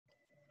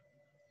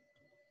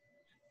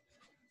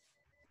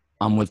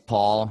I'm with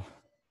Paul.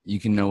 You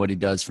can know what he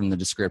does from the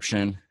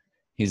description.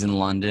 He's in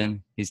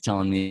London. He's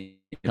telling me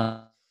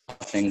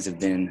things have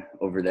been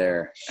over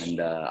there, and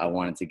I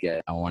wanted to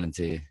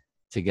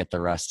get the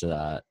rest of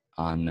that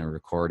on the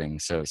recording.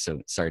 So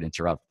sorry to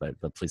interrupt, but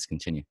please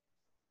continue.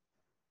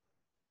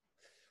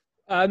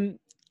 I've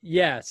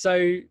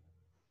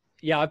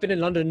been in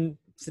London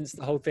since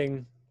the whole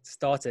thing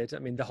started. I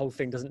mean, the whole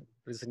thing doesn't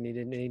need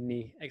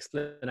any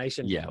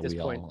explanation at this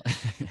point.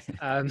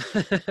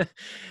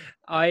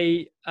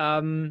 I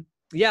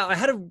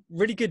had a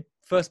really good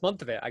first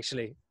month of it,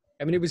 actually.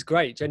 I mean, it was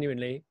great,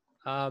 genuinely.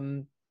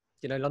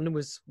 London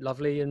was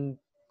lovely and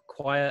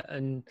quiet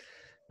and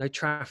no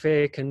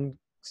traffic and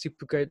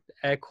super good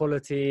air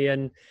quality.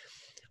 And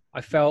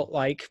I felt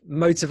like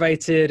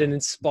motivated and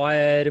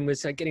inspired and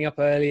was getting up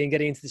early and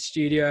getting into the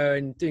studio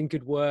and doing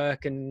good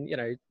work. And,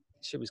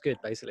 shit was good,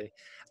 basically.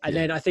 And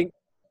then I think,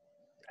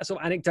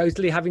 sort of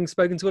anecdotally, having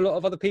spoken to a lot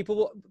of other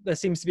people, there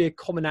seems to be a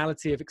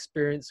commonality of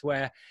experience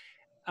where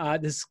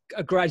there's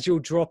a gradual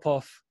drop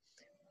off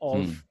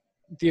of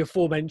the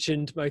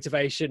aforementioned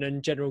motivation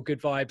and general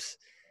good vibes.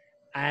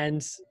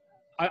 And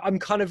I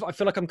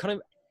feel like I'm kind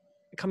of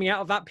coming out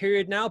of that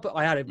period now, but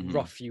I had a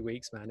rough few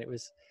weeks, man.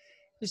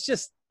 It's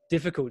just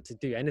difficult to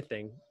do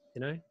anything,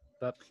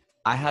 but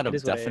I had a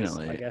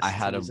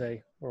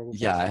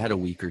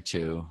week or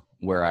two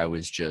where I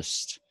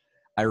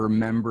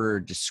remember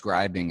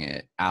describing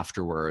it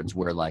afterwards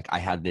where like I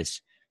had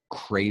this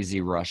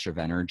crazy rush of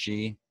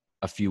energy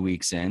a few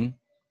weeks in,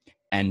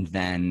 and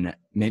then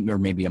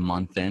maybe a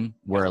month in,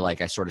 where like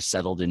I sort of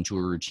settled into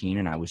a routine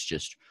and I was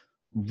just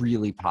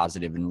really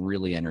positive and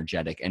really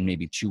energetic. And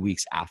maybe 2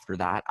 weeks after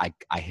that,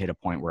 I hit a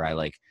point where I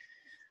I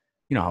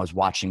was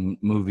watching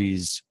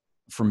movies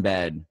from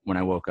bed when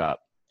I woke up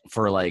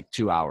for like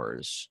 2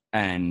 hours,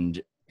 and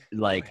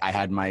like I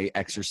had my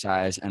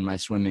exercise and my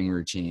swimming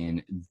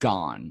routine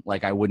gone.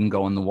 Like I wouldn't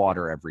go in the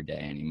water every day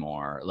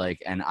anymore.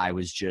 And I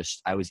was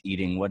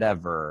eating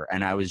whatever.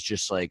 And I was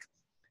just like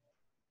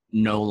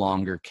no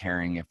longer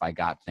caring if I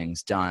got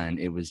things done.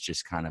 It was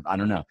just kind of, I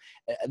don't know.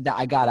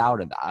 I got out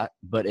of that,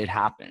 but it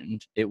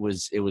happened. It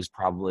was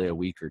probably a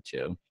week or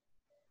two,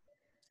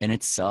 and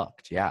it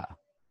sucked. Yeah.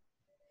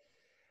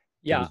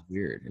 It was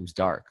weird. It was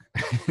dark.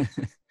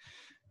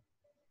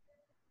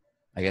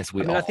 I guess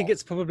I think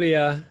it's probably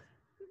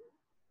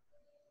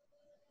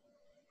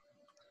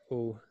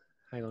oh,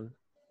 hang on.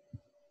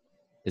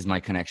 Is my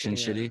connection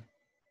shitty?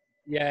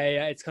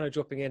 Yeah, it's kind of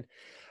dropping in.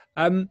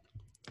 I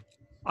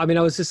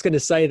was just going to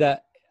say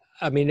that,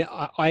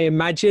 I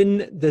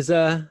imagine there's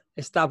a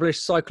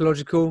established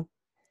psychological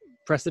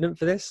precedent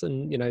for this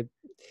and,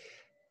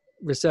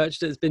 research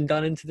that's been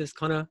done into this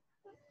kind of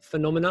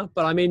phenomena.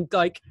 But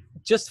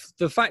just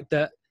the fact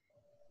that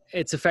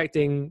it's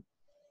affecting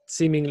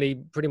seemingly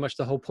pretty much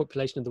the whole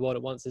population of the world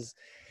at once is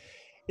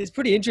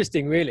pretty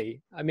interesting,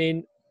 really.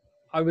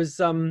 I was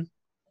kind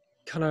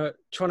of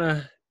trying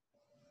to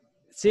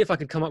see if I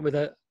could come up with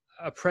a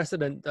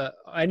precedent,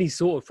 any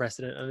sort of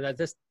precedent.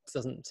 This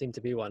doesn't seem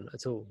to be one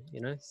at all,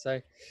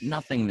 So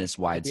nothing this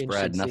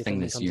widespread, nothing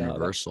this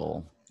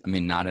universal.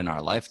 Not in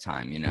our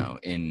lifetime,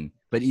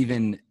 but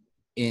even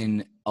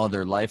in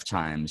other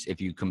lifetimes,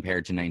 if you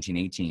compare to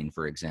 1918,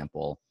 for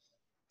example,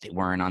 they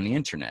weren't on the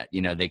internet.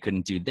 They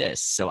couldn't do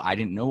this. So I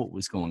didn't know what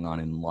was going on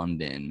in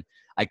London.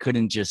 I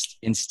couldn't just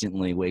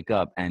instantly wake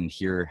up and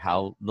hear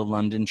how the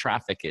London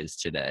traffic is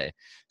today.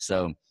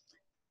 So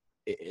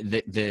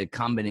the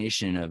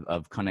combination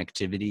of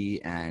connectivity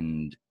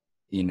and,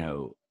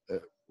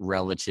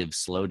 relative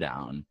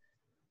slowdown,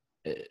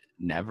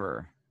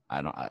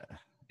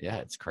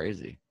 it's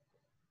crazy.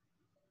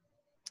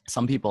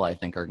 Some people I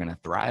think are going to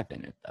thrive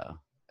in it though.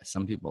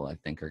 Some people I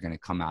think are going to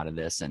come out of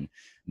this and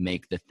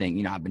make the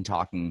thing, I've been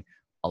talking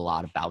a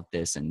lot about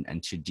this and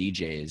to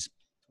DJs,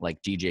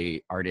 like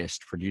DJ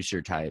artist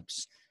producer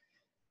types,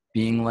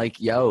 being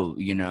like, yo,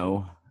 you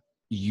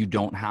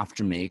don't have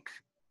to make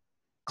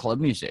club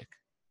music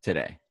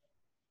today.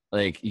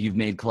 Like you've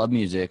made club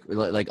music.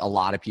 Like a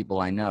lot of people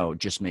I know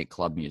just make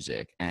club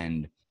music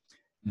and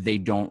they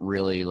don't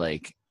really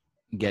like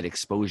get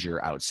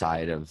exposure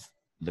outside of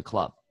the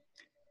club.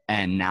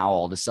 And now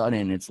all of a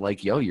sudden it's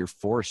like, yo, you're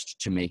forced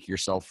to make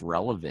yourself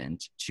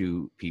relevant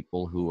to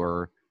people who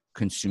are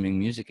consuming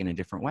music in a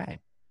different way.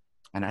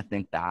 And I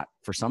think that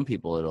for some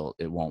people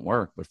it won't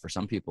work, but for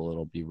some people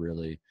it'll be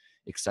really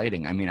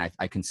exciting.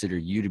 I consider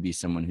you to be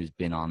someone who's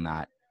been on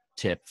that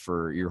tip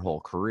for your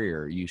whole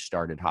career. You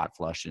started Hot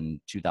Flush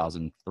in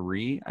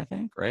 2003, I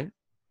think, right?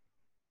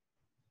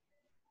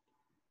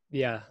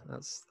 Yeah,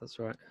 that's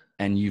right.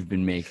 And you've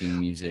been making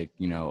music,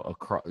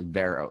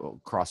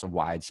 across a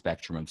wide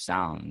spectrum of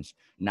sounds,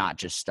 not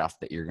just stuff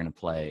that you're going to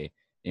play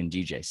in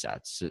DJ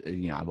sets. So,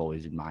 I've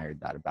always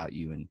admired that about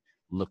you and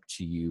looked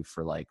to you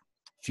for like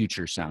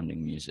future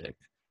sounding music.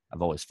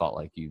 I've always felt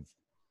like you've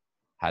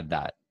had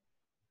that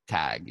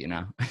tag,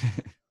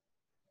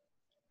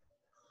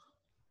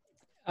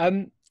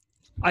 I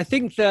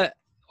think that,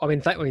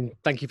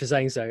 thank you for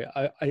saying so.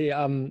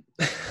 I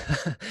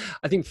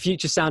think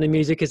future sounding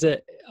music is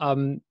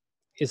something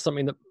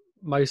that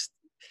most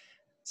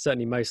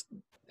certainly most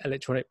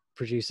electronic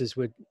producers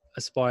would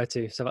aspire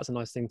to. So that's a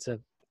nice thing to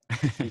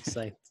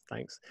say.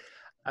 Thanks.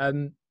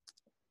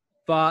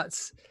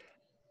 But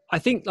I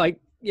think, like,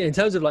 yeah, in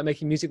terms of like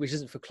making music which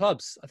isn't for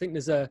clubs, I think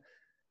there's a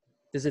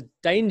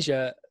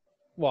danger.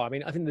 Well, I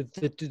mean, I think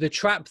the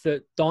trap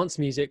that dance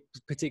music,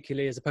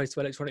 particularly as opposed to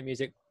electronic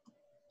music,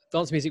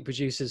 dance music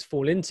producers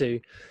fall into,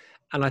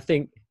 and I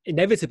think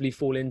inevitably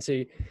fall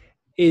into,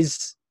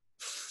 is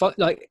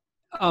like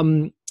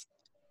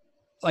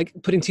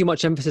putting too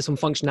much emphasis on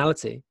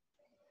functionality,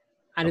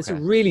 and it's a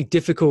really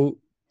difficult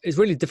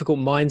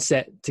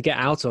mindset to get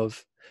out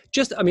of.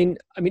 Just, I mean,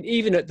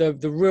 even at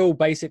the real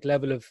basic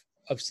level of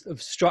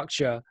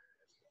structure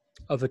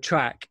of a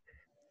track,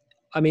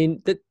 I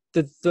mean, the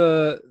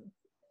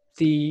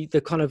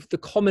kind of the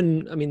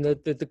common, I mean, the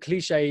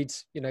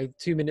cliched,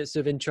 2 minutes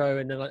of intro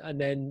and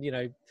then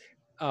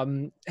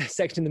a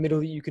section in the middle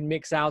that you can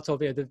mix out of,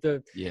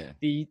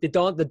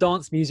 the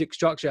dance music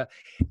structure.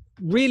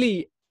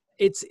 Really,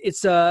 it's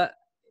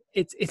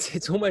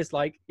almost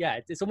like,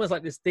 it's almost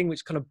like this thing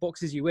which kind of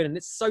boxes you in, and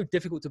it's so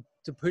difficult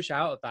to push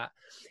out of that,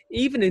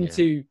 even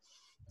into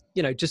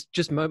writing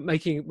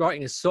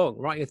a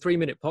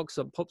 3-minute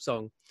pop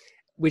song,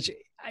 which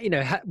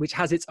which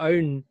has its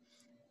own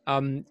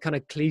kind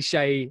of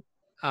cliche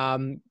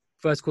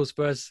first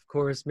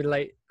chorus, middle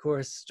eight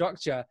chorus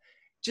structure.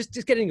 Just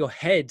getting your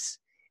head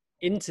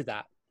into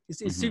that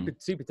is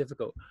super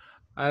difficult.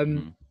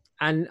 And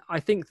I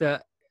think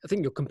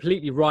you're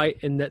completely right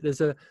in that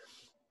there's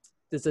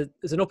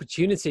an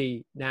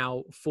opportunity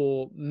now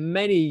for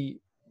many,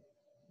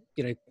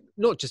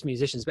 not just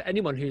musicians, but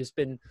anyone who's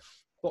been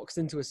boxed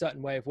into a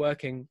certain way of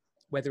working,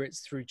 whether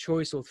it's through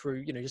choice or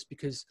through, just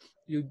because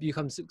you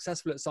become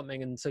successful at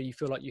something, and so you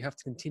feel like you have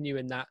to continue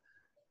in that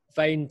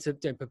vein to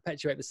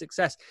perpetuate the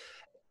success.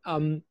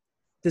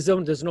 There's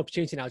an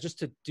opportunity now just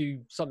to do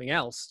something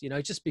else,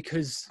 just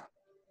because,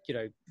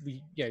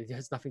 it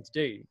has nothing to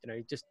do,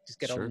 just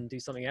get on and do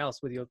something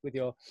else with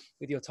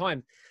your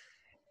time.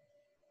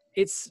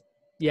 It's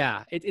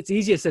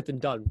easier said than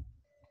done,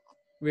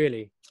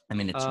 really. I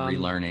mean, it's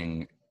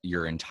relearning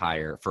your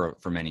entire, for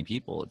many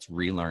people, it's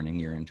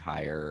relearning your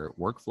entire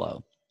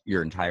workflow,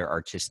 your entire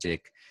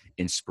artistic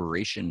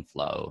inspiration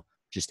flow,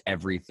 just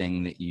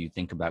everything that you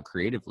think about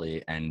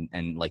creatively and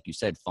like you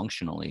said,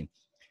 functionally.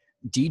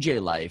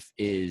 DJ life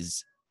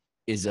is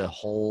a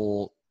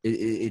whole,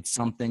 it's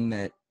something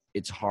that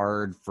it's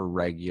hard for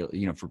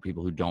for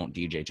people who don't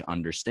DJ to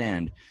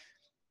understand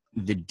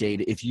the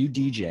data. If you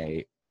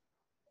DJ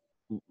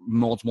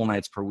multiple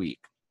nights per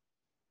week,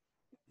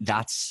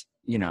 that's,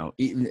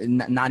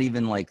 not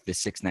even like the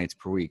 6 nights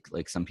per week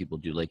like some people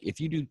do. Like if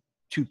you do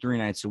 2-3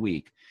 nights a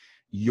week,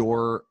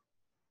 you're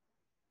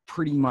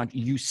pretty much,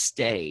 you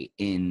stay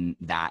in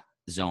that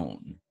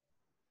zone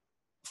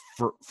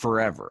for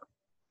forever.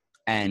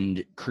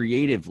 And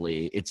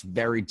creatively, it's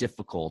very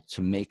difficult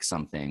to make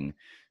something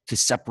to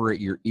separate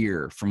your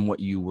ear from what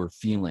you were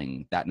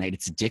feeling that night.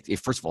 It's addictive.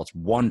 First of all, it's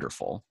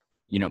wonderful,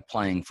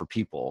 playing for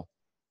people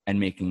and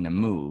making them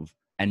move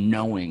and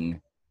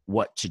knowing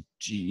what to,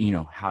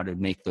 how to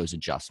make those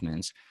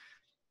adjustments.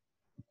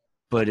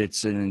 But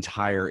it's an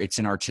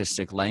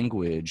artistic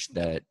language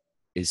that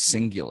is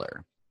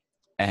singular,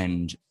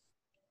 and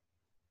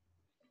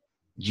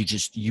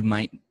you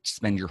might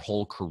spend your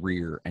whole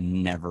career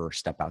and never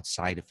step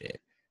outside of it.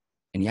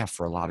 And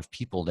for a lot of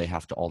people, they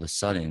have to all of a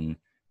sudden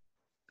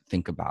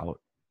think about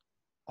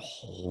a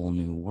whole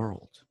new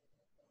world.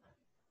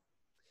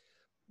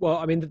 Well,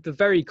 I mean, the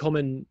very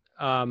common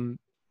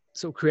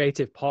sort of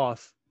creative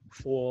path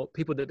for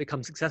people that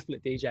become successful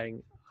at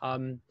DJing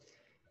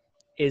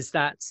is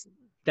that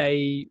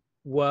they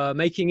were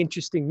making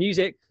interesting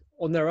music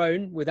on their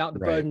own without the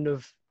burden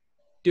of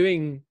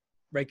doing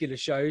regular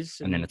shows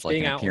and then it's like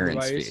being an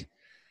appearance fee.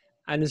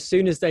 And as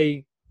soon as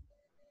they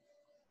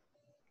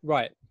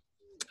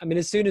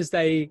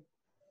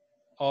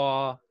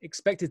are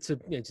expected to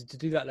to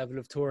do that level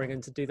of touring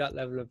and to do that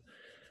level of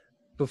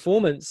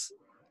performance,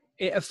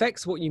 it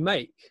affects what you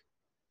make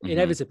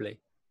inevitably,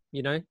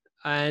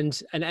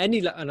 and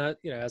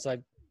as I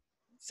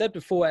said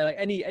before, like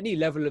any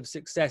level of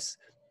success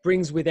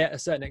brings with it a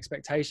certain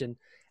expectation,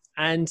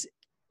 and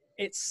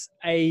it's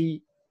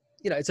a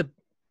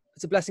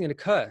blessing and a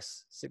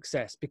curse,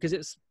 success,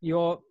 because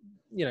you're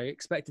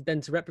expected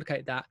then to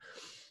replicate that.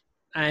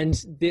 And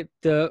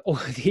the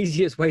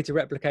easiest way to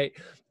replicate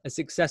a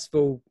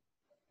successful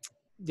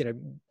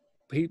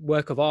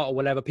work of art or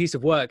whatever, piece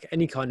of work,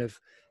 any kind of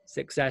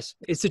success,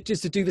 is to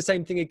do the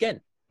same thing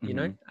again,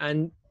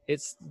 and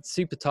it's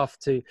super tough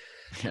to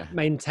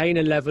maintain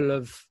a level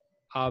of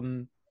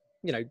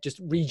just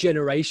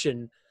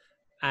regeneration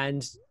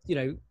and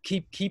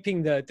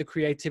keeping the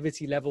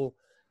creativity level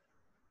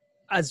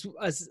as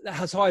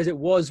high as it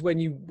was when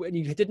you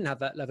didn't have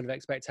that level of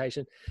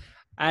expectation.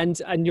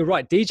 And you're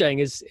right,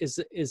 DJing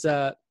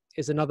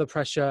is another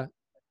pressure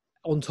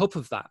on top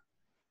of that,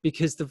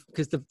 because the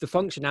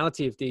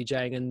functionality of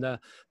DJing and the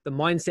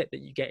mindset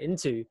that you get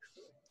into,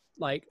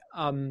 like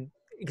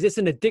because it's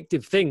an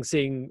addictive thing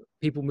seeing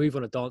people move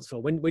on a dance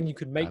floor. When you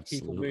can make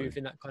people move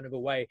in that kind of a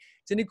way,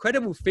 it's an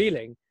incredible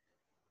feeling,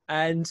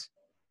 and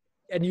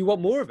you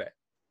want more of it,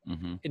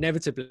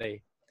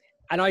 inevitably.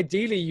 And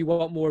ideally, you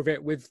want more of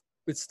it with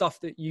stuff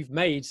that you've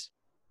made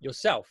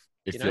yourself.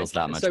 It feels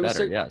that much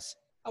better. Yes.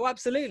 Oh,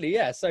 absolutely.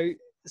 Yeah. So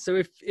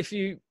if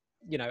you,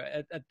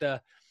 at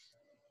the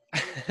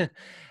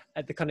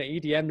at the kind of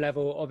EDM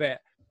level of it,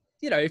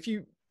 if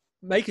you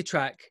make a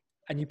track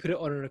and you put it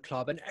on in a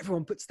club and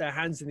everyone puts their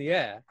hands in the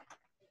air,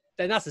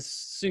 then that's a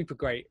super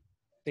great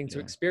thing to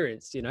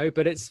experience,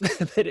 but it's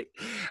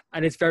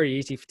and it's very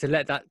easy to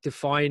let that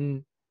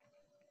define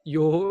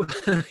your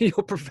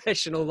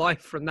professional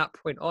life from that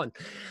point on.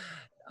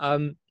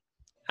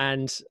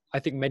 And I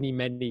think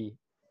many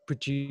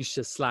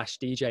producer /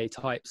 DJ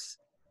types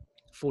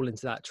fall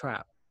into that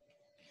trap.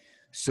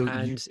 So,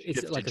 and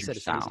it's like I said,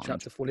 it's an easy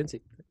trap to fall into.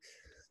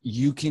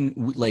 You can,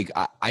 like,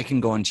 I can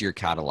go into your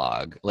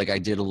catalog. Like, I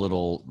did a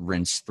little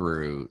rinse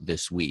through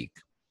this week,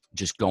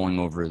 just going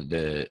over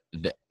the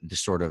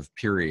sort of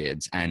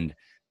periods, and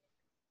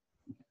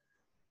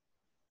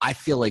I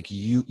feel like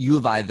you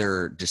have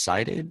either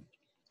decided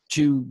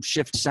to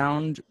shift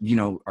sound,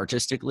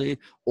 artistically,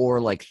 or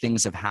like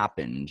things have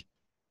happened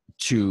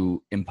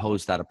to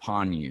impose that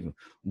upon you.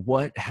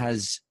 What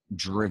has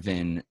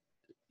driven,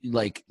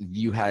 like,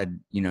 you had,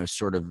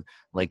 sort of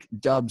like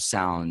dub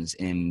sounds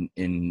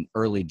in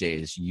early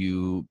days.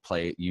 You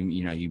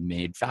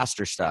made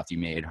faster stuff, you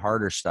made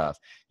harder stuff.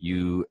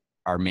 You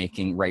are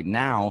making right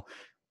now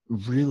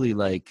really,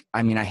 like,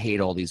 I mean, I hate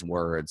all these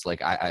words.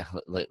 Like, I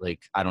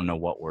don't know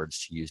what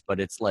words to use,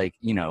 but it's like,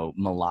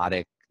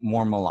 melodic,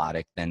 more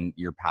melodic than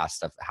your past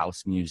stuff.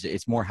 House music,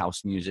 it's more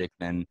house music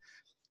than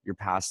your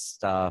past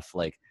stuff.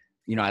 Like,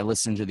 I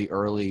listen to the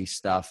early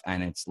stuff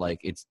and it's like,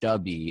 it's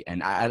dubby.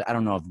 And I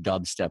don't know if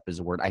dubstep is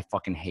a word. I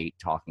fucking hate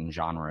talking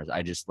genres.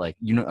 I just like,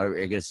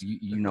 I guess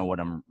you know what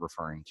I'm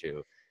referring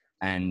to.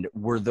 And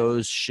were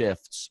those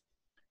shifts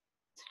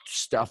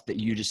stuff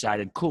that you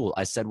decided, cool,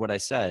 I said what I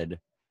said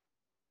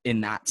in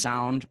that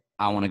sound,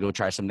 I want to go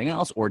try something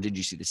else? Or did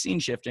you see the scene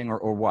shifting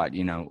or what?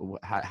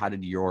 How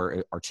did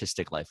your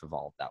artistic life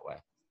evolve that way?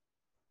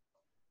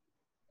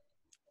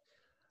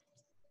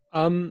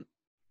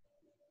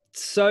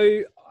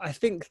 So I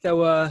think there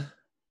were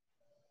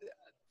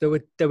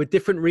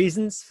different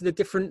reasons for the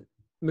different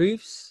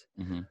moves.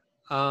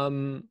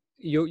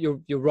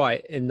 You're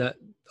right in that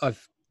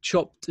I've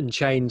chopped and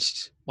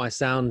changed my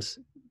sound,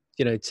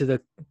 to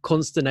the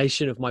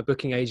consternation of my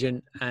booking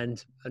agent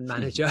and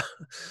manager,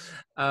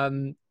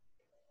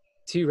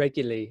 too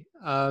regularly.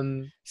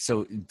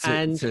 So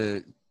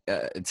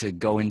to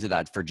go into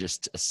that for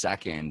just a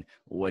second,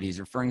 what he's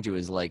referring to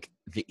is like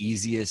the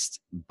easiest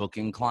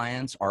booking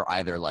clients are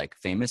either like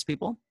famous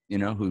people,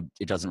 who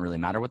it doesn't really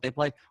matter what they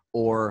play,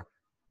 or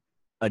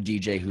a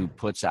DJ who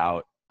puts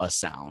out a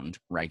sound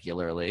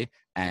regularly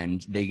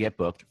and they get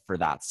booked for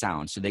that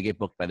sound. So they get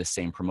booked by the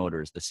same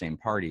promoters, the same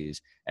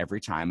parties every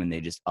time, and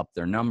they just up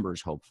their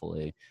numbers,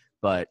 hopefully.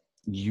 But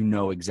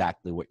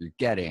exactly what you're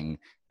getting.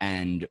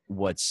 And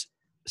what's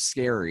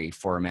scary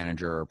for a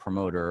manager or a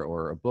promoter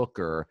or a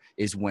booker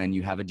is when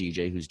you have a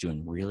DJ who's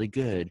doing really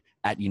good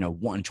at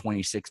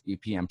 126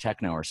 BPM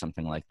techno or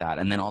something like that,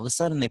 and then all of a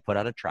sudden they put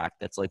out a track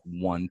that's like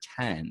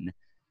 110,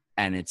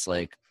 and it's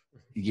like,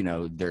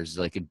 there's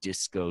like a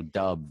disco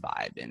dub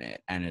vibe in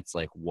it, and it's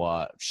like,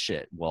 what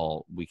shit,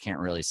 well, we can't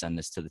really send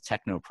this to the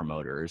techno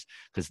promoters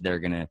because they're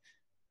gonna,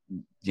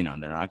 they're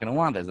not gonna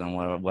want this, and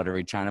what are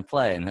we trying to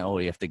play? And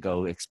we have to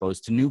go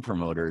exposed to new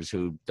promoters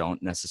who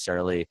don't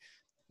necessarily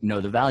know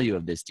the value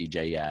of this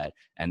DJ yet,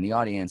 and the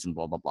audience, and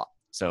blah blah blah.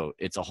 So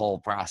it's a whole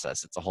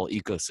process, it's a whole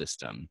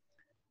ecosystem,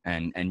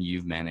 and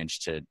you've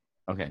managed to,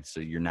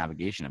 so your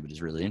navigation of it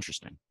is really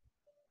interesting.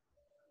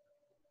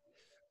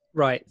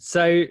 Right.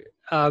 So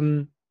I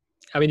mean,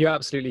 you're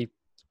absolutely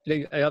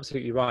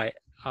right,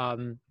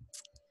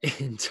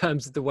 in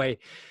terms of the way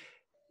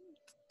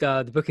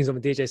the bookings on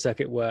the DJ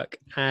circuit work,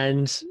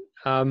 and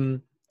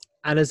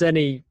as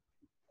any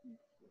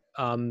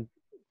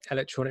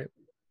electronic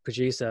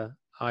producer,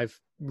 I've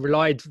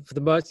relied for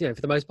the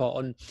most part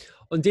on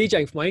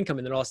DJing for my income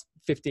in the last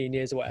 15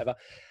 years or whatever.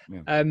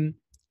 When I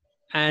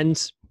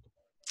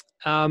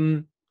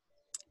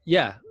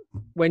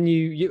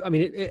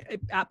mean,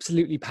 it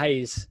absolutely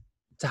pays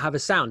to have a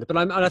sound, but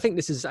I think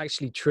this is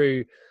actually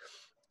true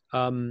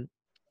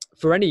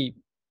for any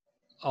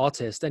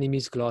artist, any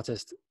musical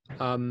artist.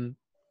 When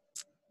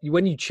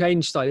you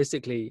change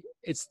stylistically,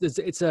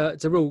 it's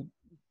a real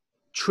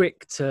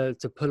trick to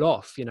pull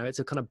off. It's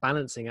a kind of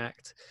balancing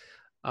act.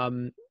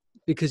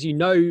 Because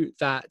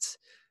that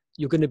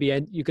you're going to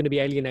be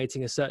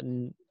alienating a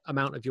certain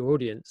amount of your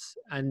audience,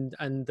 and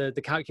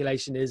the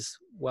calculation is,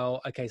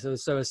 well, okay, so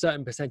a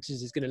certain percentage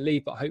is going to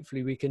leave, but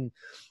hopefully we can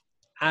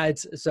add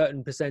a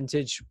certain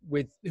percentage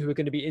with who are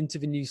going to be into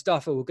the new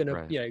stuff, or we're going to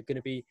going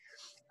to be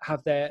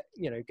have their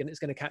it's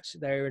going to catch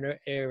their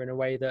ear in a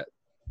way that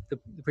the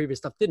previous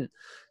stuff didn't.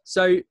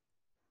 So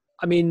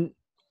I mean,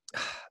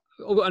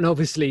 and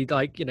obviously,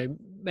 like,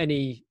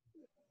 many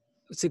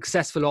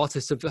successful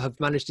artists have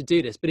managed to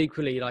do this, but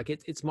equally, like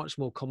it's much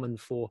more common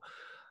for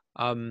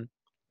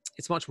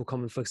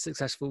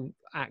successful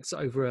acts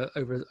over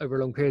a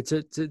long period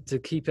to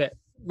keep it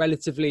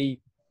relatively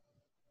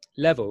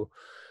level.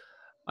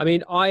 I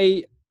mean,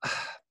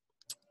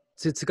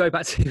 to go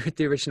back to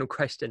the original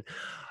question,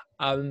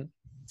 I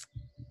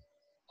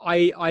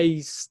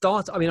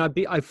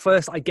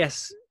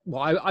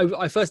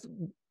first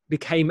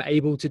became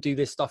able to do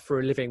this stuff for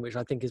a living, which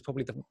I think is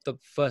probably the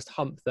first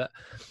hump that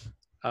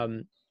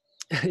the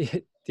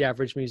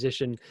average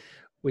musician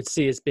would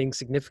see as being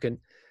significant.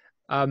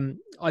 I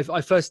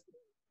first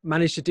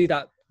managed to do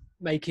that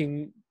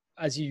making,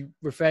 as you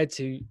referred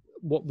to,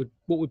 what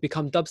would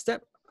become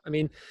dubstep. I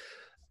mean,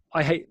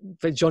 I hate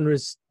the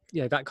genres,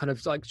 that kind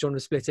of like genre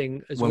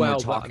splitting as when well. We're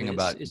talking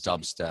about it's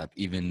dubstep,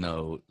 even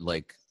though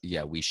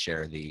we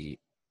share the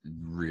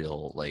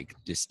real like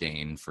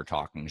disdain for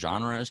talking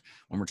genres.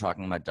 When we're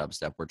talking about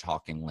dubstep, we're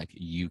talking like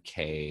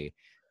UK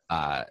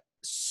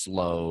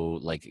slow,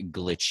 like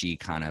glitchy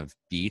kind of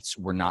beats.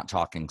 We're not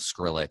talking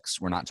Skrillex.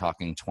 We're not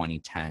talking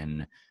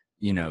 2010,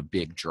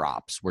 big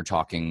drops. We're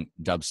talking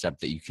dubstep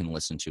that you can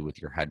listen to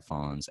with your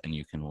headphones and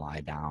you can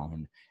lie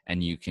down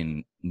and you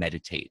can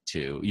meditate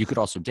to. You could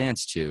also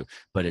dance to,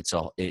 but it's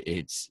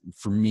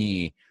for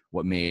me,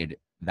 what made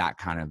that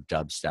kind of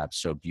dubstep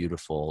so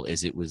beautiful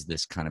is it was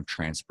this kind of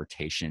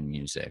transportation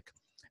music.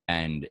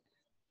 And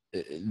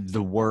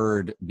the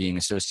word being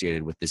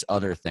associated with this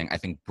other thing, I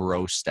think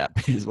bro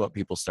step is what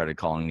people started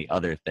calling the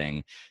other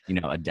thing,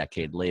 a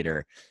decade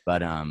later.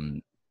 But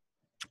when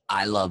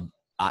I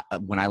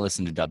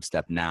listen to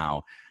dubstep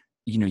now,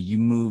 you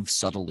move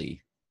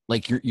subtly.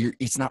 Like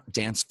it's not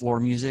dance floor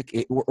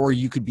music, or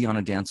you could be on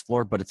a dance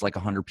floor, but it's like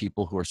 100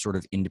 people who are sort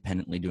of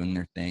independently doing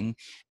their thing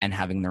and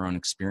having their own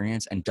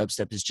experience. And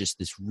dubstep is just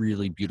this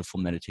really beautiful,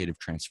 meditative,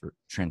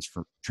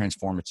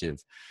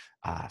 transformative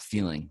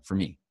feeling for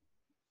me.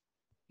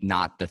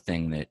 Not the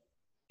thing that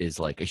is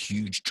like a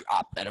huge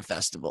drop at a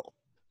festival.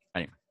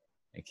 Anyway,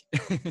 thank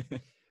you.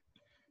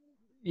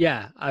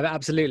 Yeah,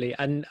 absolutely,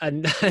 and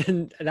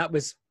that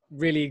was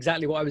really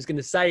exactly what I was going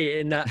to say.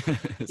 In that,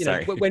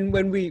 when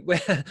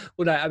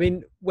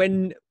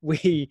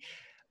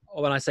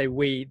I say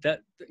we,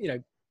 that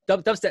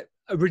dubstep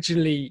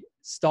originally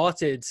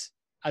started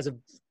as a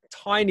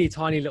tiny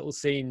little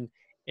scene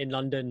in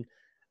London,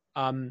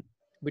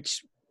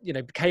 which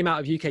came out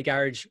of UK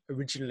garage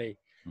originally.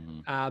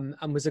 Mm-hmm.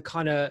 And was a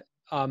kind of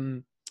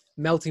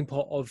melting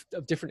pot of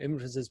different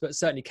influences, but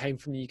certainly came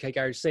from the UK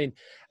garage scene.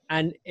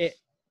 And it,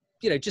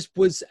 just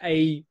was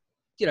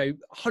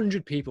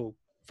 100 people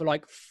for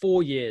like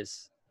 4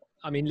 years.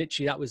 I mean,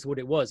 literally that was what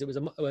it was. It was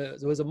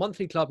a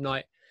monthly club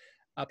night,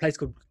 a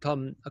club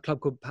called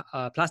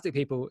Plastic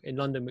People in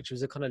London, which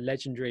was a kind of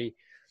legendary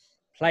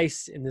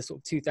place in the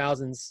sort of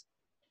 2000s,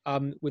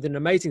 with an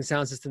amazing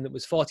sound system that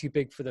was far too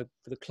big for the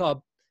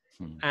club.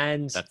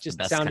 And that's just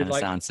the best sounded kind of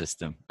like sound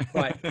system.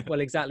 Right.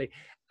 Well, exactly.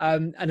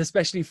 And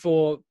especially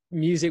for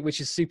music,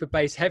 which is super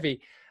bass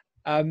heavy.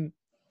 And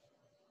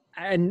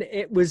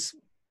it was,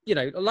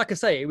 like I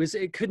say,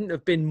 it couldn't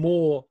have been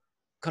more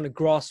kind of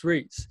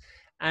grassroots.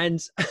 And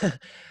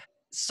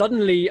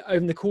suddenly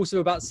over the course of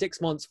about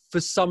 6 months, for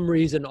some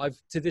reason,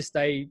 to this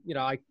day,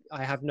 I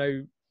have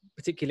no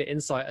particular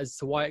insight as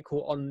to why it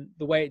caught on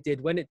the way it did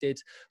when it did.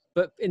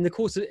 But over the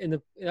course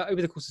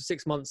of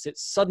 6 months, it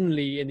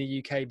suddenly in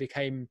the UK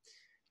became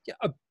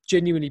a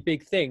genuinely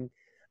big thing.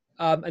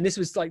 And this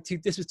was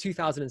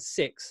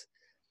 2006.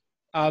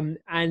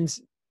 And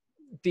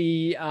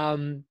the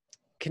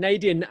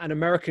Canadian and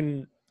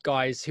American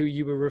guys who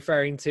you were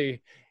referring to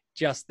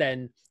just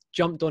then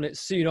jumped on it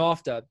soon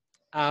after.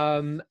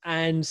 And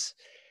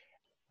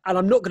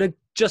I'm not going to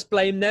just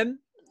blame them,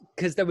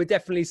 because there were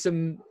definitely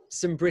some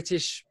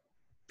British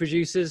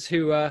producers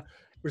who were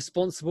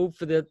responsible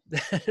for the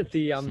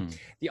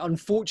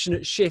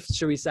unfortunate shift,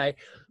 shall we say,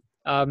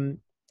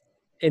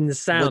 in the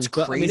sound. What's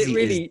crazy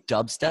is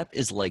dubstep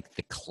is like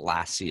the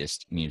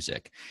classiest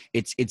music.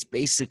 It's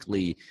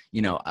basically,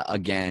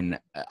 again,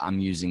 I'm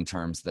using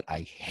terms that I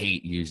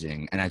hate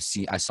using, and I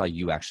saw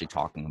you actually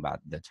talking about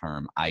the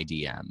term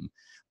IDM,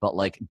 but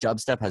like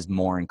dubstep has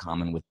more in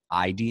common with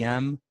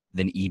IDM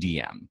than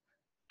EDM.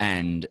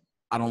 And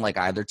I don't like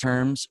either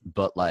terms,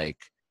 but like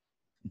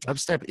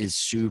dubstep is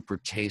super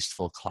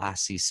tasteful,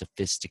 classy,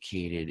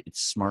 sophisticated.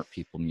 It's smart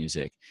people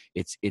music.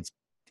 It's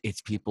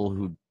people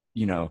who,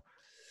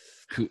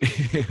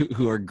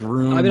 who are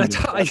groomed. I mean, I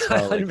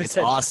 100%. It's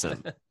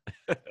awesome.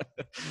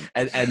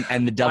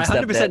 and the dubstep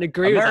I 100% that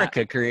agree America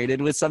with that.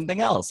 created was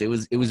something else. It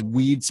was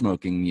weed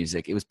smoking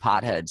music. It was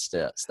pothead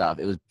stuff.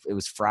 It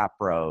was frat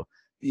bro.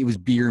 It was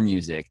beer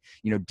music.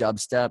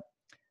 Dubstep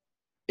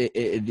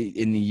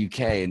in the UK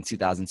in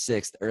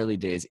 2006, the early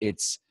days.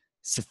 It's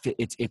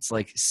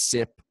like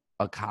sip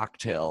a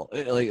cocktail.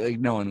 Like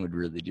no one would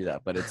really do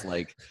that, but it's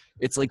like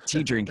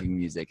tea drinking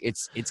music.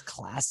 It's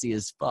classy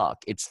as fuck.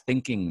 It's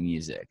thinking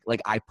music.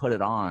 Like I put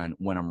it on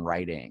when I'm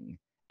writing,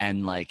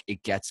 and like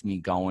it gets me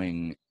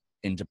going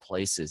into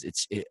places.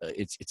 It's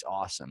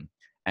awesome.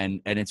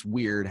 And it's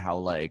weird how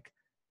like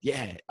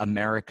yeah,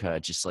 America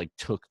just like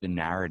took the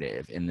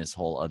narrative in this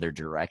whole other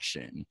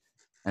direction.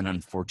 And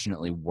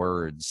unfortunately,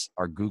 words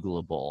are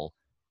Googleable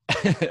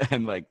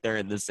and like they're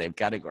in the same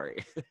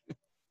category.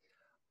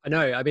 I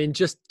know. I mean,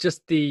 just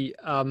the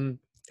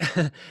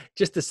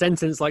just the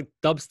sentence like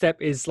dubstep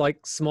is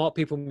like smart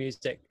people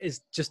music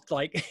is just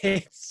like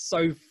it's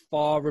so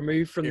far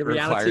removed from It the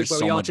reality requires of where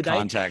so we are much today.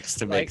 context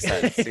to make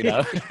Like, sense, you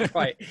know?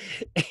 right?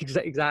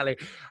 Exactly.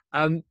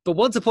 But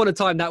once upon a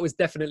time, that was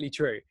definitely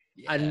true,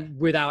 Yeah. and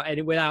without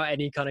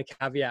any kind of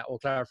caveat or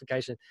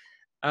clarification.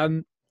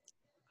 And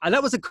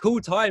that was a cool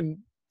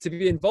time to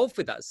be involved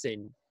with that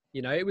scene.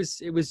 You know, it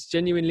was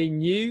genuinely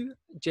new,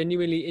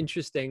 genuinely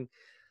interesting.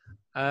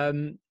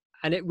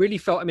 And it really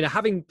felt, I mean,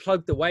 having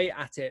plugged away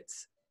at it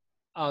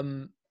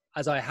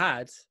as I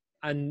had,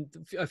 and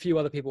a few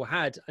other people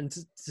had, and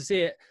to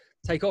see it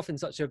take off in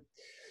such a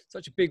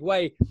big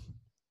way,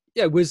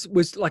 yeah, was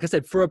like I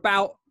said, for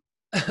about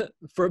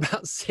for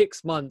about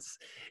 6 months,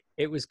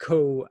 it was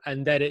cool,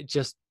 and then it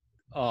just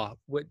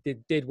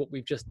did what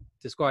we've just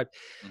described.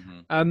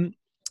 Mm-hmm.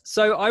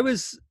 So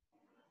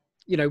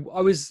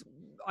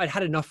I'd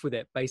had enough with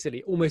it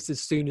basically almost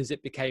as soon as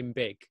it became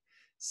big.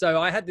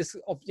 So I had this,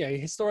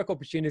 historic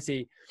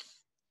opportunity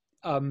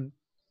to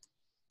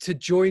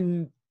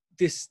join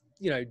this,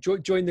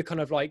 join the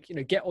kind of like,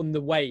 get on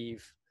the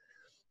wave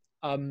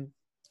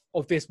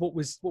of this, what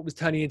was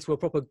turning into a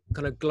proper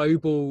kind of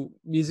global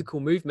musical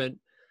movement,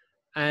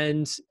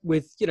 and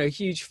with,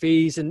 huge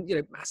fees and,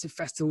 massive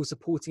festivals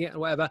supporting it and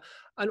whatever.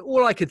 And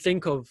all I could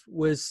think of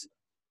was,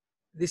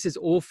 this is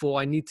awful.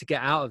 I need to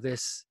get out of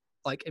this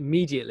like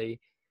immediately.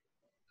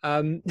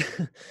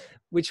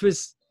 Which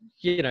was,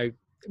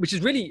 which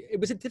is really, it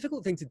was a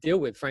difficult thing to deal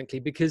with, frankly,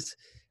 because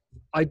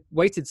I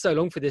waited so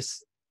long for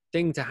this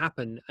thing to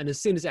happen. And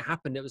as soon as it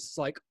happened, it was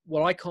like,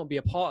 well, I can't be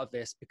a part of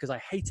this because I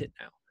hate it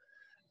now.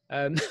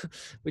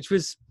 Which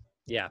was,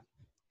 yeah.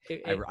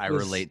 I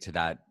relate to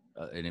that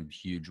in a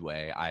huge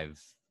way.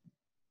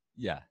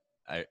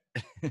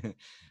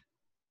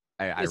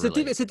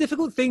 It's a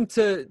difficult thing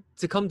to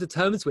come to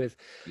terms with.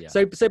 Yeah.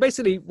 So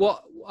basically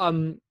what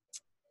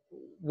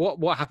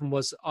happened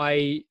was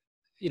I'm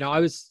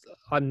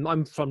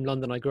from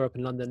London. I grew up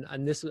in London,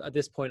 and at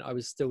this point I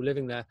was still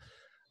living there.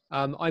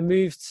 I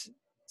moved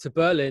to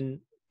Berlin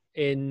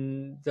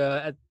in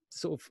the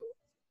sort of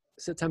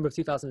September of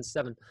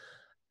 2007,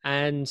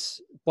 and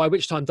by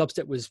which time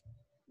dubstep was,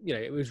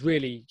 it was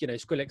really,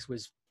 Skrillex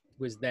was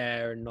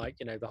there, and like,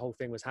 the whole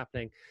thing was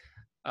happening.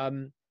 I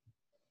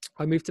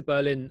moved to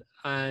Berlin,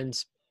 and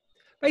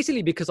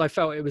basically because I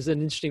felt it was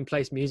an interesting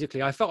place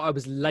musically. I felt I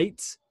was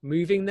late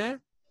moving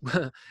there,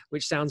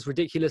 which sounds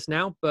ridiculous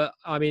now, but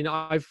I mean,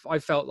 I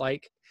felt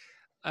like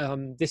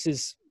this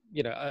is,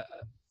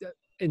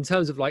 in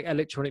terms of like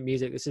electronic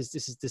music, this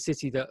is the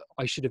city that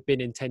I should have been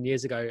in 10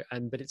 years ago,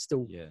 but it's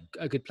still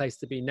a good place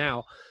to be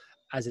now,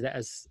 as in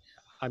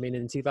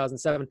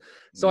 2007.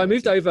 So I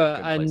moved over,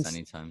 and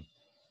anytime.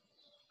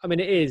 I mean,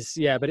 it is,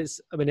 yeah, but it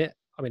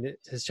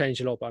has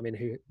changed a lot, but I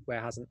mean, where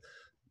hasn't?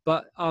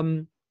 But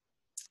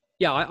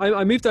yeah,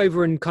 I moved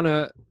over and kind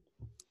of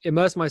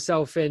immersed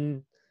myself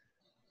in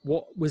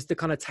what was the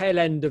kind of tail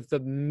end of the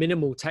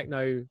minimal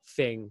techno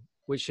thing,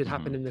 which had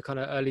happened in the kind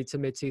of early to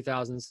mid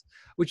 2000s,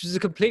 which was a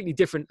completely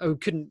different,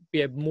 couldn't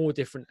be a more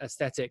different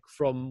aesthetic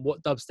from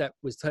what dubstep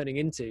was turning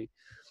into,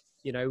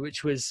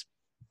 which was,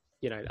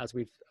 as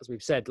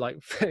we've said,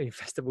 like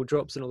festival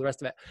drops and all the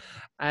rest of it.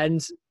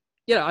 And,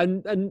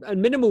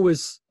 and minimal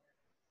was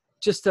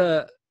just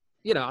an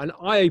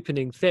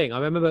eye-opening thing. I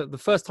remember the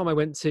first time I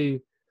went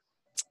to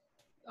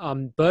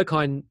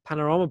Berghain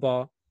Panorama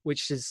Bar,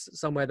 which is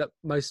somewhere that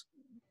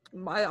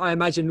I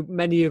imagine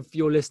many of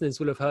your listeners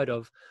will have heard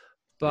of,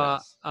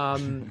 but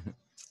yes.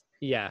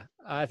 yeah,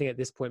 I think at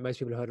this point most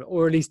people have heard of it,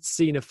 or at least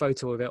seen a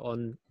photo of it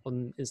on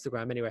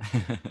Instagram anyway.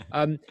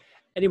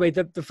 Anyway,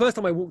 the first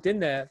time I walked in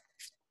there,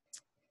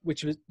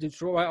 which was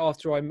right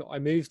after I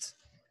moved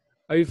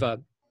over,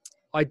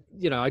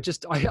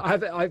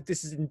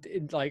 this is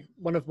in like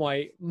one of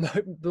my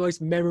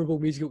most memorable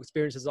musical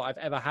experiences that I've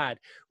ever had,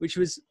 which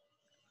was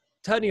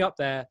turning up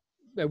there,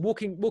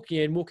 walking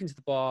to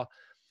the bar,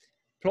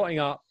 plotting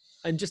up,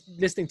 and just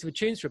listening to the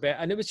tunes for a bit.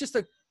 And it was just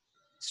a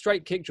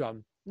straight kick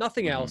drum,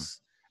 nothing else.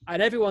 And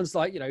everyone's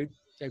like,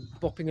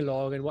 bopping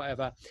along and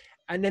whatever.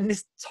 And then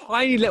this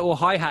tiny little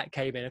hi-hat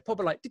came in, and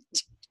probably like,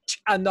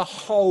 and the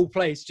whole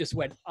place just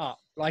went up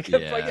like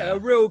a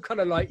real kind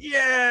of like,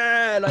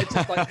 like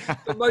just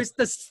like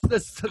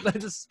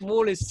the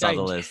smallest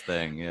subtlest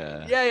thing.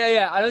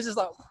 Yeah. I was just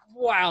like,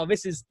 wow,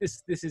 this is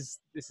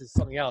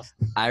something else.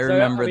 I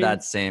remember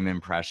that same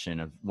impression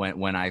of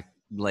when I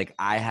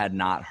had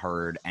not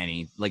heard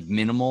any, like,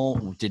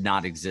 minimal did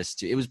not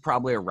exist. It was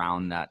probably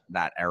around that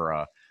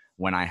era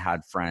when I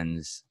had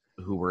friends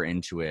who were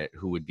into it,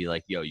 who would be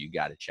like, yo, you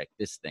got to check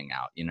this thing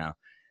out,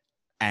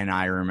 And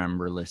I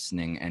remember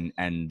listening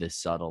and the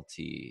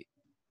subtlety,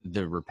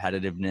 the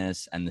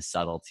repetitiveness and the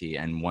subtlety.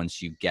 And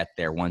once you get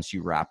there, once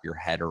you wrap your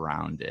head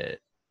around it,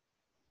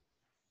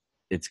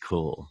 it's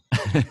cool.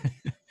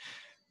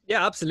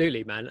 Yeah,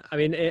 absolutely, man. I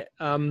mean,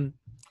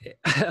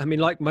 I mean,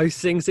 like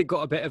most things, it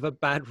got a bit of a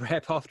bad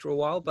rep after a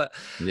while. But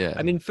Yeah.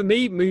 I mean, for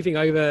me, moving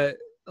over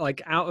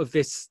like out of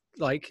this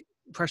like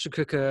pressure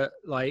cooker,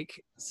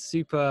 like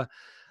super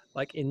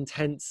like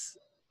intense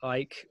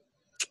like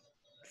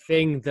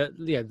thing that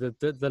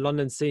the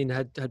London scene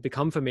had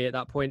become for me at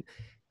that point,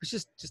 was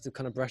just a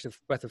kind of breath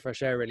of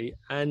fresh air, really.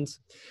 And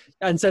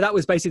so that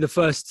was basically the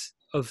first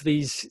of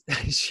these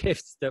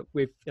shifts that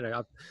we've,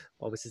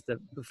 this is the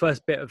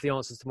first bit of the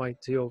answers to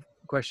your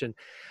question.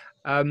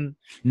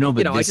 No,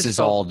 but I this just is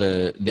felt all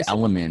the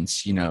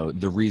elements,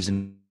 the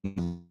reason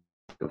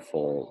the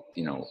full,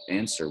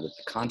 answer with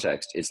the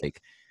context is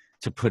like,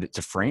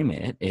 to frame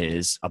it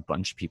is a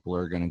bunch of people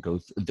are going to go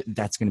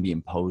that's going to be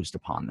imposed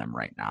upon them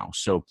right now.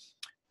 So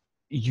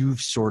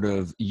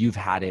you've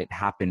had it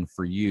happen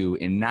for you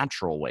in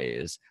natural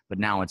ways, but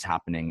now it's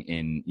happening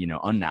in,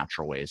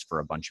 unnatural ways for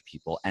a bunch of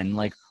people. And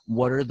like,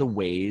 what are the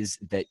ways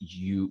that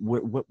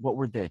what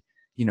were the,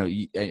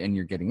 and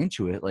you're getting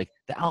into it, like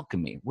the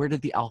alchemy, where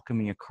did the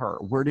alchemy occur?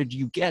 Where did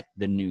you get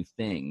the new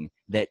thing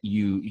that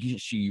you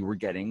were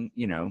getting,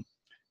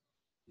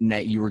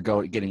 that you were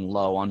getting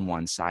low on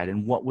one side,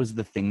 and what was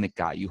the thing that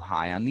got you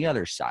high on the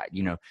other side?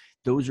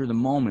 Those are the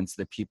moments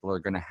that people are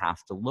going to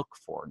have to look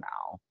for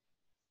now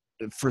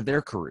for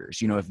their careers.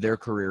 If their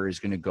career is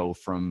going to go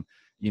from,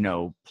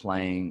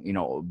 playing,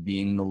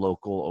 being the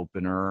local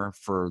opener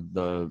for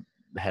the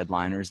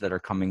headliners that are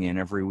coming in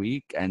every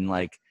week, and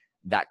like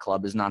that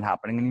club is not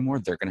happening anymore,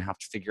 they're going to have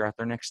to figure out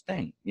their next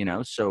thing,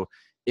 so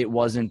it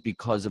wasn't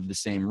because of the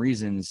same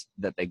reasons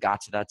that they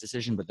got to that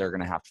decision, but they're going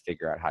to have to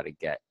figure out how to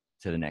get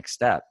to the next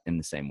step in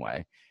the same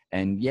way.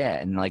 And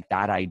and like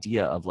that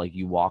idea of like,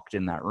 you walked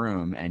in that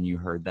room and you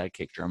heard that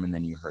kick drum and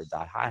then you heard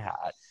that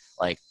hi-hat,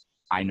 like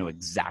I know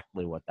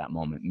exactly what that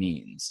moment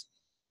means.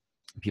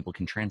 People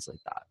can translate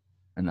that,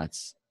 and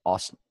that's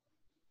awesome.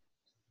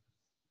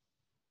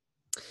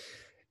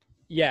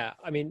 Yeah,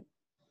 I mean,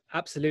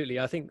 absolutely.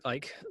 I think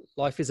like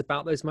life is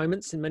about those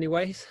moments in many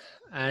ways,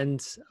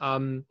 and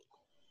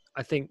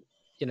I think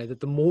that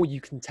the more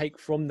you can take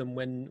from them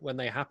when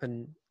they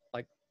happen,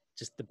 like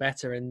just the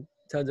better in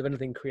terms of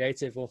anything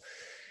creative or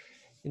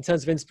in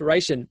terms of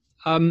inspiration.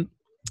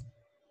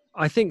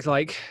 I think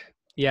like,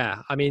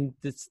 I mean,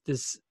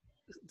 there's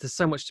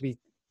so much to be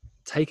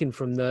taken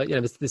from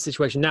the the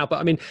situation now, but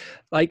I mean,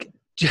 like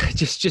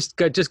just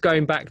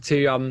going back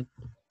to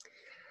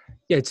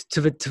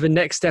to the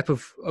next step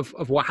of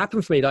what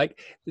happened for me.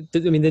 Like I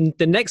mean,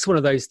 the next one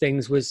of those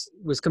things was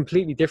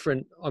completely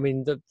different. I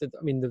mean,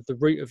 the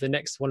root of the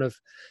next one of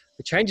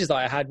the changes that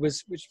I had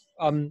was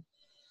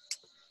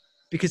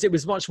because it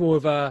was much more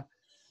of a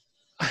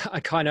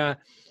kind of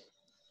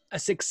a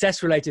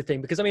success related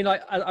thing. Because I mean,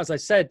 like as I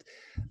said,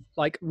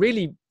 like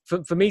really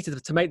for me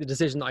to make the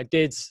decision that I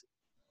did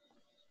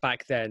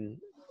back then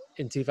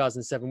in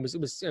 2007 was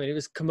it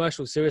was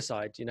commercial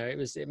suicide.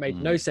 It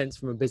made no sense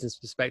from a business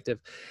perspective.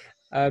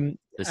 The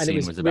scene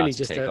was about really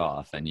to take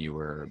off, and you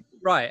were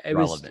right. It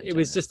relevant.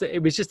 was just a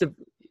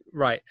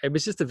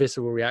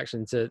visceral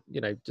reaction to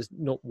just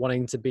not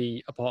wanting to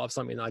be a part of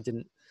something that I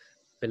didn't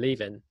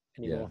believe in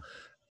anymore.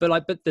 Yeah.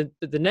 But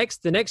the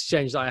next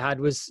change that I had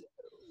was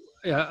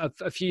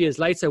a few years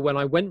later, when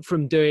I went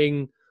from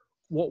doing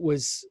what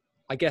was,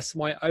 I guess,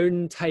 my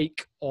own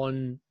take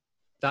on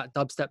that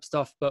dubstep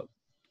stuff, but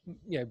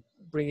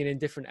bringing in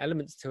different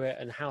elements to it,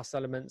 and house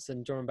elements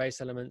and drum and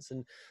bass elements,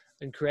 and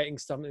creating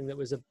something that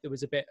was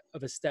a bit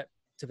of a step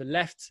to the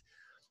left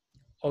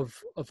of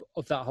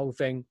that whole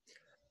thing.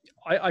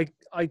 I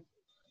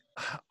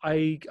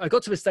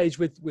got to a stage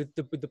with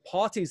the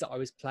parties that I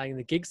was playing,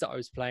 the gigs that I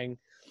was playing,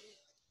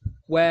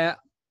 where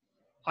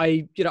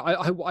I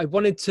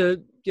wanted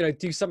to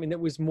do something that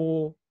was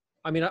more.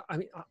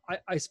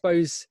 I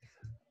suppose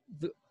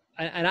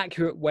an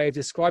accurate way of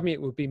describing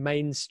it would be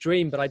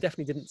mainstream, but I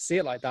definitely didn't see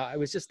it like that. I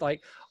was just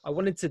like, I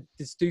wanted to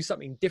just do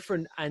something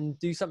different and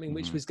do something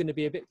which was going to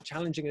be a bit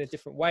challenging in a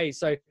different way.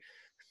 So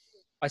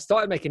I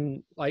started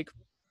making, like,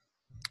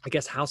 I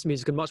guess, house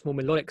music and much more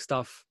melodic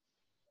stuff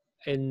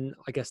in,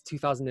 I guess,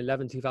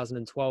 2011,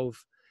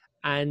 2012,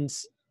 and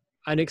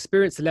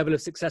experienced a level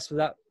of success with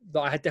that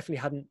I had definitely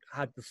hadn't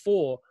had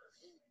before,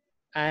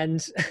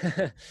 and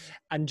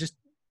and just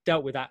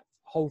dealt with that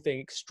whole thing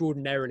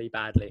extraordinarily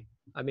badly.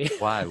 I mean,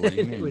 why? What do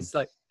you mean? It was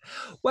like,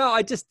 well,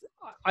 I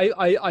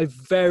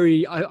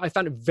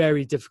found it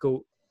very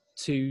difficult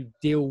to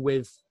deal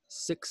with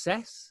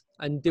success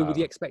and deal with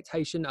the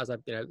expectation, as I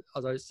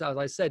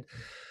said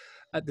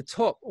at the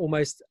top,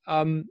 almost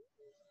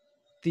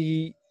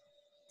the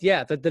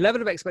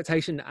level of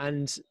expectation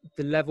and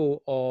the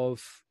level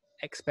of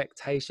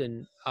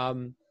expectation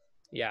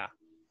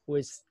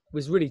was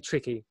really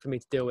tricky for me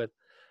to deal with.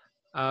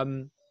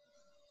 And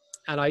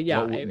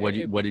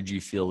what did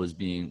you feel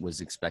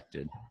was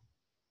expected?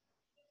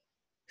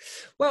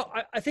 Well,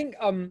 I think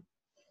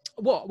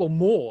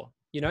more,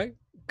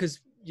 because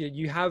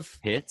you have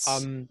hits,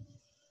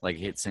 like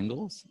hit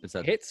singles. Is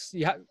that hits?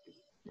 Yeah,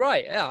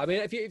 right. Yeah, I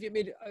mean,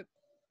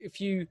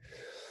 if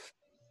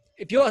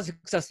you're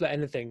successful at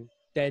anything,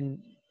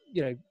 then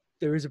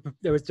there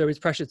is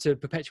pressure to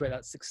perpetuate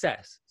that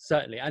success,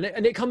 certainly, and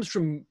it comes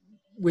from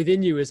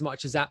within you as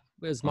much as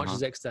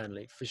as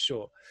externally, for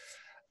sure.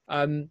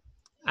 And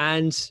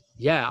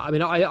yeah, I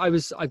mean, I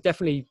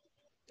definitely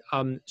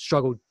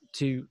struggled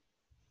to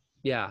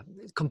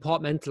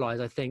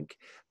compartmentalize, I think,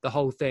 the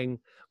whole thing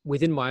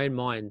within my own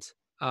mind,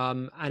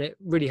 and it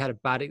really had a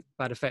bad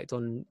effect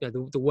on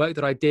the work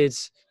that I did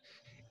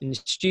in the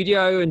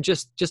studio, and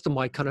just on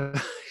my kind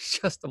of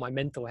just on my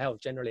mental health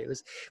generally. It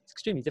was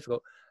extremely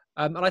difficult,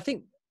 and I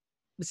think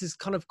this is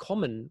kind of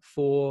common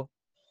for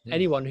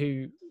any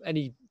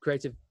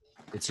creative.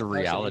 It's a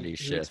reality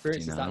shift.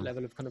 Experiences that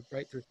level of kind of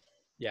breakthrough.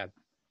 Yeah.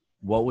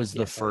 What was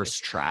the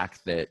first track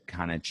that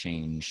kind of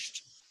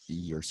changed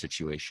your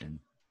situation?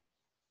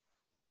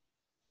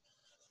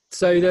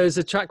 So there's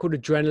a track called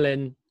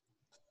Adrenaline,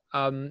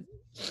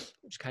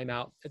 which came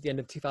out at the end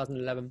of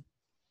 2011,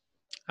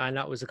 and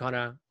that was a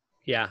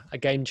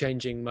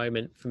game-changing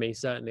moment for me,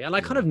 certainly. And I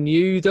kind of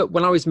knew that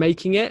when I was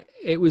making it,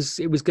 it was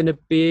going to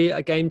be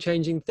a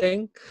game-changing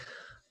thing,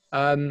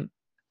 it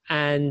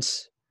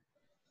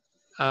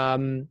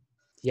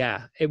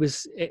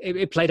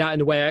played out in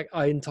the way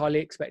I entirely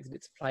expected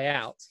it to play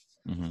out.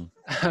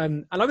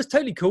 And I was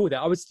totally cool with it.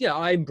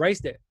 I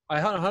embraced it. I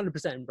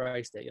 100%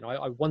 embraced it.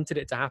 I wanted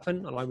it to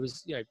happen, and I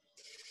was,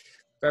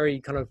 very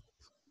kind of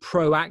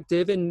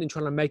proactive in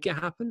trying to make it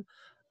happen.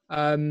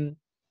 And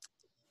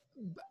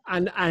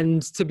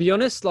to be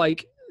honest,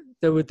 like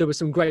there were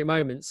some great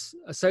moments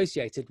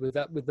associated with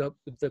that, with the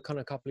kind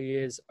of couple of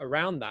years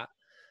around that.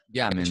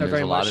 Yeah, I mean, there's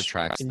a lot of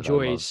tracks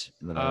enjoyed,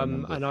 and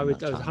I would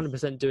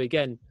 100% do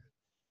again.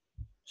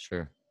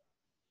 Sure.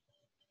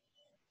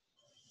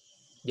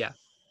 Yeah,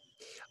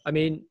 I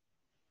mean,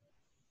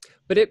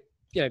 but it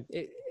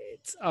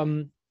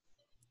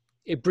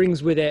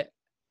brings with it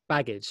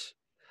baggage,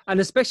 and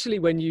especially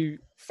when you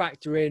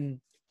factor in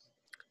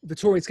the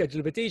touring schedule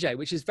of a DJ,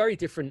 which is very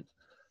different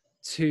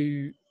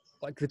to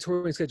like the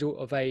touring schedule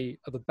of a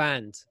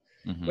band,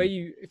 where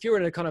if you're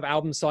in a kind of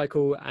album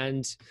cycle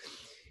and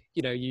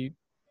you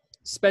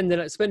spend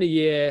a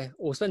year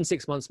or spend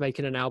 6 months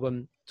making an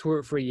album, tour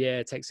it for a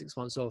year, take 6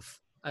 months off,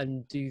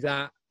 and do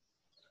that,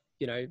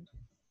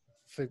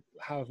 for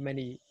however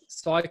many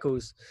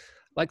cycles.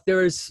 Like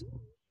there's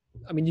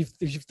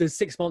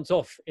 6 months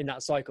off in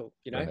that cycle.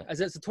 Right.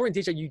 As a touring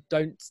DJ, you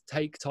don't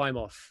take time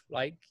off.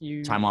 Like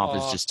time off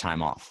is just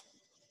time off.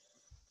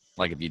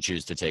 Like if you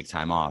choose to take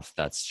time off,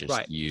 that's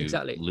just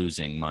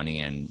losing money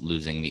and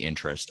losing the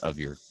interest of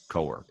your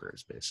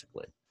coworkers,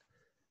 basically.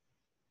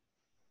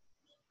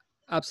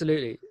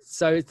 Absolutely.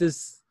 So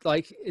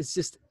it's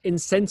just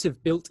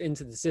incentive built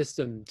into the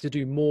system to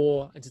do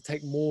more and to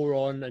take more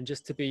on, and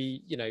just to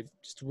be,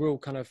 just a real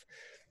kind of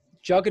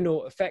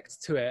juggernaut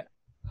effect to it,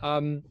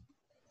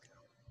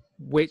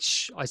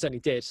 which I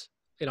certainly did.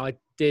 I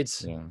did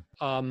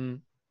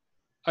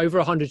over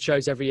 100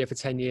 shows every year for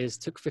 10 years,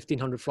 took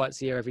 1,500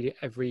 flights a year every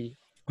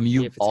I mean,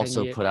 you've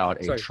also put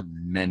out a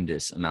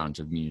tremendous amount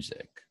of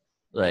music,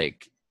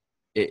 like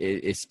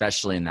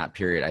especially in that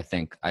period. I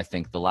think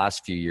the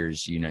last few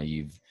years,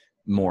 you've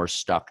more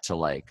stuck to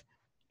like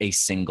a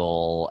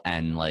single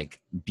and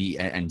like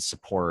and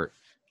support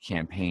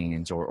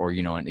campaigns, or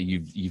and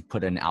you've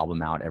put an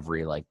album out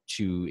every like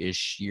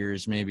 2-ish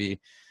years maybe,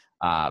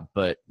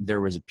 but there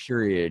was a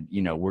period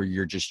where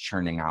you're just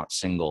churning out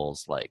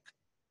singles like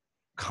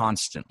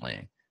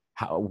constantly.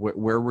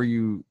 Where were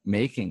you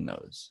making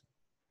those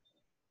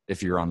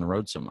if you're on the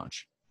road so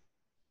much?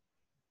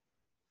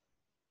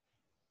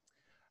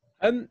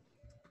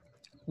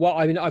 Well,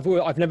 I mean,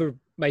 I've never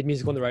made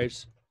music on the road.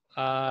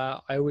 I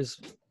always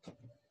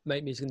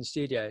make music in the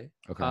studio.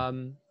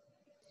 Okay.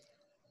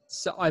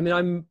 So I mean,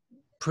 I'm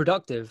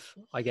productive,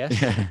 I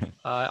guess.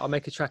 I'll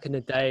make a track in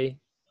a day.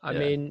 I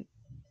mean,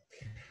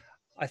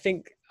 I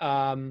think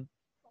I've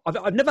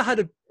never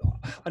had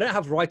I don't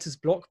have writer's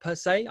block per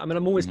se. I mean,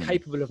 I'm always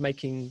capable of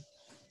making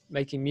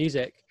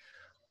music.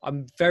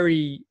 I'm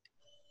very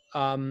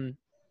I'm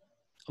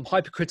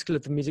hypercritical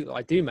of the music that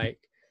I do make.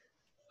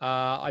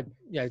 I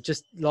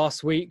just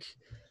last week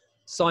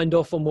signed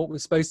off on what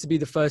was supposed to be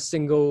the first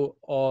single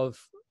of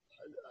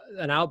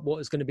an album, what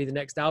was going to be the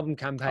next album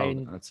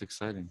campaign. Oh, that's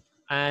exciting.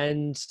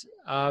 And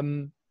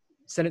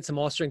sent it to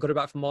mastering, got it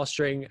back from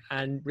mastering,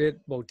 and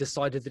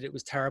decided that it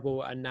was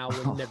terrible, and now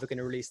we're never going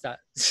to release that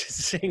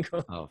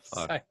single. Oh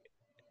fuck.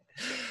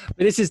 So,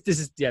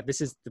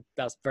 but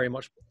that's very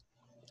much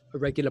a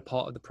regular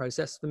part of the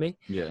process for me.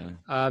 Yeah.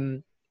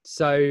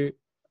 So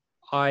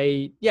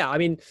I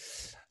mean,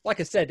 like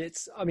I said,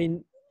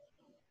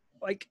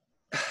 like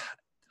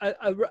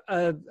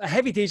a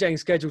heavy DJing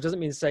schedule doesn't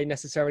mean to say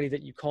necessarily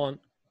that you can't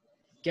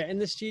get in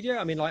the studio.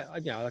 I mean, like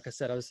I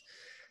said,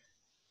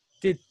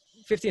 did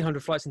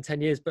 1,500 flights in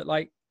 10 years, but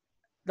like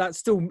that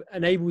still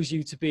enables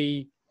you to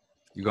be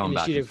in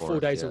the studio 4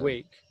 days a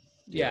week.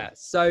 Yeah.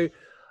 So,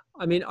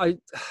 I mean, I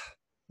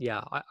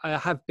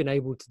have been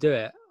able to do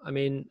it. I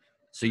mean,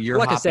 so you're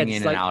like hopping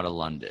in and out of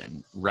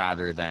London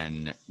rather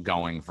than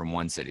going from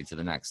one city to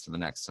the next, to the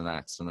next, to the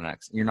next, to the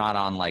next. You're not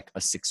on like a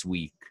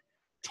 6-week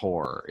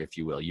tour, if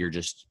you will. You're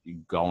just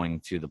going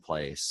to the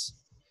place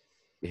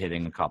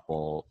hitting a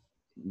couple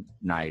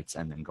nights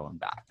and then going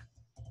back.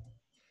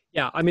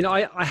 Yeah, I mean,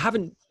 I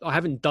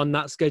haven't done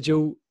that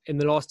schedule in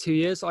the last 2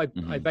 years. I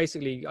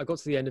basically, I got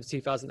to the end of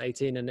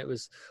 2018 and it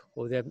was,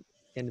 or the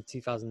end of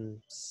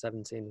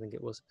 2017, I think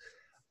it was,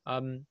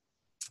 and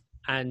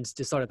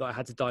decided that I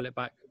had to dial it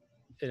back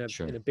in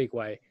a big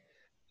way.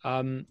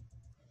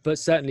 But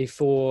certainly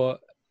for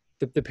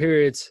the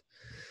period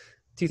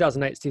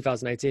 2008 to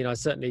 2018, I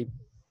certainly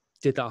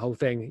did that whole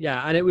thing.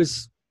 Yeah, and it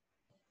was,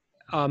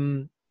 I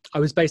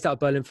was based out of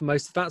Berlin for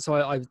most of that, so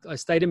I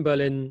stayed in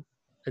Berlin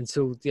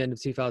until the end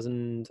of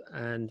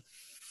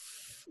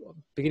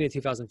beginning of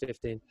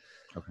 2015.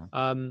 Okay.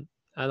 And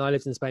I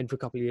lived in Spain for a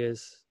couple of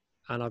years,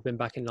 and I've been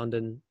back in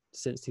London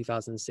since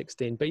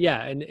 2016. But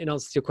yeah, in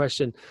answer to your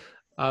question,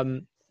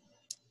 having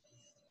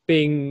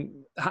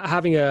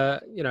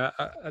a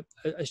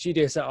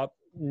studio set up,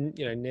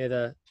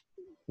 near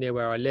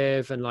where I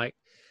live, and like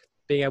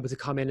being able to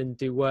come in and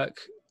do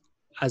work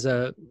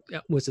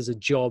almost as a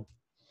job.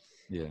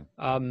 Yeah.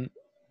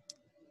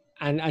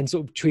 And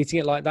sort of treating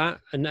it like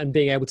that, and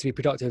being able to be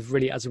productive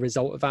really as a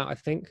result of that, I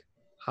think.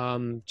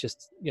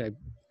 Just,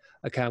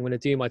 okay, I'm going to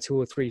do my 2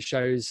 or 3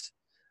 shows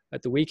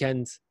at the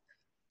weekend,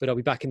 but I'll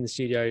be back in the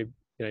studio,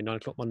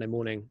 9:00 Monday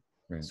morning,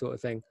 right, sort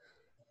of thing.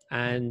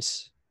 And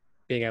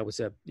being able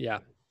to,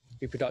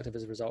 be productive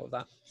as a result of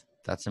that.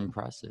 That's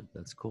impressive.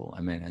 That's cool.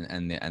 I mean,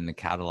 and the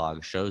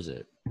catalog shows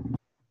it.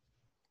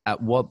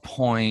 At what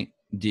point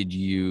did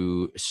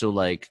you, so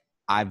like,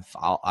 I've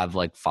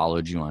like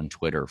followed you on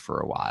Twitter for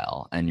a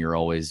while, and you're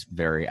always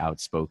very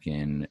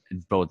outspoken,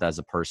 both as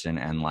a person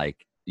and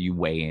like you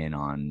weigh in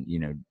on,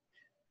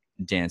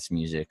 dance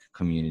music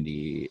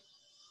community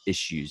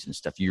issues and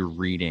stuff. You're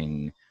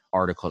reading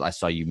articles. I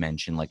saw you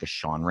mention like a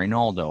Sean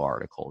Reynaldo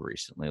article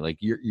recently. Like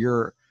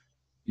you're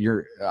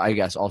I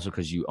guess also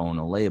because you own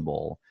a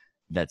label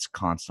that's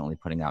constantly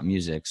putting out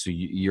music, so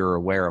you're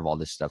aware of all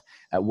this stuff.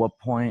 At what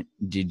point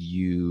did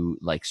you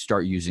like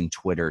start using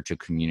Twitter to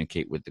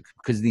communicate with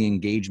because the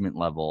engagement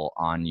level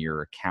on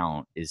your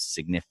account is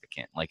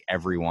significant, like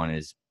everyone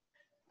is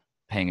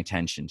paying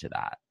attention to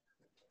that?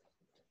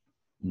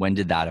 When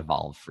did that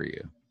evolve for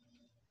you?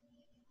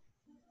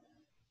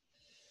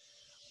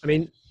 I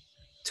mean,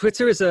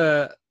 Twitter is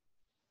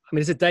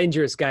it's a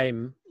dangerous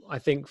game, I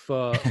think,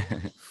 for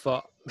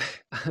for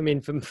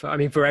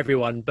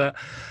everyone, but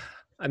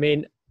I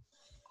mean,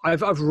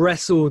 I've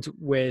wrestled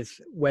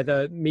with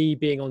whether me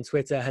being on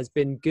Twitter has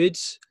been good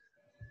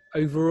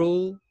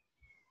overall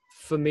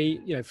for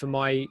me, for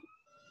my,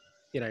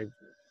 kind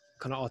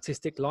of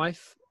artistic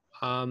life,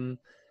 and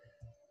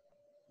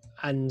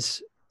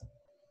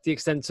the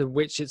extent to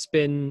which it's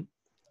been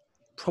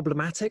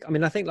problematic. I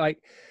mean, I think well,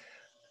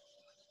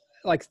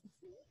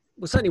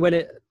 certainly when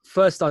it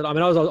first started, I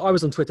mean, I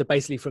was on Twitter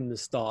basically from the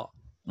start.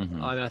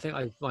 Mm-hmm. I mean, I think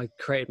I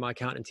created my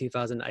account in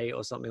 2008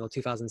 or something, or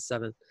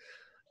 2007.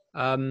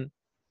 And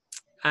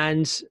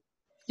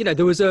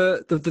there was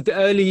the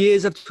early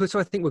years of Twitter,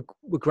 I think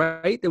were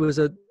great. There was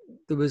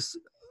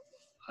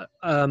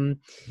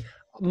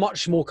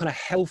much more kind of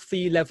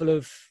healthy level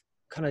of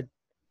kind of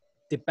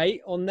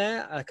debate on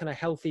there, a kind of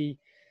healthy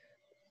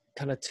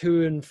kind of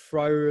to and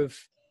fro of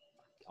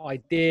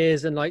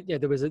ideas, and like,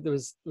 there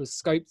was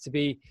scope to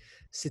be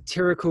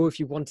satirical if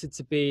you wanted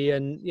to be,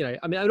 and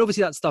I mean,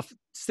 obviously that stuff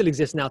still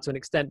exists now to an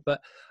extent, but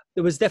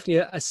there was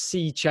definitely a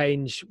sea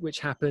change which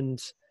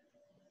happened.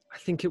 I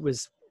think it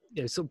was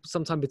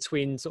sometime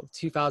between sort of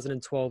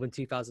 2012 and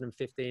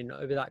 2015,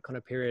 over that kind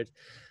of period.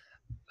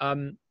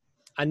 And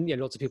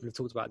lots of people have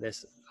talked about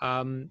this,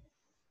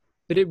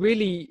 but it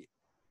really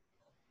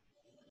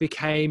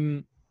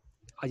became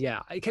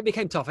it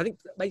became tough. I think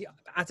my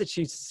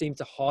attitudes seemed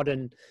to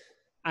harden,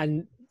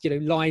 and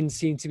lines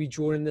seemed to be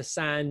drawn in the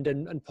sand,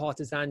 and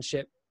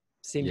partisanship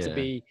seemed to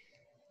be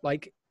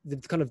like the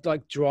kind of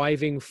like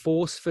driving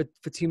force for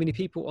too many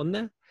people on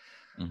there.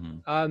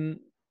 Mm-hmm.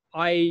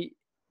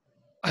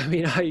 I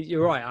mean,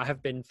 you're right. I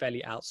have been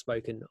fairly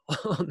outspoken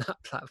on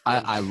that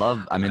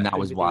platform. I mean, that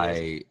was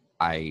why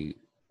I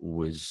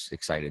was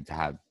excited to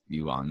have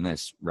you on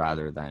this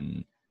rather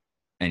than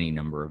any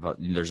number of,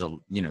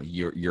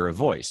 you're a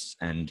voice,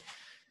 and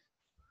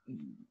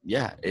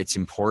it's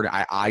important.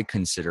 I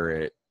consider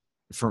it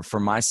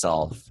for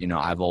myself,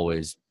 I've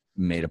always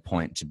made a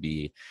point to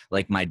be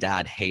like, my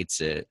dad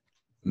hates it.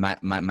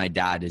 My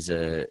dad is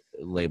a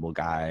label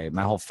guy.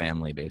 My whole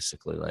family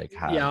basically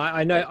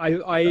I know.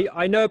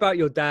 I know about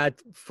your dad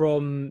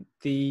from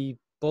the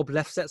Bob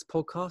Lefsetz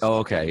podcast. Oh,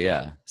 okay,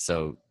 yeah.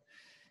 So,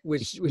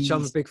 which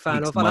I'm a big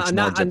fan of. Much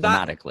more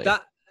diplomatically.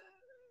 That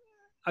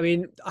I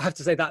mean, I have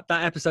to say that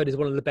episode is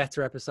one of the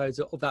better episodes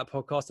of that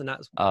podcast, and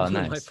that's one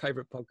of my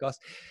favorite podcasts.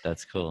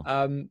 That's cool.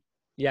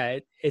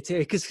 It's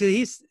because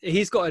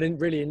he's got a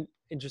really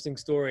interesting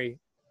story.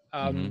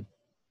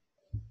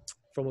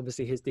 From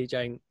obviously his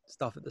DJing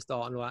stuff at the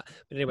start and all that.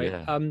 But anyway,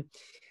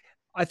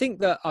 I think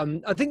that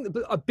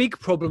a big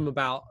problem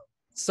about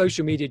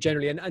social media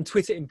generally, and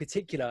Twitter in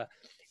particular,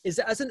 is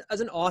that as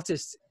an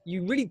artist,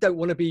 you really don't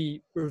want to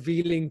be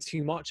revealing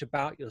too much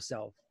about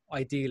yourself,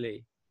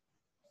 ideally.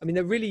 I mean,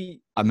 they're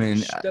really. I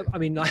mean, I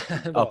mean,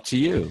 up to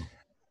you.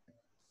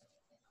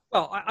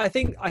 Well, I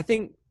think.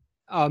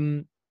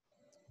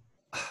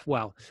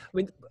 Well, I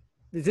mean,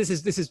 this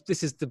is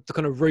the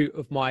kind of root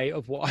of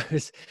what I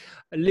was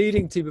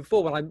alluding to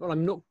before. When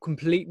I'm not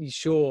completely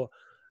sure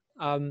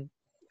at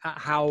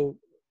how,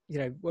 you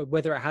know,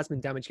 whether it has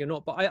been damaging or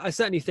not. But I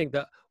certainly think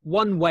that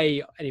one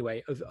way,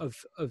 anyway,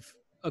 of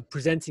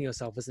presenting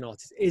yourself as an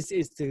artist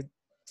is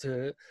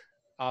to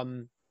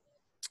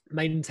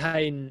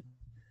maintain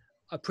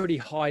a pretty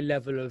high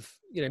level of,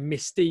 you know,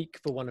 mystique,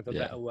 for want of a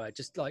better word,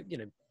 just like, you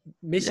know,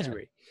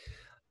 mystery.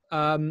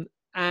 And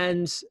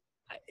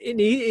in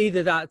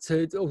either that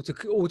or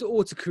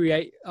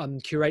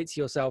to curate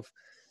yourself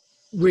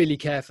really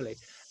carefully.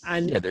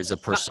 And there's a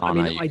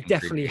persona. I mean, I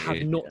definitely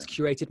have not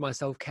curated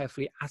myself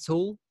carefully at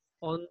all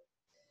on.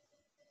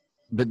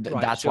 But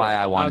that's why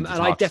I wanted to talk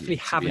and I definitely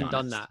to you, haven't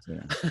done that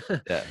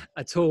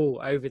at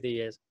all over the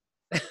years.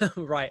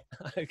 Right.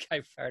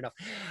 Okay. Fair enough.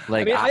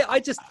 Like,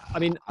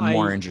 I'm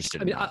more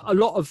interested. I mean, a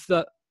lot of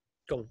the.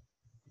 Go on.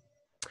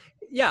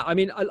 Yeah. I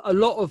mean, a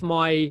lot of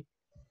my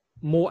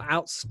more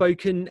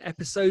outspoken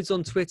episodes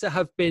on Twitter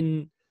have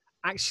been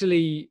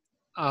actually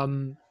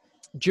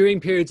during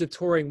periods of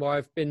touring where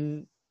I've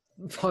been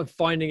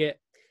finding it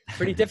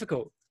pretty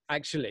difficult,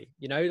 actually,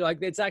 you know, like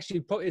it's actually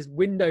put its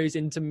windows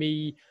into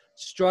me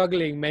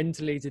struggling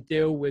mentally to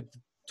deal with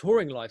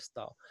touring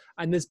lifestyle.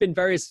 And there's been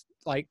various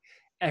like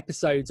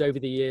episodes over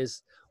the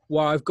years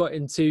where I've got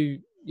into,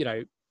 you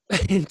know,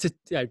 into,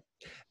 you know,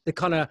 the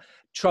kind of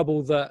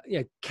trouble that, you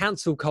know,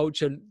 cancel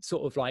culture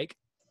sort of like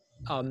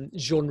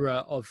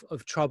genre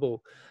of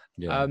trouble.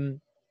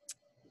 And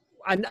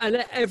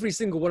every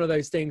single one of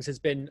those things has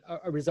been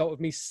a result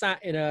of me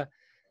sat in a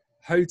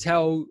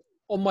hotel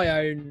on my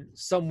own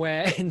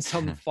somewhere in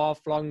some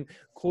far-flung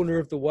corner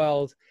of the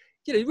world,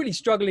 you know, really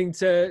struggling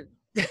to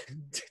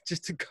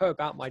just to go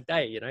about my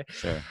day, you know.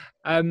 Sure.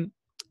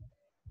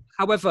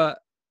 However,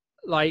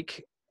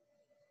 like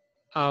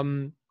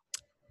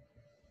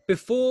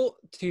before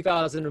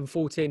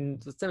 2014,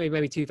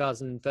 maybe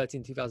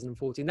 2013,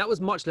 2014, that was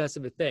much less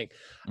of a thing.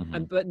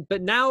 And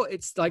but now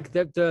it's like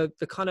the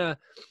kind of,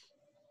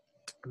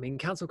 I mean,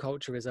 cancel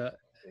culture is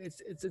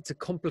it's a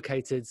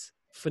complicated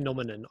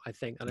phenomenon, I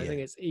think, and I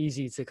think it's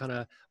easy to kind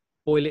of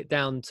boil it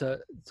down to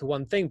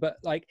one thing. But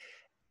like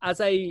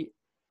as a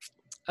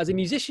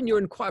musician, you're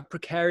in quite a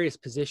precarious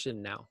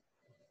position now,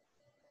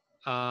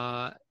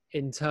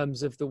 in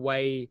terms of the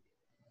way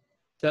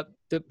that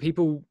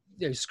people,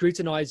 you know,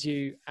 scrutinize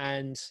you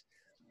and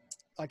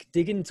like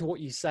dig into what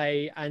you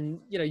say, and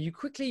you know, you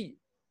quickly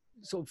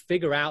sort of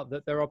figure out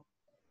that there are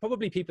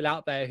probably people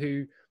out there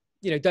who,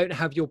 you know, don't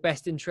have your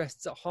best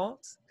interests at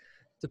heart,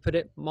 to put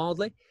it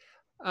mildly.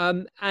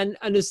 And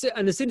as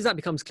soon as that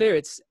becomes clear,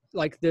 it's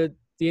like the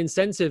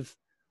incentive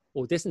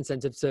or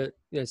disincentive to,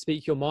 you know,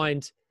 speak your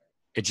mind.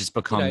 It just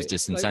becomes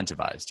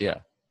disincentivized.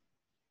 Like,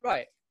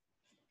 right.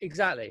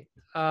 Exactly.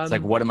 It's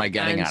like, what am I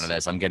getting out of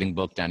this? I'm getting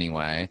booked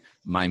anyway.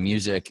 My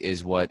music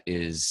is what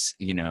is,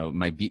 you know,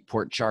 my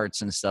Beatport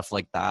charts and stuff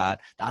like that.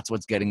 That's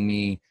what's getting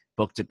me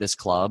booked at this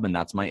club, and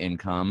that's my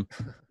income.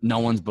 No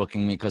one's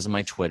booking me because of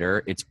my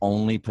Twitter. It's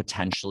only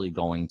potentially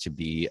going to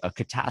be a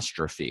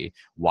catastrophe.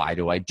 Why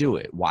do I do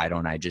it? Why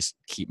don't I just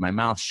keep my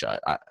mouth shut?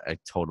 I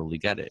totally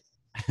get it.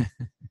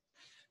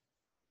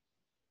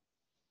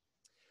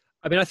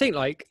 I mean, I think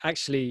like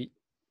actually,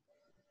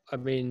 I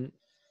mean,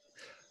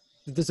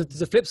 there's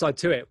a flip side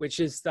to it,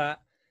 which is that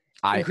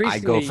I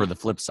go for the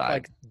flip side.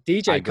 Like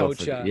DJ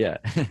culture.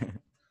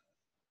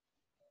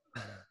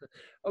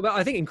 But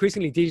I think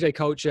increasingly DJ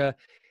culture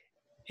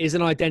is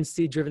an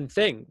identity-driven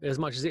thing as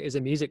much as it is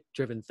a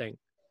music-driven thing.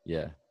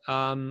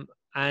 And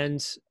I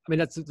mean,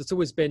 that's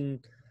always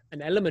been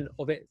an element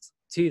of it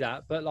to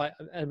that, but like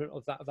an element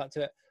of that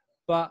to it.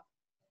 But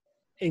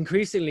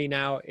increasingly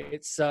now,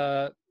 it's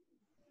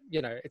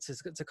you know, it's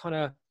a kind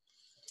of,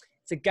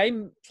 it's a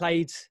game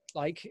played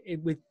like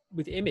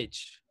with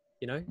image,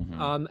 you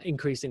know,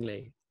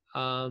 increasingly,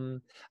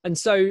 and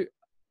so,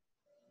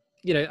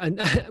 you know, and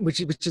which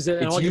is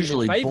it's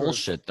usually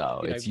bullshit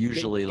though. It's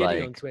usually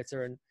like on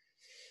Twitter and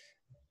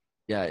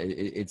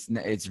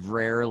it's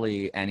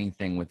rarely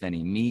anything with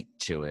any meat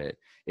to it.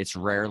 It's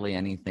rarely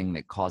anything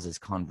that causes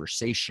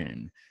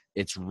conversation.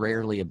 It's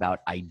rarely about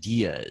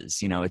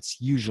ideas. You know,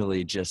 it's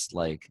usually just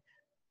like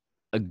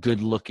a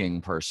good looking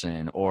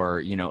person,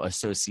 or, you know,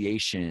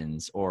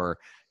 associations, or,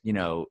 you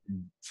know,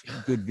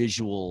 good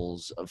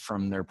visuals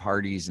from their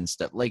parties and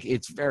stuff. Like,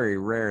 it's very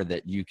rare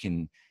that you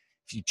can,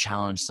 if you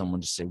challenge someone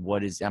to say,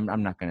 what is, I'm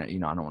not going to, you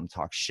know, I don't want to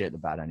talk shit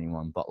about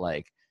anyone, but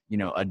like, you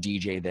know, a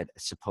DJ that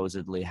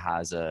supposedly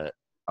has a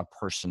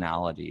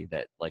personality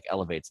that like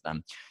elevates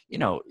them, you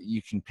know,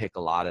 you can pick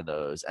a lot of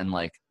those and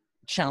like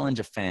challenge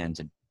a fan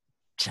to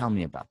tell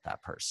me about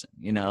that person,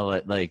 you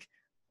know, like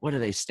what do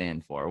they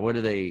stand for? What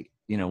do they,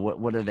 you know,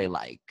 what are they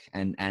like?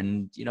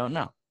 And you don't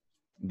know.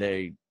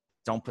 They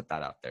don't put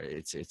that out there.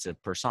 It's a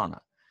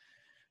persona.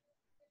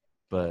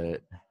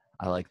 But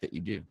I like that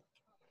you do.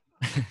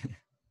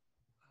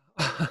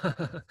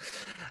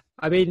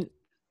 I mean,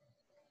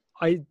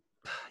 I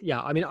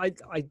yeah, I mean, I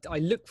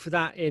look for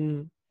that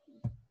in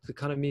the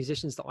kind of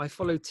musicians that I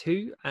follow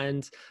too,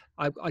 and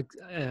I'd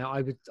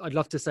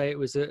love to say it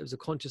was a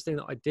conscious thing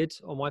that I did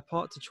on my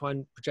part to try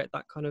and project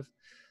that kind of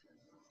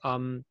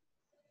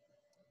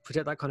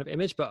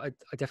image, but I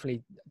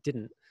definitely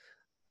didn't.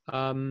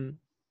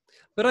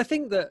 But I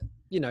think that,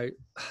 you know,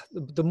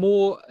 the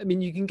more, I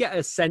mean, you can get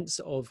a sense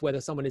of whether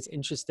someone is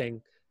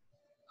interesting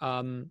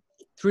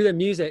through their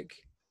music,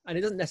 and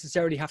it doesn't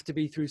necessarily have to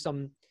be through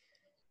some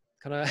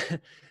kind of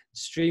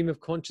stream of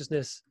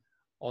consciousness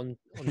on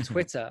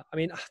Twitter. I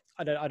mean,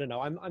 I don't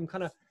know. I'm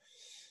kind of,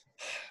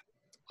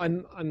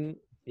 I'm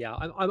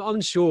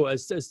unsure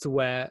as to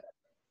where,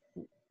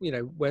 you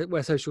know,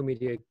 where social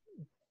media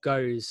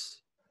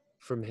goes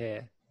from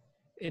here.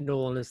 In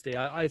all honesty,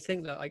 I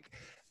think that, like,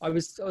 I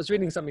was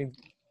reading something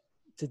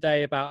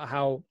today about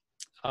how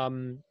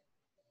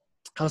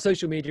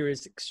social media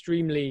is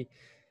extremely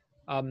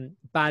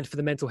bad for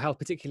the mental health,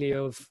 particularly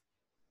of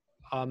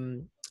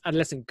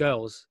adolescent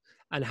girls,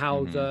 and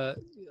how the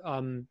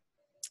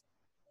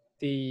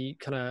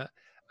kind of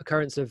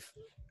occurrence of,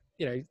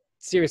 you know,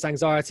 serious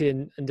anxiety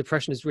and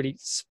depression has really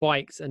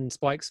spikes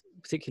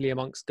particularly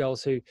amongst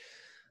girls who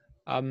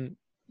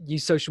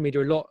use social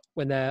media a lot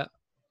when they're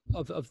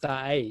of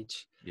that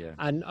age. Yeah.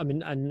 And I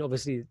mean, and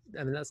obviously,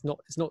 I mean, it's not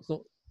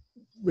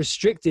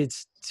restricted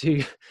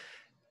to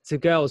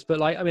girls, but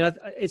like, I mean,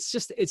 it's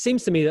just, it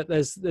seems to me that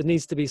there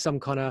needs to be some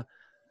kind of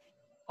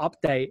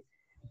update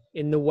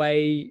in the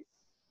way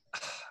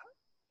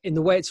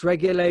it's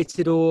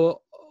regulated or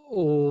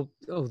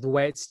the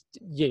way it's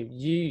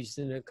used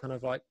in a kind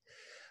of like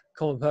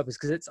common purpose.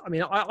 Because it's, I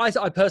mean,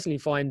 I personally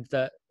find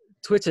that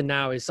Twitter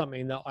now is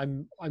something that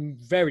I'm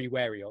very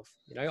wary of.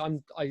 You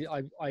know,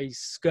 I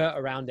skirt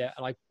around it,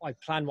 and I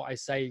plan what I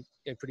say,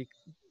 you know, pretty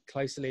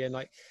closely. And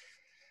like,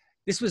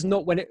 this was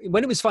not when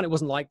it was fun. It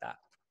wasn't like that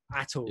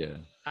at all. Yeah.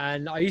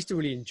 And I used to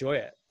really enjoy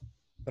it,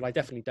 but I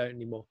definitely don't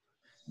anymore.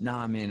 No,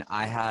 I mean,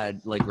 I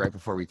had, like, right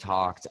before we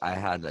talked, I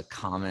had a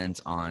comment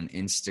on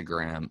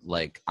Instagram.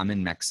 Like, I'm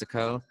in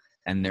Mexico,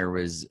 and there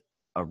was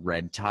a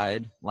red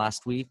tide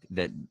last week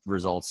that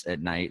results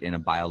at night in a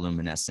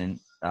bioluminescent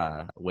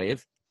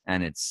wave.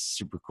 And it's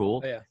super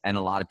cool. Oh, yeah. And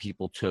a lot of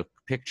people took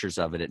pictures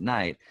of it at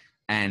night.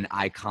 And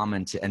I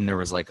commented, and there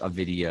was like a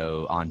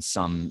video on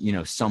some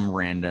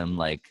random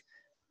like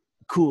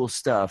cool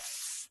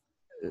stuff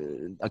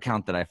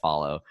account that I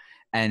follow.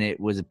 And it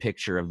was a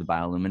picture of the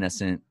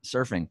bioluminescent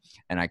surfing.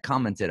 And I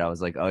commented, I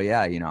was like, oh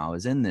yeah, you know, I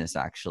was in this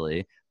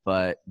actually,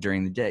 but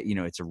during the day, you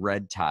know, it's a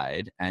red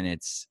tide, and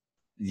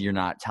you're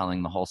not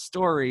telling the whole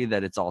story,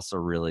 that it's also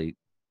really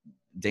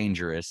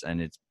dangerous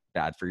and it's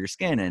bad for your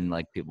skin, and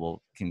like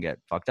people can get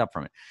fucked up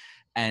from it.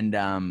 And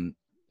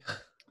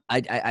I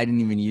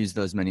didn't even use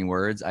those many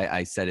words.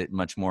 I said it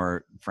much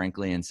more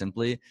frankly and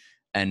simply.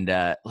 And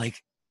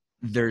like,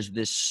 there's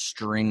this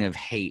string of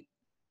hate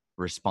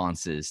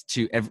responses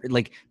to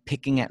like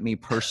picking at me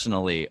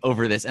personally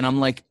over this, and I'm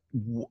like,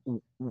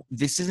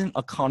 this isn't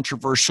a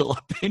controversial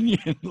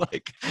opinion.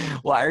 Like,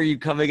 why are you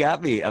coming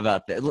at me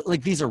about that?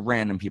 Like, these are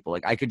random people.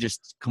 Like, I could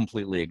just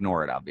completely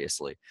ignore it,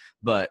 obviously,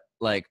 but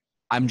like,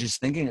 I'm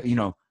just thinking, you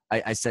know,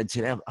 I said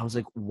today, I was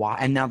like, why?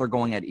 And now they're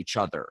going at each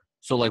other.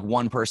 So like,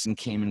 one person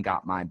came and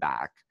got my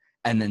back,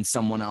 and then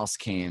someone else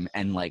came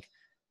and like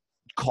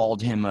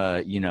called him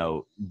you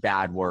know,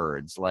 bad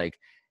words. Like,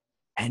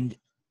 and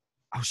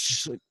I was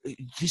just like,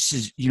 this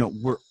is, you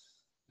know,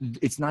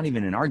 it's not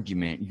even an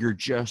argument. You're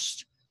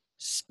just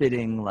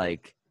spitting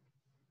like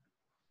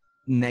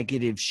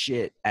negative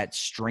shit at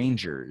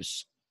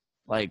strangers,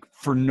 like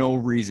for no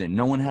reason.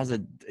 No one has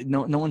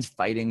no one's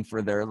fighting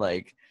for their,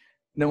 like,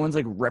 no one's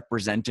like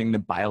representing the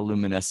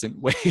bioluminescent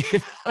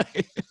wave.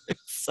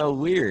 It's so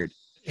weird.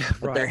 Yeah,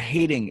 but right. They're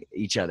hating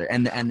each other,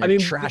 and they're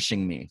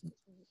trashing me.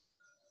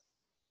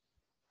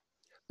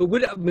 But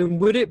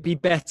would it be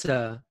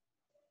better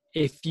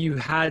if you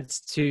had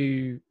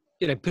to,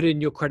 you know, put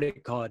in your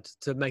credit card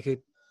to make a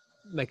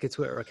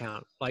Twitter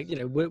account? Like, you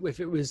know,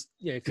 if it was,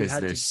 you know, if you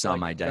had there's to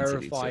some like,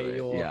 identity verify to it.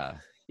 your,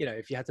 you know,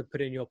 if you had to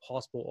put in your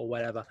passport or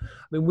whatever.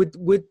 I mean,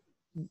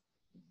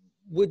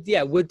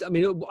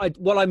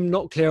 what I'm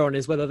not clear on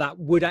is whether that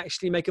would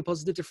actually make a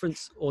positive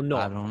difference or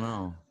not. I don't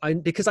know.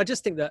 Because I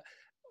just think that,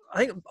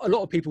 I think a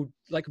lot of people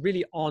like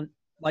really aren't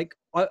like,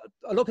 a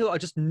lot of people are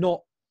just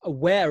not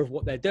aware of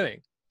what they're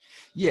doing.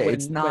 Yeah,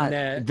 it's not.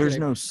 There's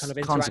no kind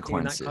of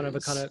consequences. In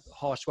that kind of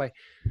harsh way.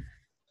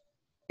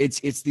 It's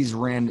these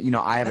random. You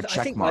know, I have a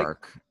check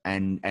mark,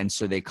 and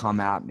so they come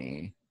at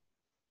me,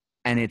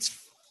 and it's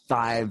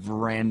 5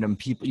 random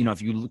people. You know,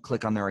 if you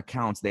click on their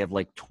accounts, they have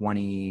like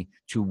 20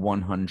 to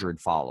 100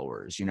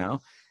 followers. You know,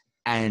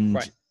 and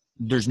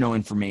there's no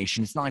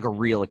information. It's not like a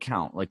real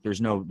account. Like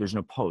there's no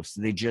posts.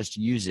 They just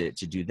use it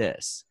to do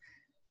this,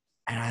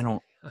 and I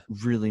don't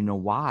really know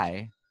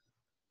why.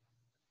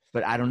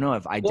 But I don't know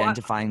if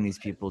identifying these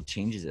people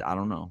changes it. I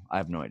don't know. I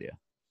have no idea.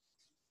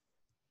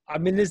 I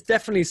mean, there's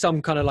definitely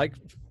some kind of like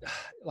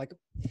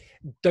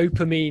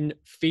dopamine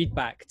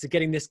feedback to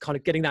getting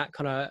that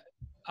kind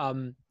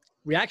of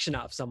reaction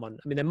out of someone.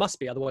 I mean, there must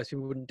be, otherwise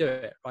people wouldn't do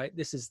it, right?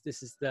 This is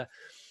the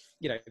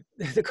you know,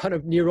 the kind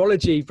of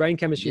neurology, brain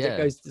chemistry that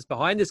goes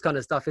behind this kind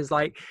of stuff is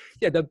like,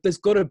 yeah, there's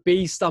got to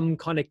be some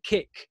kind of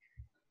kick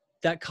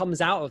that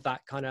comes out of that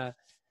kind of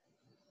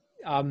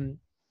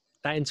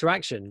that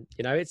interaction.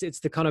 You know, it's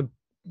the kind of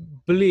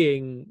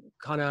bullying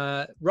kind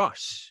of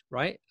rush,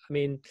 right? I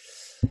mean,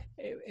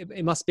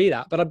 it must be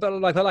that, but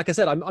like I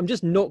said, I'm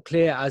just not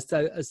clear as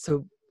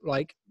to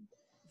like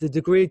the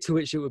degree to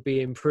which it would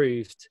be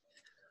improved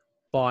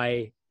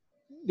by,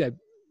 you know,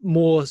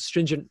 more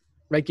stringent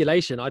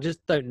regulation. I just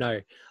don't know.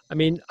 I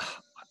mean,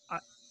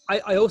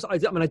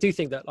 I do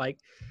think that like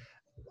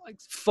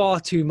far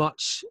too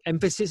much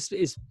emphasis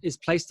is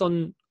placed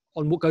on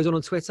what goes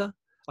on Twitter,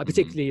 like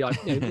particularly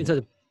like, you know, in terms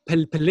of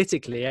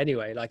politically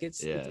anyway. Like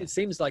it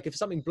seems like if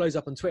something blows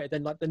up on Twitter,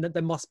 then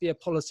there must be a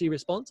policy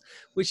response,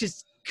 which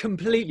is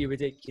completely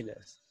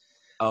ridiculous.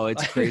 Oh,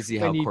 it's crazy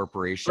how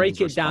corporations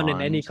break it down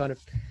in any kind of.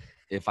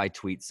 If I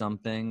tweet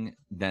something,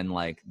 then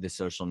like the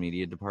social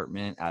media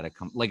department at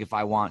like if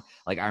I want,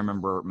 like I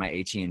remember my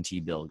AT&T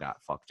bill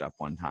got fucked up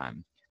one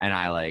time, and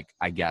I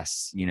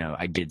guess, you know,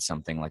 I did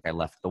something like I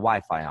left the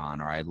Wi-Fi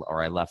on,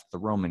 or I left the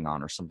roaming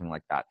on or something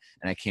like that,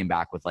 and I came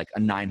back with like a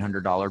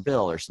 $900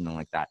 bill or something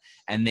like that,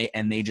 and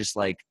they just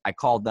like, I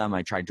called them,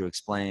 I tried to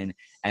explain,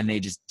 and they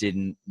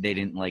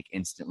didn't like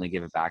instantly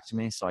give it back to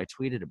me. So I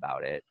tweeted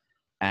about it,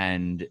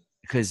 and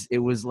because it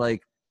was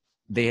like,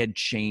 they had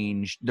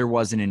changed, there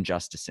was an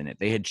injustice in it.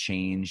 They had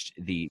changed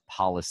the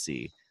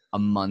policy a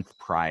month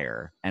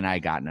prior, and I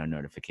got no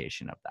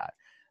notification of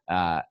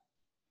that.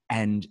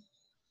 And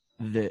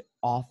the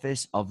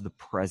office of the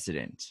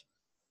president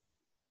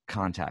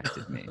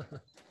contacted me.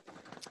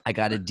 I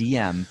got a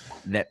DM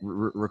that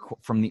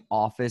from the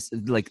office,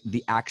 like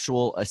the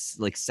actual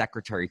like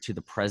secretary to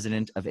the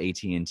president of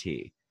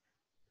AT&T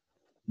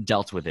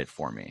dealt with it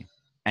for me.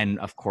 And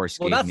of course,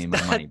 gave me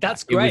my money back.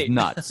 That's great. It was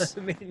nuts.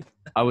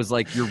 I was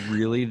like, "You're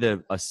really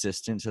the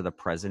assistant to the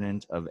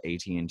president of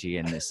AT&T,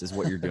 and this is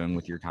what you're doing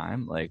with your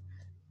time?" Like,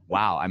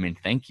 wow. I mean,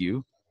 thank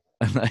you.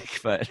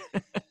 Like, but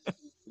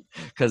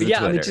because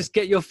yeah, I mean, just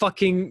get your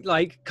fucking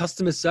like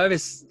customer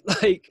service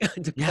like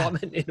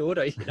department in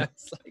order. You know,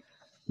 it's like,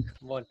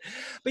 come on.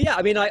 But yeah,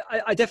 I mean,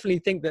 I definitely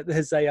think that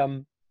there's a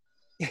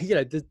you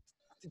know,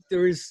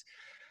 there is,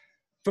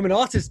 from an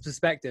artist's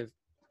perspective,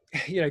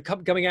 you know,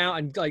 coming out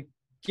and like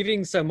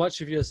giving so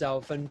much of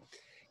yourself, and,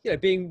 you know,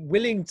 being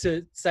willing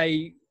to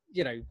say,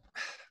 you know,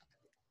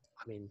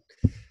 I mean,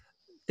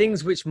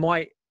 things which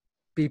might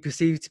be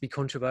perceived to be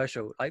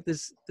controversial. Like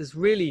there's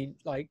really,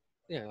 like,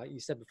 you know, like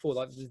you said before,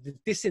 like the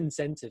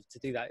disincentive to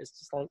do that is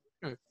just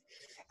like,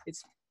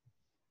 it's,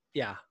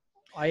 yeah.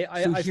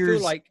 I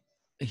feel like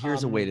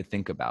here's a way to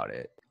think about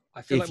it.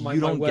 I feel if like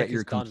you don't get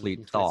your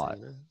complete thought,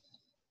 you know?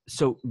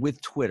 So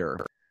with Twitter,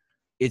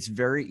 it's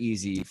very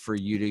easy for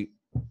you to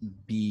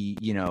be,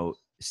 you know,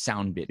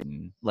 sound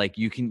bitten. Like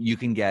you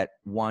can get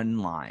one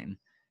line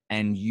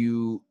and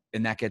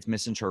that gets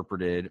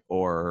misinterpreted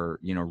or,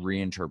 you know,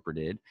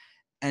 reinterpreted,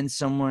 and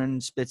someone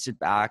spits it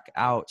back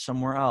out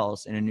somewhere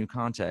else in a new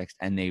context,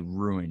 and they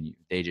ruin you.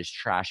 They just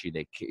trash you.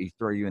 They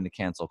throw you in the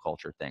cancel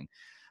culture thing.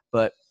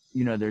 But,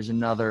 you know, there's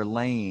another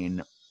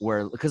lane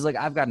where, because like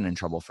I've gotten in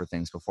trouble for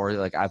things before.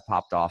 Like I've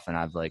popped off and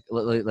I've like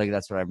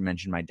that's what I've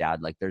mentioned my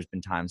dad. Like there's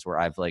been times where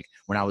I've like,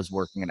 when I was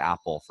working at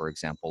Apple, for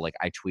example, like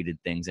I tweeted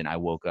things and I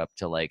woke up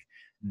to like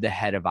the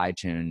head of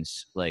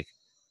iTunes, like,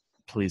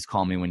 "Please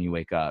call me when you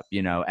wake up,"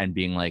 you know, and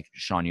being like,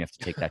 "Sean, you have to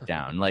take that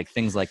down." Like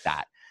things like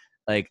that.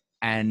 Like,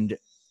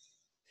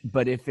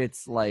 but if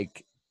it's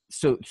like,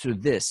 so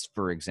this,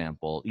 for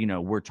example, you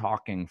know, we're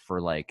talking for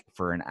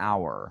an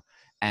hour,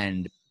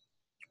 and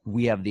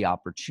we have the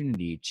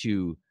opportunity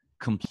to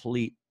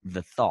complete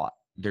the thought.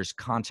 There's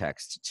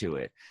context to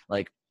it.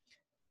 Like,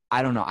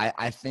 I don't know.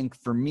 I think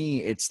for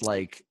me, it's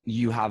like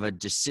you have a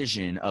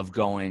decision of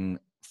going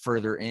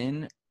further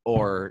in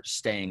or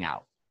staying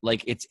out.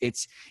 Like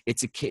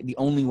the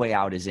only way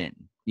out is in,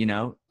 you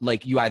know,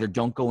 like you either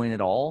don't go in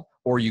at all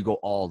or you go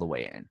all the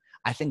way in.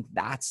 I think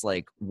that's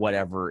like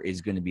whatever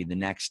is going to be the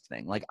next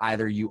thing. Like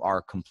either you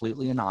are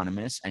completely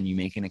anonymous and you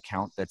make an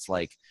account that's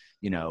like,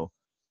 you know,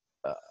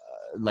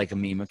 like a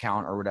meme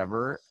account or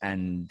whatever,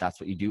 and that's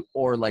what you do,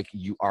 or like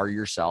you are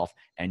yourself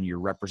and you're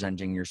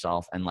representing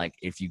yourself, and like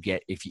if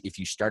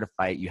you start a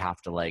fight, you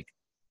have to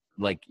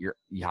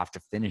you have to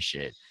finish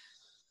it,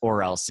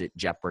 or else it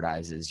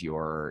jeopardizes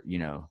your, you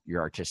know,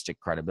 your artistic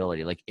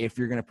credibility. Like if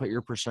you're going to put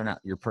your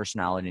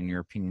personality and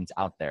your opinions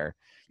out there,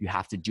 you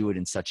have to do it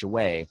in such a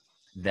way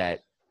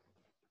that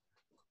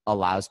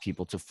allows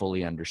people to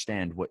fully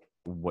understand what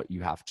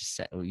you have to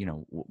say, you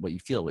know, what you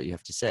feel, what you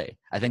have to say.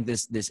 I think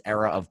this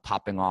era of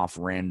popping off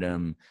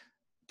random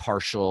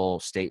partial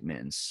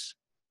statements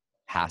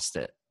has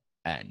to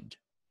end,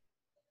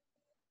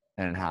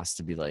 and it has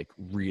to be like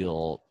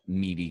real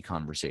meaty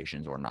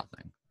conversations or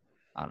nothing.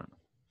 I don't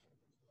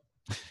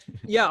know.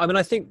 Yeah, I mean,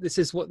 I think this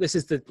is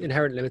the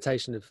inherent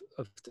limitation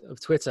of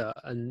Twitter,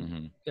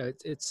 and you know,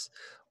 it's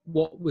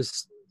what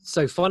was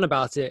so fun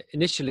about it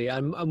initially,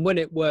 and when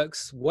it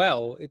works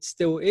well, it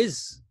still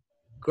is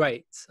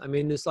great. I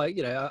mean, there's like,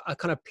 you know, a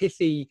kind of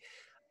pithy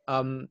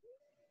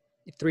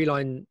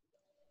 3-line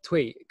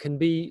tweet can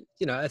be,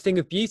 you know, a thing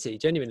of beauty,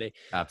 genuinely.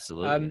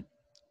 Absolutely.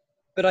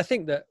 But I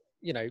think that,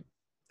 you know,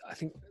 I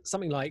think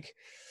something like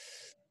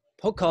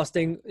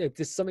podcasting,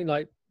 there's something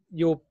like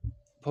your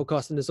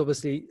podcast, and there's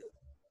obviously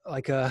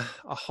like a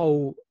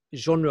whole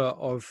genre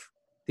of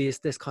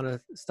this kind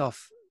of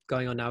stuff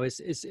going on now,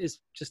 is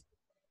just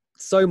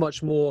so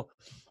much more,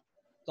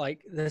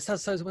 like there's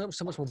so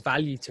much more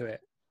value to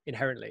it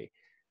inherently.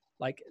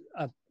 Like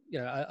you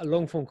know, a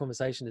long form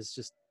conversation is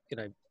just, you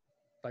know,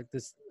 like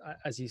this,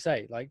 as you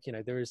say, like, you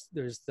know, there's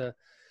the,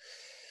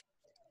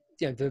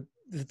 you know,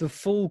 the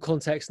full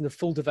context and the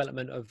full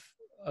development of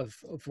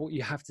what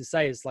you have to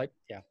say is like,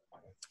 yeah,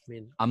 I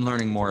mean, I'm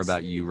learning more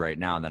about you right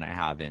now than I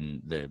have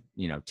in the,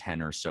 you know,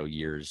 10 or so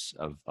years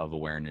of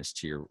awareness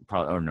to your,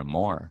 probably, or no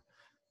more,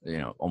 you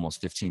know,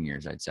 almost 15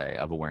 years, I'd say,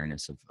 of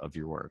awareness of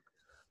your work.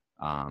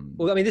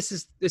 Well, I mean, this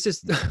is this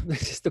is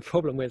the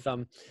problem with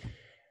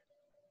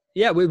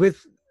yeah, with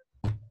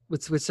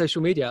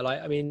social media.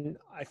 Like, I mean,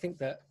 I think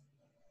that,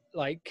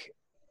 like,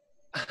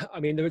 I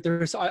mean,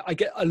 there's I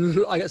get well,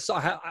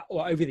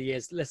 over the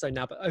years, less so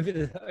now, but over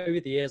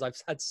the years, I've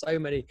had so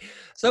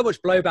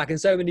much blowback and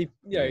so many,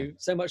 you know,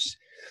 so much,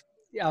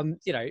 you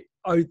know,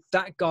 oh,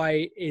 that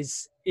guy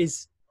is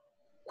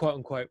quote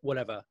unquote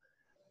whatever,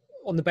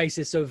 on the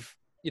basis of,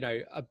 you know,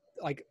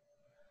 like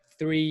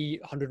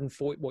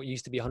 340, what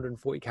used to be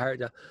 140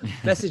 character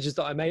messages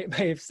that I may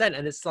have sent,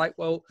 and it's like,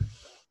 well,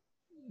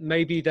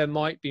 maybe there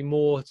might be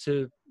more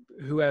to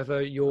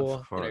whoever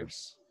you're,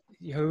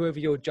 you know, whoever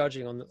you're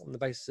judging on the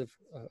basis of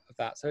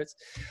that. So it's,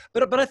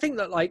 but I think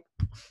that, like,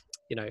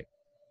 you know,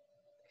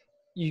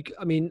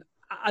 I mean,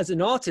 as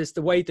an artist,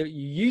 the way that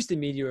you use the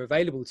media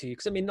available to you,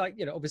 because I mean, like,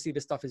 you know, obviously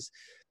this stuff is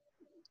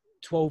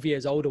 12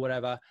 years old or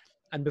whatever,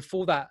 and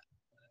before that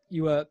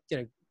you were, you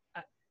know,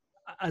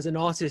 as an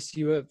artist,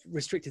 you were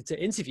restricted to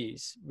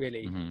interviews,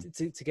 really,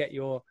 to get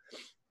your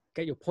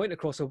point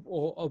across,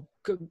 or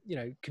you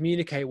know,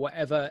 communicate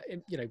whatever,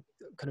 you know,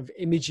 kind of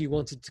image you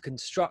wanted to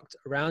construct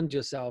around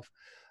yourself.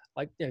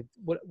 Like, you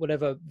know,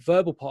 whatever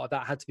verbal part of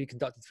that had to be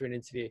conducted through an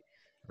interview.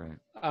 Right.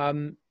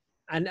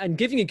 And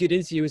giving a good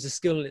interview is a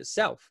skill in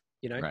itself,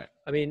 you know. Right.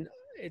 I mean,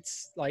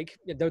 it's like,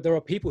 there are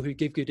people who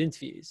give good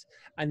interviews,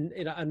 and,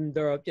 you know, and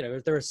there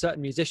are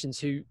certain musicians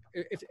who,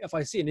 if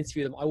I see an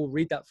interview with them, I will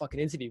read that fucking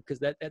interview, because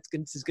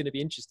this is going to be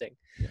interesting.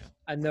 Yeah.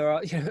 And there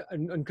are, you know,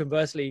 and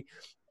conversely,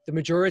 the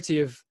majority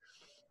of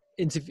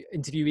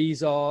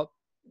interviewees are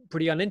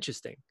pretty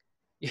uninteresting,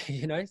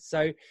 you know.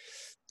 So,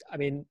 I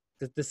mean,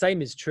 the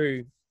same is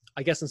true,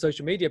 I guess, on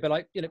social media, but,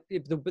 like, you know,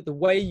 the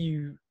way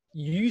you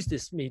use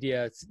this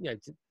media, you know,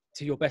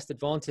 to your best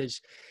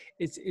advantage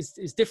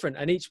is different,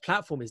 and each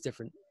platform is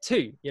different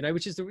too, you know,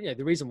 which is the, you know,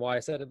 the reason why I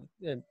said,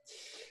 you know,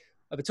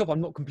 at the top,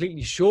 I'm not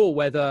completely sure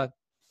whether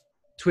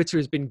Twitter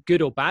has been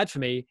good or bad for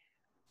me.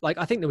 Like,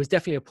 I think there was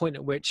definitely a point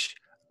at which,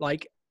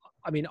 like,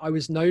 I mean, I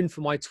was known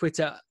for my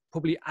Twitter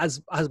probably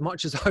as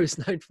much as I was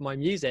known for my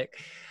music,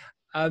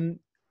 and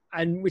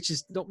which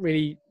is not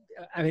really,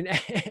 I mean,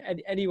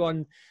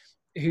 anyone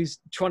who's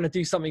trying to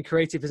do something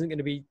creative isn't going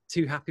to be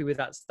too happy with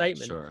that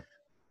statement. Sure.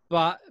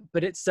 But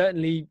it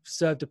certainly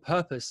served a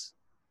purpose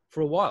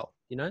for a while,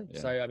 you know. Yeah.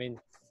 So, I mean,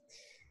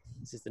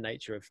 this is the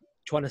nature of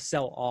trying to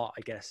sell art,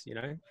 I guess, you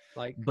know.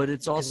 Like, but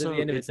it's also,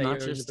 it's not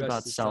you're in just the about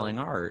process of selling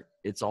art.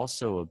 It's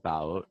also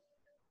about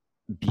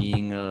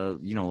being a,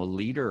 you know, a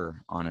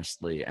leader,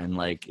 honestly. And,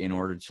 like, in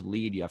order to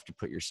lead, you have to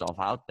put yourself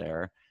out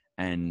there,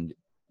 and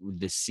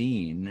the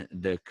scene,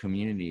 the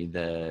community,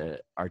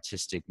 the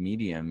artistic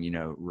medium, you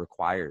know,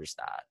 requires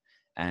that.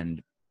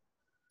 And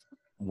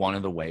one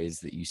of the ways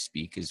that you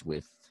speak is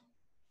with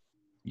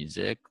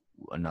music.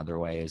 Another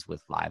way is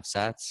with live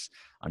sets.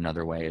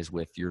 Another way is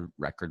with your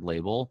record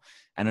label.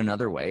 And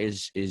another way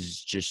is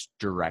just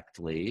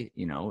directly,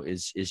 you know,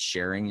 is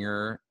sharing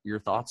your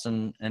thoughts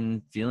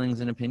and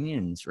feelings and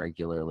opinions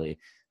regularly.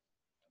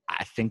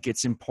 I think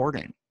it's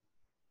important.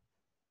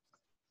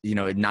 You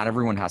know, not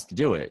everyone has to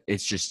do it.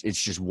 It's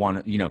just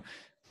one, you know,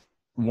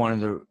 one of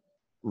the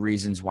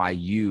reasons why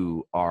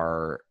you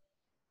are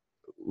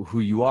who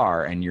you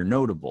are and you're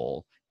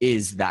notable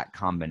is that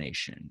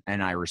combination.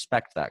 And I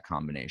respect that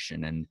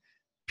combination. And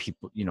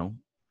people, you know,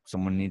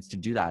 someone needs to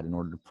do that in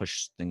order to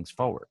push things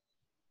forward.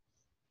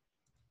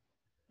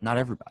 Not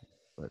everybody,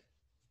 but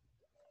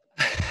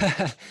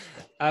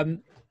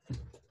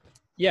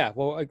yeah,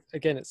 well,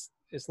 again, it's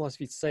nice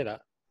of you to say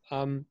that.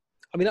 I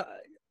mean,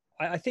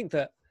 I think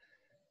that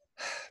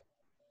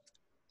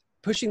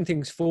pushing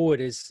things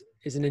forward is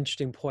an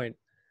interesting point.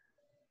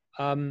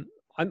 I'm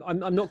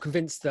not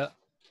convinced that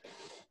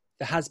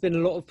there has been a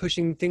lot of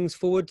pushing things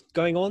forward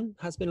going on.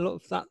 Has been a lot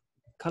of that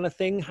kind of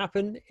thing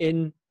happen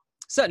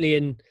certainly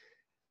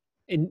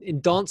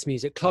in dance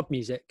music, club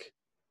music.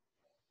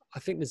 I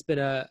think there's been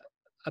a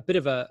bit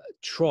of a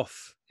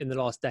trough in the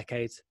last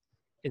decade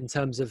in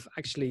terms of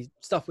actually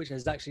stuff which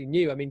is actually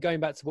new. I mean, going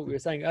back to what we were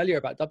saying earlier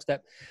about dubstep,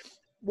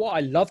 what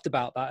I loved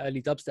about that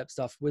early dubstep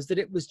stuff was that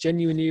it was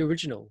genuinely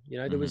original. You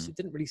know, it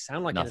didn't really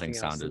sound like nothing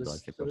anything else. Sounded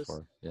like it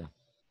before. Yeah.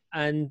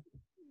 And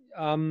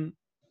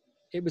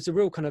it was a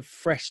real kind of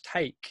fresh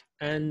take.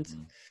 And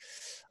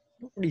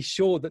not really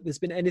sure that there's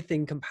been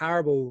anything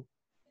comparable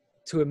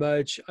to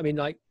emerge. I mean,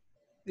 like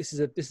this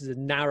is a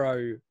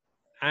narrow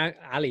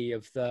alley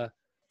of the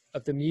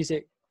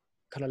music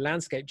kind of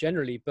landscape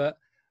generally, but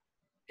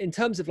in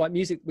terms of like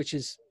music which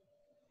is,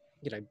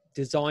 you know,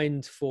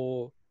 designed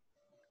for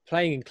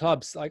playing in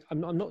clubs, like I'm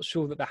not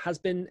sure that there has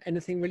been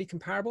anything really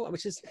comparable,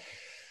 which is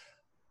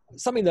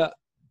something that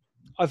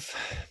I've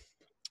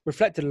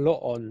reflected a lot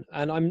on.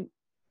 And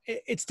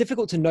it's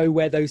difficult to know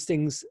where those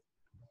things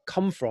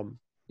come from.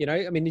 You know,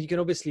 I mean, you can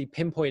obviously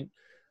pinpoint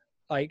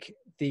like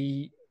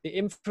the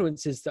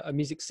influences that a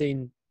music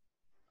scene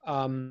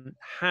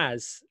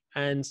has,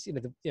 and you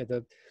know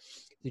the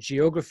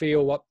geography,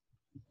 or what,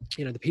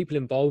 you know, the people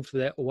involved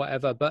with it or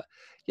whatever. But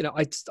you know,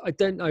 I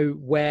don't know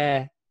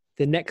where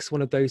the next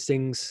one of those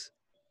things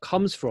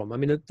comes from. I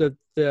mean,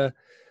 the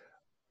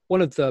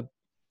one of the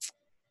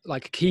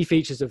like key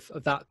features of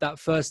that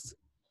first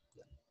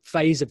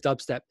phase of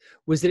dubstep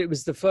was that it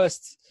was the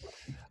first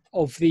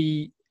of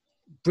the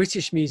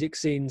British music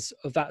scenes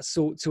of that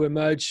sort to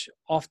emerge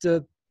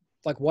after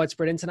like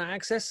widespread internet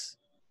access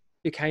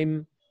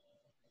became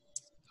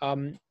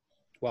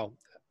well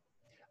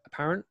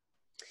apparent.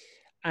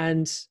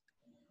 And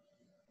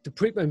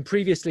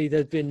previously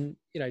there'd been,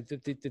 you know,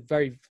 the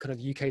very kind of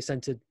UK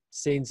centered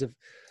scenes of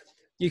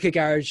UK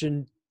garage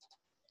and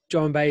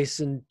drum and bass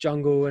and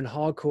jungle and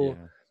hardcore.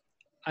 Yeah.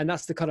 And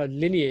that's the kind of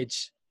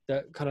lineage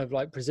that kind of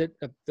like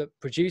that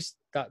produced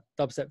that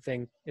dubstep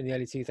thing in the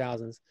early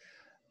 2000s.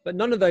 But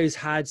none of those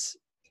had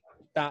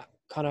that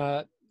kind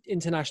of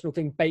international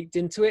thing baked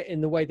into it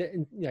in the way that,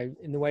 you know,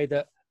 in the way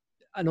that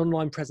an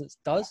online presence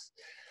does.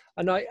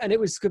 And it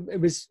was,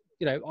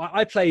 you know,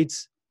 I played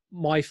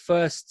my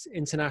first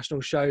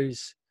international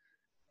shows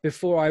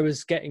before I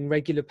was getting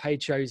regular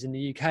paid shows in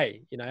the UK,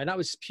 you know, and that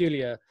was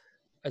purely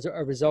as a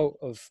result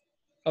of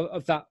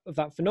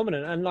that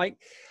phenomenon. And like,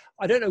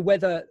 I don't know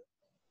whether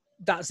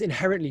that's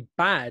inherently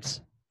bad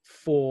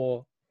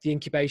for the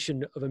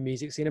incubation of a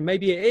music scene, and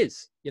maybe it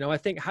is. You know, I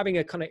think having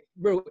a kind of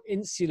real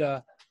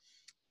insular,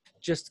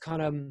 just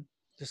kind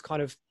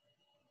of,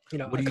 you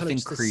know, what do you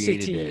think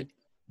created it?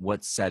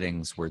 What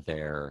settings were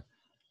there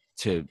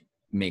to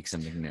make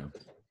something new?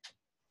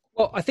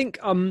 Well, I think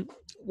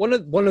one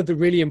of the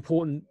really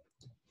important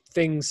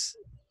things,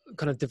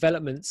 kind of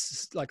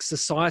developments, like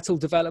societal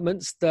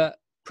developments that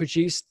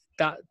produced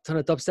that kind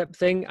of dubstep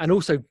thing, and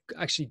also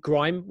actually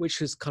grime,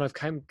 which was kind of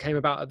came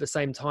about at the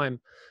same time,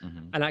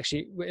 and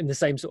actually in the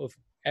same sort of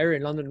area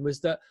in London,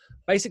 was that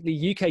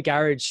basically UK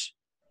garage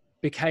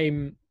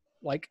became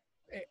like,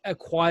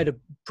 acquired a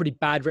pretty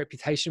bad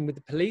reputation with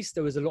the police.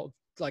 There was a lot of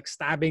like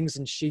stabbings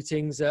and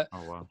shootings at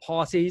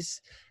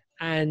parties,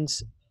 and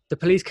the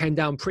police came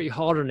down pretty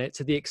hard on it,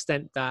 to the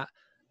extent that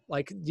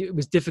like it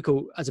was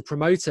difficult as a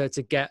promoter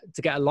to get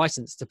a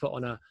license to put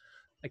on a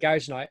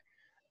garage night.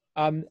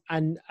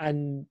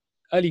 And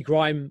early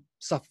grime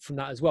suffered from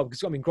that as well,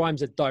 because I mean,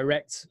 grime's a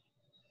direct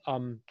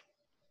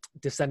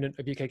descendant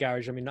of UK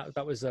garage. I mean,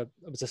 that was a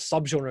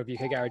subgenre of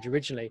UK garage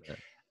originally. Okay.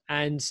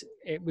 And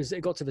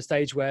it got to the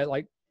stage where,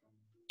 like,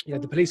 you know,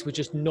 the police would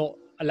just not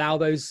allow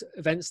those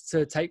events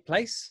to take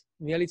place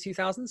in the early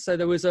 2000s. So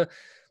there was it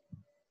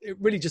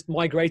really just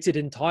migrated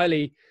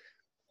entirely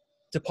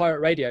to pirate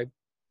radio.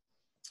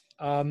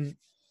 And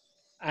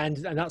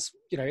that's,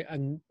 you know,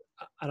 and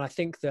I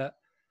think that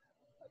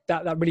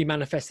really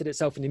manifested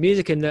itself in the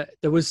music, in that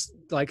there was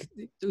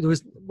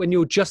when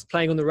you're just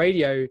playing on the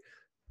radio,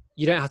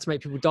 you don't have to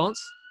make people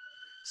dance.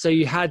 So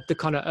you had the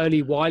kind of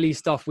early Wiley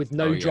stuff with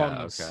no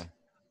drums,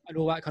 and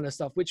all that kind of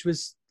stuff, which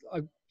was,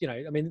 you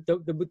know, I mean,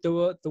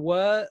 there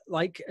were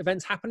like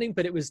events happening,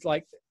 but it was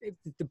like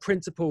the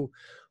principal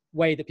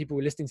way that people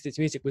were listening to this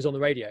music was on the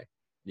radio.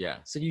 Yeah.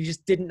 So you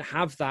just didn't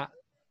have that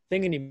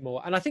thing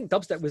anymore. And I think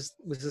dubstep was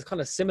a kind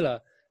of similar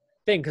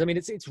thing, because I mean,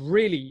 it's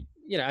really,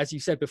 you know, as you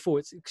said before,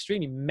 it's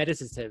extremely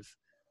meditative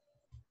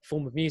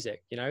form of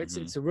music. You know,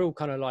 it's a real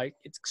kind of like,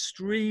 it's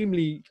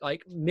extremely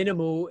like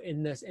minimal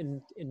in this,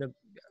 in the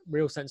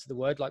real sense of the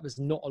word. Like, there's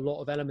not a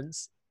lot of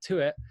elements to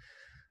it,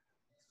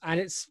 and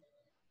it's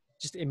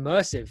just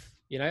immersive,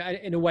 you know,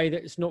 in a way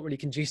that it's not really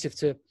conducive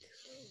to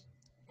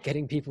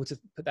getting people to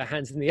put their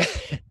hands in the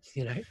air,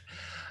 you know.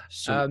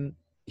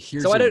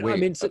 Here's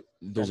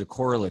there's a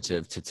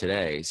correlative to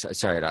today.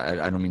 Sorry,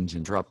 I don't mean to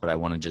interrupt, but I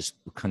want to just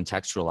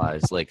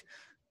contextualize. Like,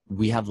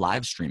 we have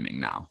live streaming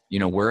now. You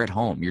know, we're at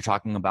home. You're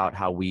talking about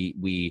how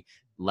we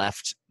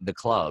left the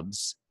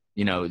clubs.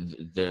 You know,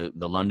 the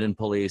London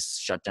police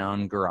shut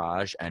down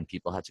garage, and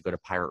people had to go to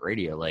pirate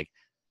radio. Like,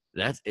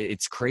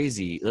 it's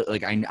crazy.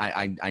 Like,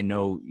 I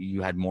know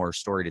you had more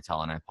story to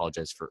tell, and I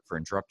apologize for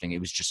interrupting. It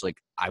was just like,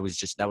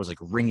 that was like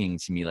ringing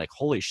to me, like,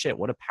 holy shit,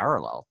 what a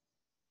parallel.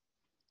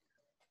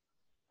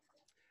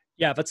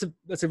 Yeah, that's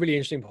a really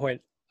interesting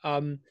point.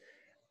 And,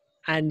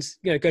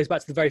 you know, it goes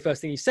back to the very first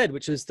thing you said,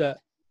 which is that,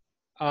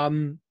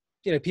 you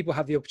know, people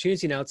have the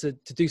opportunity now to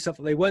do stuff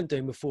that they weren't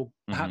doing before,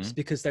 perhaps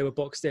because they were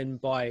boxed in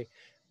by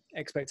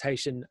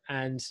expectation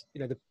and,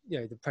 you know,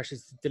 the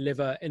pressures to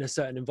deliver in a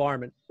certain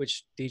environment,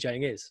 which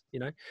DJing is, you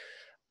know.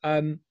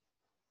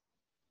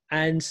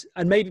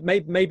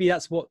 maybe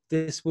that's what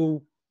this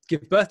will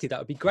give birth to. That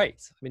would be great.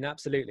 I mean,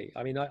 absolutely.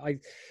 I mean, I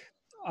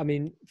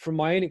mean, from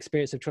my own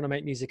experience of trying to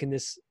make music in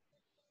this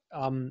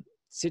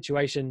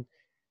situation,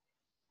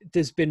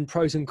 there's been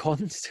pros and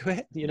cons to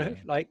it, you know,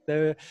 like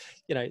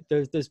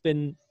there's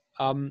been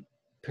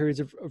periods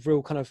of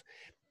real kind of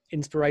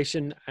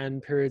inspiration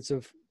and periods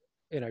of,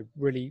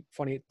 really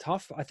finding it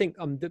tough. I think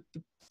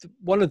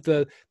one of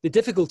the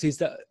difficulties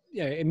that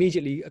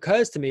immediately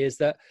occurs to me is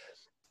that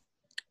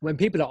when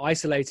people are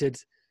isolated,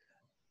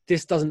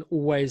 this doesn't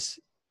always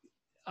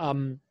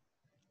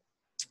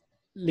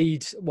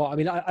lead. Well, I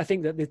mean, I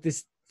think that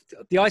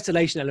the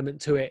isolation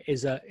element to it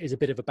is a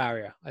bit of a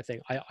barrier. I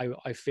think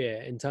I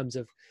fear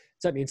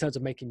certainly in terms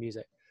of making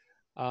music.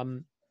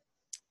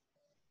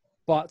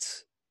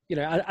 But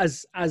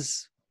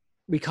as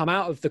we come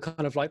out of the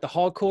kind of like the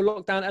hardcore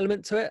lockdown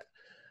element to it,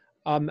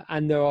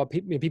 and there are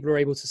people are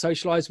able to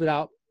socialize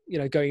without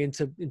going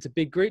into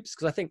big groups,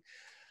 because I think,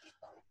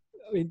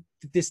 I mean,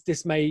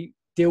 this may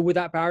deal with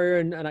that barrier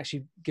and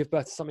actually give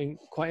birth to something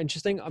quite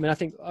interesting. I mean, I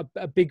think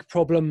a big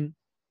problem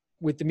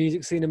with the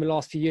music scene in the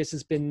last few years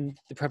has been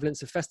the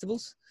prevalence of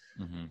festivals.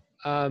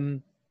 Mm-hmm.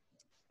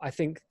 I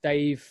think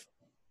they've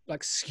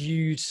like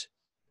skewed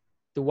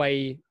the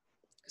way,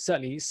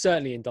 certainly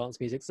in dance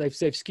music,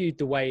 they've skewed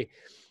the way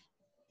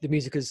the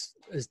music has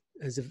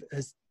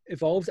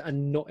evolved,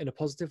 and not in a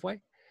positive way.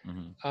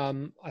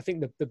 Mm-hmm. I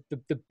think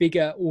the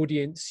bigger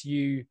audience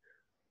you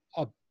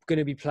are going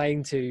to be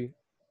playing to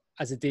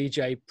as a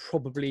DJ,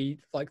 probably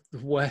like the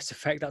worst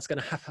effect that's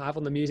going to have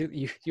on the music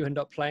that you end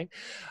up playing.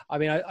 I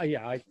mean,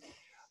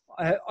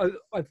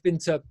 I've been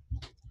to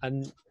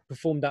and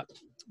performed at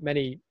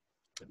many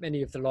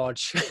of the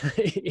large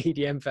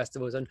EDM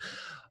festivals, and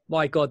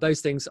my God,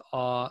 those things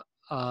are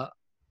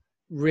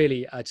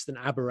really just an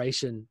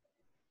aberration.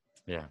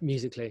 Yeah,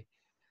 musically.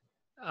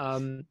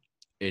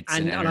 It's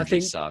an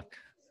energy suck.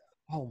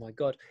 Oh my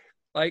God,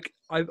 like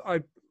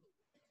I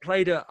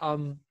played at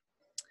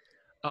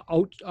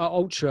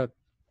Ultra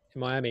in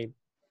Miami,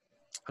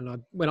 and I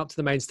went up to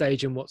the main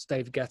stage and watched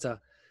David Guetta,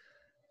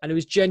 and it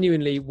was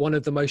genuinely one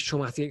of the most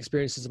traumatic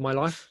experiences of my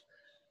life.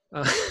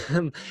 I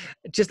mean,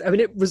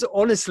 it was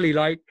honestly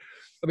like,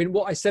 I mean,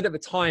 what I said at the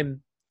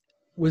time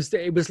was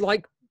that it was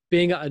like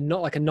being at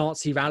not like a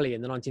Nazi rally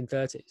in the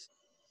 1930s.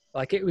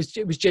 Like it was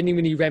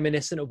genuinely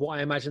reminiscent of what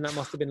I imagine that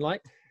must have been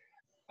like.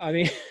 I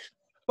mean,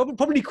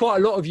 probably quite a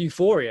lot of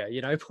euphoria,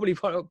 probably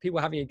quite a lot of people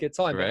having a good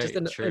time, right,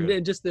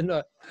 but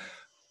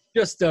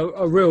just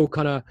a real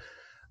kind of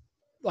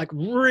like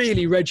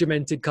really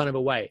regimented kind of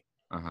a way.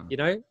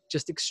 Uh-huh.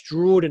 Just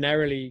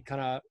extraordinarily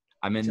kind of.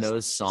 I mean,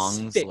 those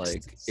songs,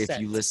 like if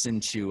you listen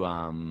to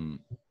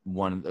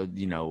one of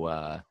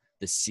the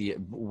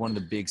one of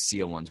the big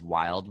Sia ones,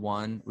 Wild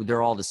One,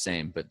 they're all the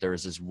same, but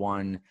there's this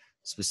one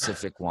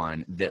specific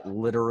one that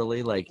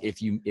literally, like,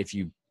 if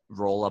you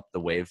roll up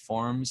the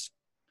waveforms,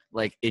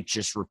 like it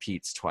just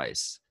repeats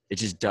twice. It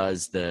just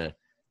does the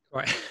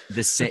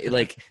same.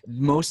 Like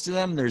most of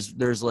them,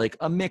 there's like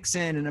a mix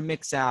in and a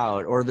mix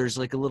out, or there's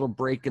like a little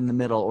break in the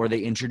middle, or they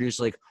introduce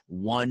like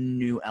one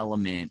new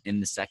element in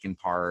the second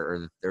part,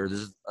 or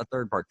there's a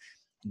third part.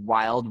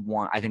 Wild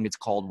One, I think it's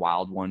called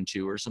Wild One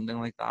 2 or something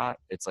like that.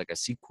 It's like a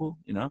sequel,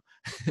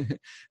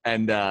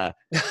 and right.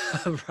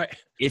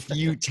 if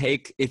you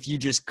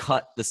just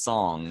cut the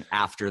song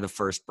after the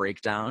first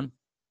breakdown,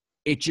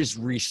 it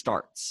just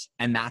restarts,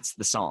 and that's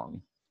the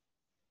song,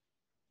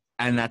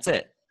 and that's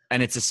it.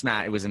 And it's a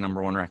smash. It was a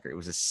number one record. It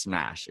was a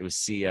smash. It was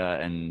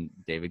Sia and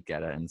David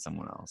Guetta and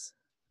someone else,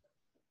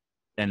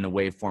 and the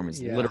waveform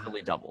is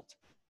literally doubled.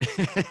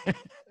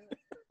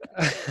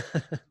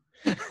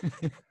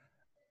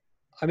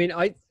 I mean,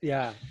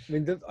 the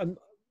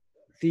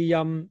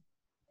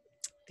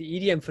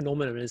EDM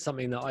phenomenon is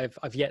something that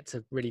I've yet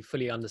to really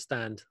fully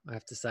understand, I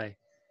have to say.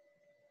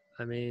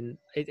 I mean,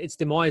 its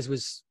demise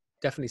was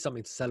definitely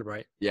something to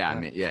celebrate. Yeah, I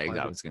mean,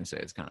 I was going to say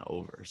it's kind of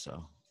over,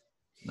 so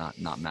not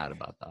mad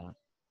about that.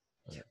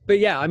 But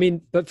yeah, I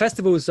mean, but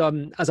festivals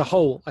as a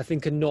whole, I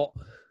think, are not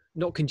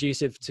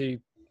conducive to,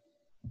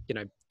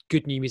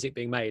 good new music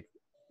being made,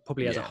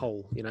 probably as a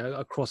whole,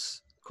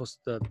 across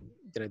the,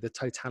 the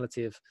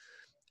totality of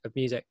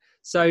music.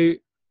 So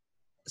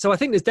I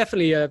think there's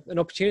definitely an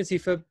opportunity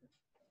for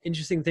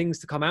interesting things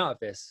to come out of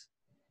this,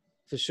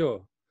 for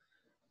sure.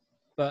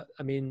 But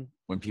I mean,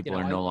 when people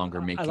are no longer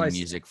making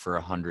music for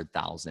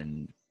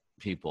 100,000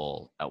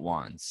 people at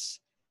once,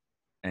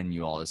 and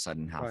you all of a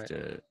sudden have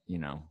to,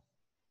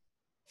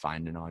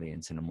 find an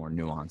audience in a more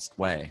nuanced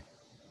way.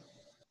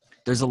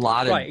 There's a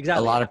lot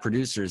of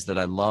producers that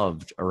I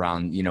loved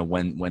around,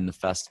 when the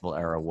festival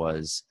era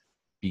was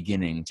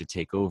beginning to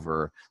take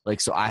over.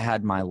 Like, so I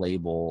had my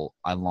label,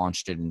 I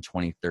launched it in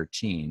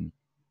 2013,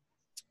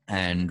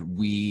 and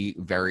we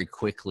very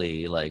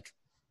quickly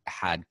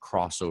had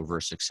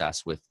crossover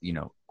success with,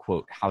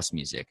 quote, house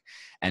music.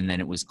 And then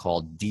it was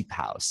called Deep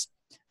House.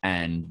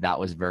 And that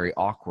was very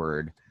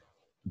awkward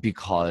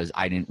because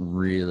I didn't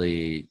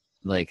really,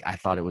 I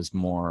thought it was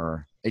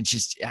more it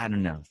just, I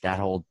don't know, that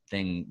whole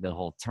thing, the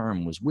whole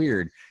term was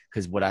weird,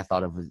 because what I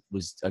thought of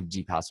was of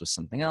deep house was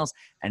something else.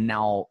 And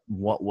now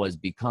what was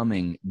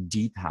becoming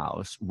deep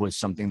house was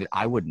something that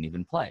I wouldn't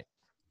even play.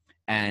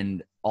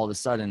 And all of a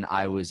sudden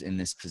I was in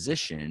this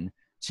position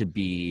to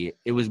be,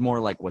 it was more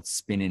like what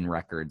Spinnin'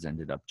 Records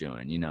ended up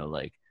doing, you know,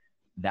 like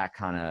that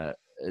kind of,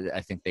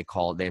 I think they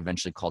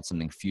eventually called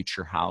something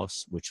Future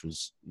House, which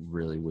was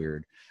really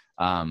weird.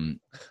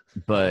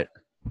 But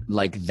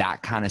like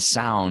that kind of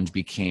sound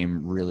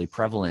became really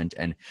prevalent.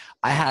 And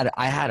I had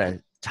a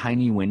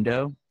tiny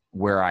window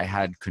where I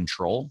had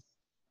control,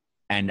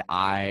 and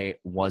I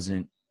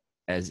wasn't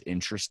as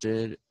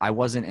interested. I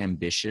wasn't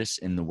ambitious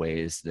in the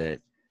ways that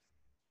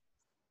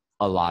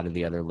a lot of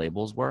the other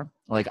labels were.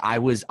 Like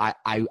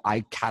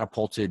I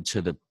catapulted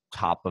to the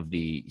top of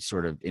the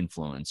sort of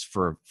influence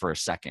for a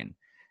second.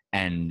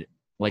 And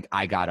like,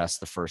 I got us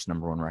the first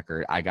 #1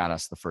 record. I got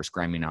us the first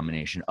Grammy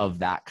nomination of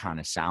that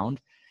kind of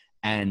sound.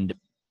 And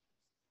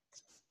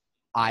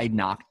I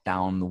knocked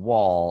down the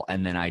wall,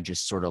 and then I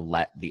just sort of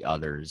let the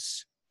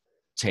others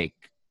take,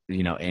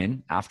 you know,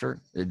 in after.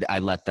 I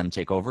let them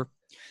take over,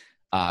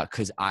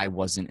 because I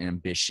wasn't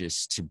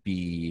ambitious to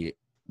be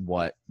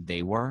what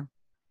they were.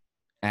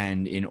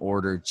 And in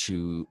order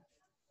to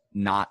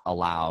not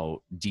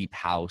allow deep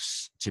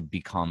house to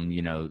become,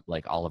 you know,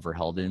 like Oliver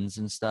Heldens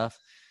and stuff,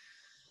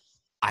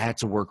 I had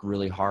to work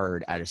really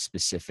hard at a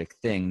specific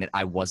thing that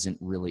I wasn't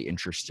really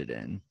interested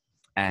in.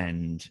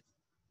 And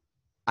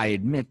I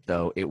admit,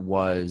 though, it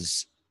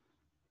was,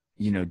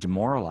 you know,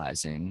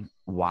 demoralizing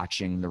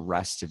watching the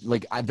rest of,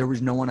 like, there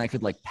was no one I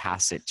could like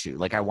pass it to.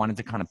 Like, I wanted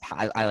to kind of,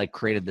 I like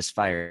created this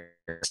fire.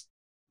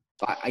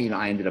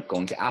 I ended up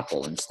going to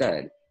Apple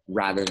instead,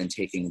 rather than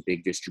taking a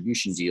big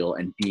distribution deal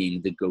and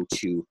being the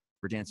go-to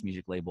for dance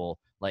music label,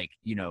 like,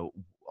 you know,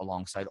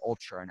 alongside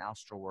Ultra and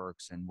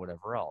Astralworks and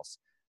whatever else.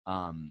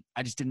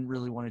 I just didn't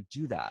really want to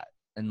do that.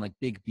 And like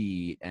Big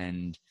Beat,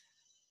 and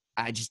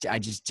I just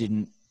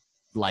didn't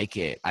like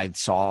it. I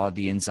saw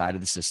the inside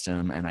of the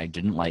system and I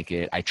didn't like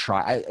it.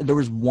 There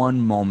was one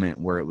moment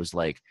where it was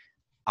like,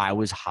 I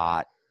was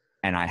hot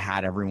and I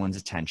had everyone's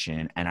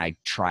attention, and I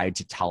tried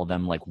to tell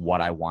them like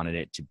what I wanted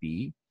it to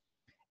be.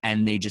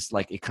 And they just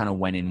like, it kind of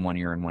went in one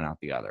ear and went out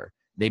the other.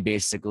 They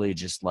basically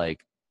just like,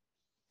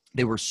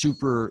 they were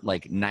super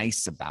like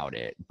nice about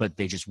it, but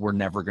they just were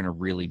never going to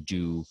really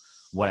do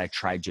what I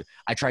tried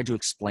to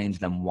explain to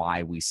them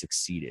why we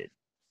succeeded.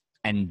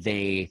 And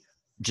they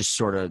just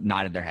sort of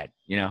nodded their head,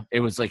 you know. It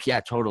was like, yeah,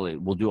 totally,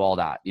 we'll do all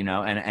that, you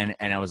know. And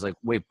I was like,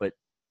 wait, but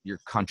you're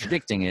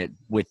contradicting it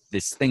with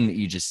this thing that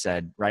you just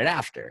said right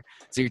after.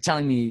 So you're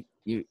telling me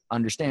you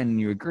understand and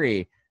you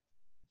agree,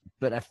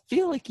 but I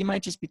feel like you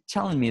might just be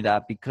telling me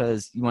that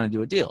because you want to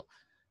do a deal.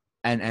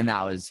 And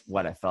that was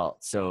what I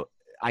felt. So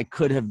I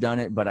could have done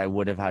it, but I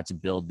would have had to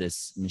build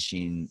this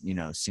machine, you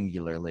know,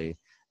 singularly,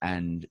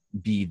 and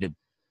be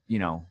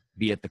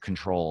at the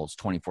controls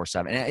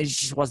 24/7. And it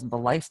just wasn't the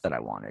life that I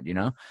wanted, you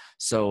know?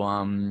 So,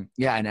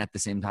 yeah. And at the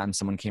same time,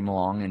 someone came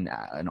along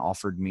and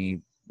offered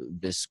me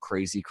this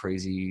crazy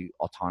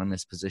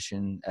autonomous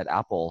position at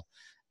Apple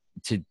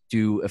to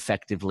do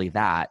effectively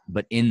that,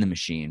 but in the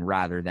machine,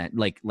 rather than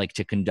like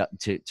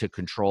to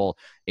control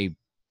a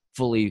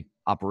fully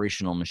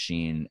operational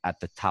machine at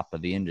the top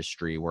of the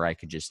industry, where I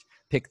could just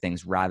pick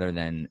things rather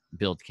than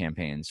build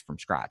campaigns from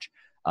scratch.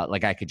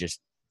 Like I could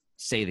just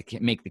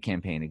make the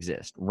campaign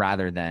exist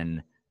rather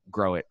than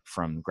grow it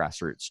from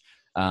grassroots.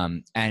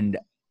 And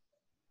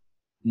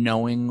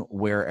knowing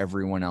where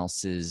everyone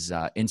else's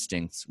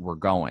instincts were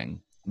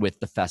going with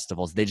the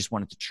festivals, they just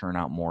wanted to churn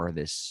out more of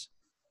this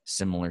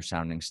similar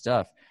sounding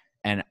stuff.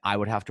 And I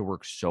would have to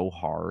work so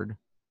hard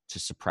to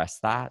suppress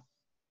that.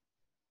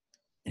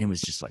 And it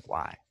was just like,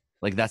 why?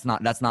 Like, that's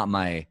not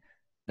my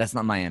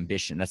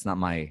ambition. That's not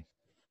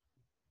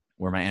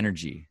where my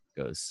energy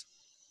goes.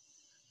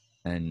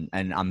 And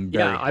I'm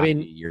very happy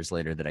years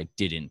later that I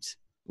didn't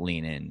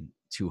lean in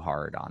too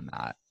hard on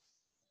that,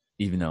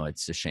 even though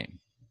it's a shame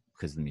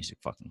because the music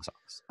fucking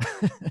sucks.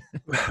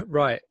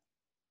 Right.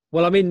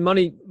 Well, I mean,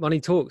 money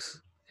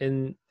talks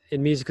in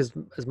music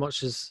as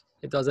much as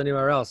it does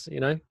anywhere else, you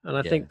know? And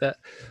I think that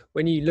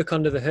when you look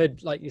under the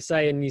hood, like you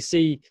say, and you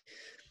see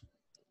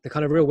the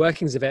kind of real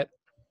workings of it,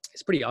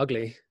 it's pretty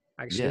ugly,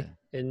 actually.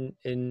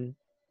 In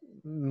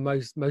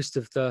most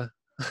of the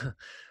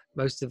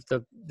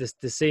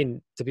the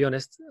scene, to be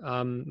honest,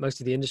 most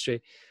of the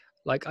industry.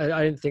 Like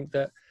I don't think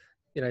that,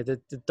 you know, the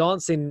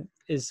dancing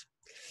is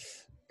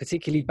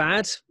particularly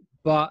bad,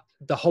 but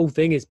the whole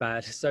thing is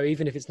bad. So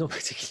even if it's not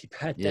particularly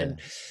bad, then,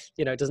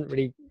 you know, it doesn't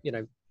really, you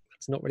know,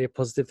 it's not really a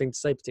positive thing to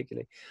say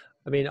particularly.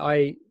 I mean,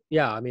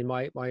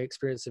 my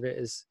experience of it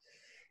is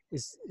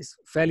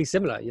fairly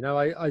similar. You know,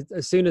 I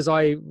as soon as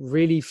I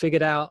really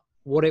figured out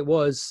what it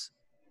was,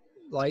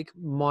 like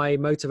my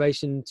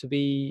motivation to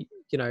be,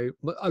 you know,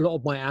 a lot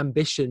of my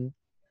ambition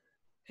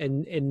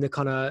in the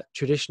kind of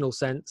traditional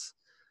sense,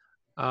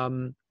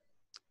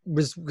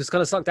 was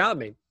kind of sucked out of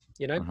me,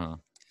 you know. Uh-huh.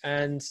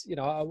 And, you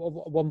know, at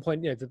one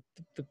point, you know,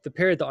 the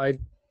period that I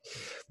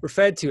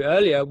referred to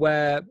earlier,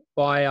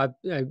 whereby I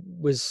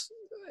was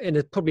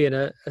probably in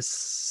a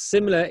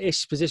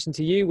similar-ish position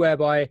to you,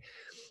 whereby,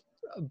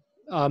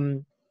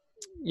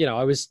 you know,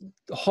 I was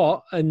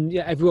hot, and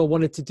yeah, everyone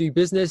wanted to do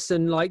business,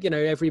 and like, you know,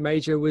 every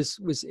major was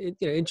you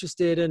know,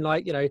 interested, and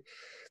like, you know,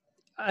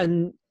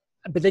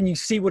 but then you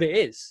see what it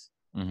is,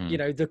 you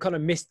know, the kind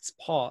of missed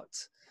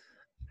part,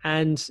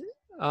 and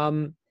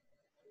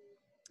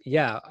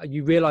yeah,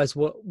 you realize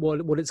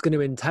what it's going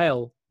to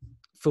entail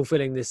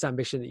fulfilling this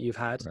ambition that you've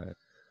had. Right.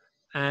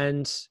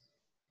 And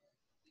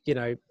you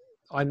know,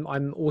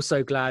 I'm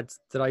also glad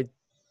that I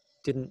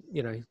didn't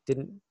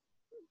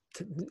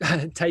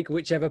take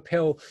whichever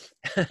pill.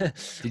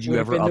 Did you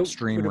ever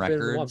upstream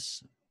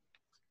records?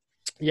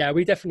 Yeah,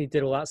 we definitely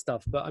did all that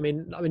stuff, but I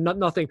mean,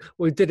 nothing.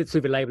 We did it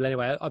through the label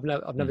anyway. I've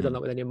never done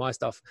that with any of my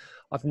stuff.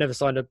 I've never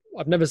signed a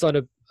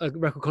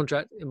record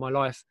contract in my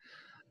life.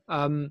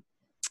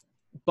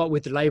 But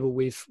with the label,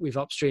 we've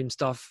upstreamed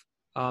stuff.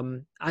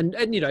 And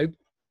you know,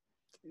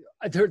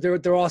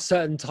 there are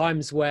certain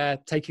times where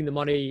taking the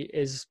money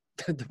is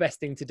the best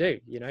thing to do.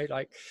 You know,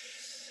 like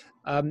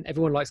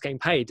everyone likes getting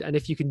paid, and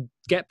if you can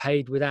get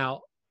paid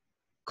without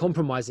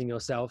compromising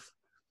yourself,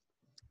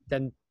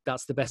 then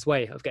that's the best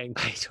way of getting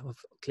paid.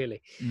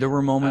 Clearly, there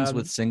were moments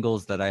with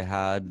singles that I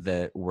had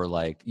that were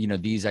like, you know,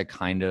 these I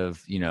kind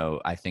of, you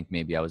know, I think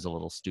maybe I was a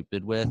little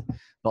stupid with,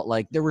 but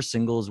like there were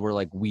singles where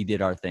like we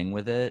did our thing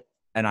with it,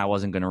 and I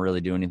wasn't going to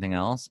really do anything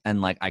else,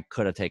 and like I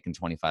could have taken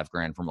 25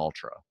 grand from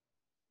Ultra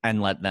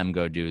and let them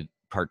go do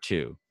part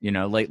 2, you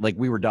know, like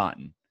we were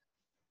done.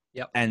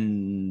 Yep.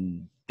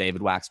 And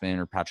David Waxman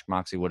or Patrick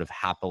Moxley would have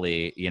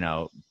happily, you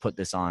know, put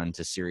this on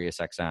to Sirius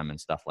XM and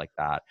stuff like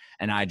that.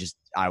 And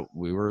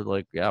we were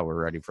like, yeah,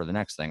 we're ready for the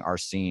next thing. Our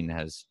scene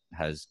has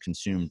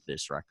consumed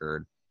this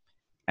record.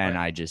 And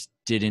right. I just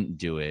didn't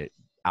do it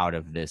out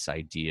of this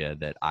idea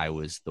that I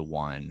was the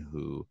one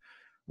who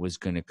was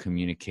going to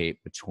communicate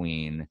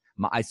between,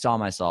 I saw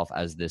myself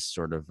as this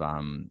sort of,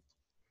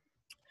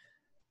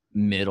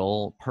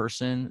 middle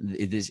person.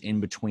 It is in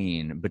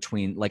between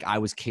like I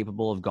was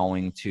capable of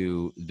going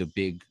to the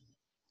big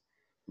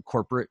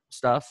corporate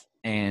stuff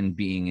and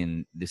being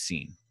in the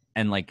scene,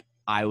 and like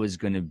I was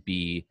going to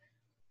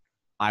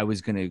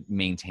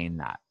maintain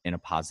that in a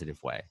positive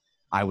way.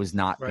 I was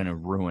not going to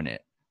ruin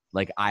it.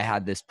 Like I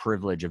had this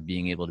privilege of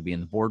being able to be in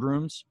the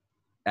boardrooms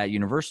at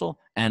Universal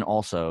and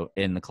also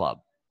in the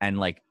club and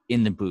like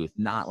in the booth,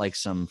 not like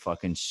some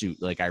fucking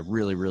suit. Like I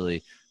really,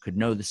 really could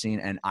know the scene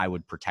and I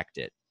would protect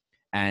it.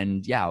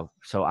 And yeah,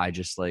 so I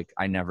just like,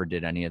 I never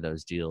did any of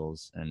those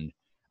deals, and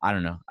I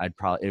don't know. I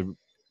don't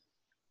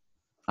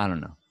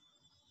know.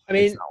 I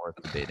mean, it's not worth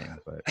debating,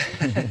 but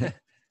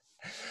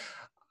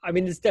I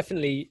mean, there's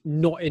definitely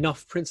not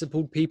enough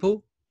principled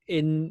people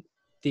in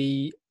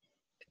the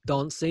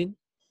dance scene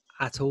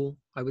at all,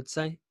 I would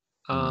say.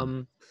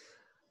 And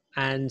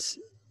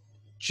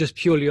just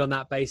purely on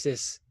that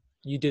basis,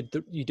 you did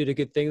a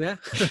good thing there.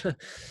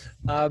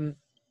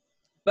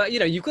 But you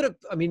know, you've got to,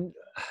 I mean,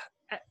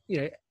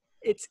 you know,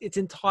 it's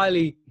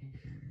entirely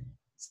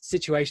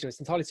situational. It's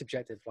entirely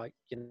subjective. Like,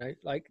 you know,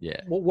 like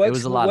what works, it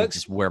was a lot of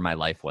just where my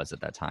life was at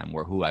that time,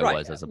 where who I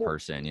was as a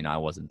person. You know, I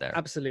wasn't there.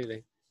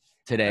 Absolutely.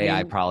 Today,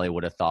 I probably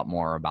would have thought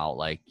more about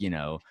like, you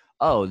know,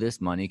 oh,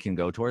 this money can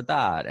go toward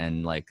that,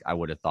 and like I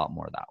would have thought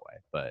more that way.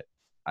 But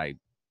I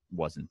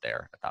wasn't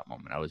there at that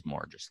moment. I was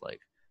more just like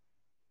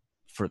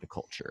for the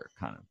culture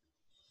kind of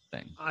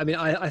thing. I mean,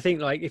 I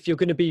think like if you're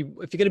going to be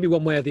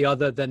one way or the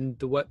other, then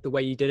the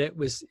way you did it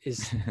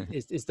is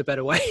the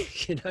better way,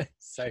 you know.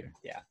 So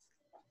yeah,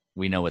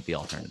 we know what the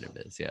alternative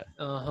is. Yeah.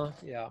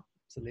 Yeah,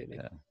 absolutely.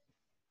 Yeah.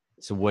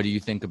 So what do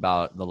you think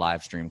about the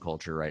live stream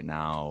culture right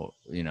now,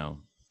 you know,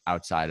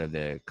 outside of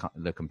the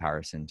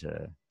comparison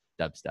to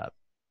dubstep?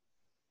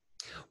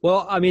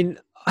 Well, I mean,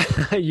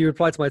 you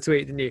replied to my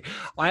tweet, didn't you?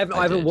 I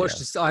haven't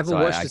watched a single.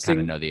 I kind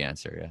of know the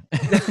answer,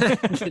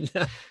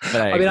 yeah. But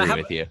I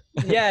agree with you.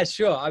 Yeah,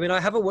 sure. I mean,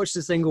 I haven't watched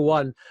a single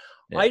one.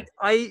 Yeah.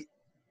 I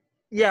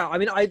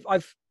mean, I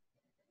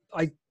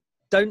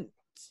don't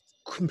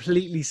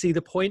completely see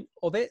the point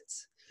of it.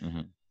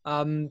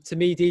 To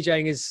me,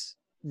 DJing is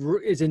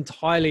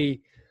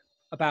entirely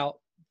about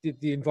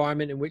the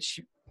environment in which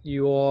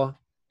you are.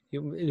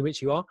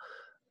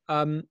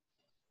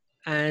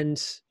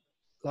 And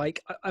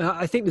like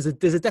I think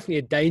there's definitely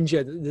a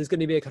danger that there's going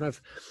to be a kind of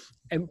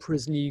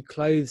emperor's new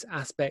clothes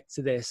aspect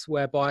to this,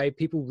 whereby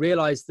people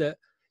realize that,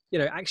 you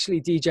know,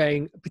 actually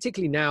DJing,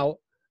 particularly now,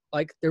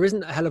 like there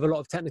isn't a hell of a lot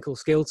of technical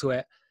skill to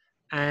it,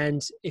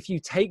 and if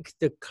you take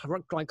the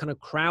like kind of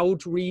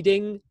crowd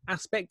reading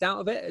aspect out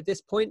of it at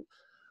this point,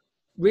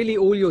 really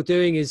all you're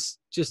doing is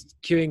just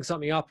queuing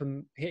something up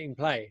and hitting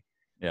play.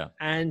 Yeah.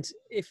 And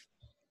if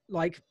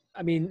like,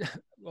 I mean,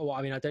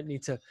 I don't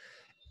need to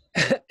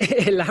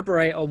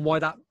elaborate on why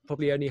that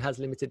probably only has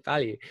limited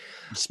value.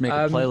 Just make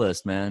a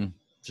playlist, man.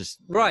 Just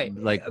like,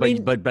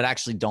 but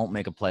actually don't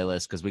make a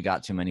playlist, because we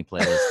got too many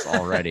playlists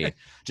already.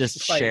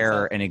 Just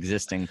share an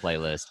existing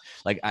playlist.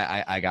 Like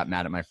I got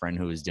mad at my friend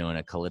who was doing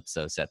a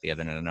Calypso set the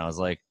other night, and I was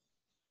like,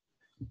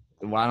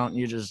 why don't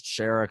you just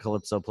share a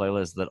Calypso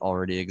playlist that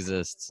already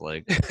exists?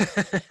 Like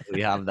we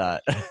have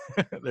that.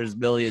 There's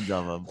millions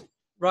of them.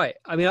 Right.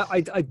 I mean,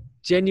 I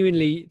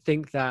genuinely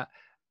think that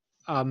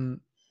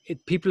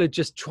people are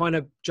just trying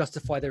to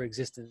justify their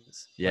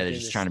existence. Yeah, they're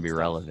just trying to be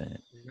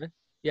relevant. You know?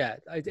 Yeah,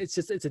 it's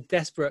a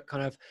desperate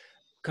kind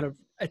of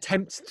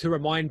attempt to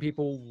remind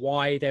people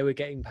why they were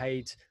getting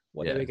paid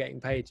what they were getting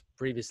paid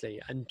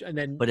previously, and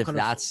then. But if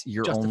that's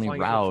your only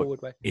route,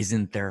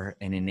 isn't there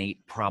an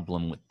innate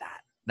problem with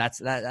that?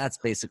 That's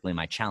basically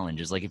my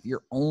challenge. Is like, if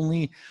your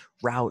only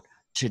route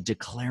to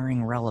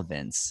declaring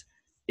relevance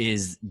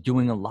is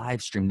doing a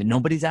live stream that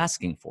nobody's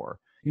asking for.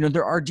 You know,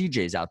 there are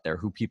DJs out there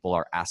who people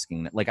are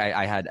asking. Like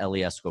I had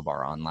Eli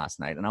Escobar on last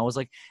night, and I was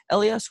like,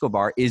 Eli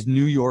Escobar is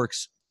New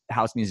York's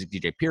house music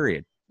DJ,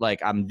 period.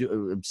 Like I'm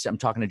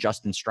talking to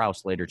Justin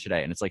Strauss later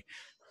today, and it's like,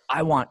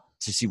 I want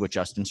to see what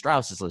Justin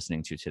Strauss is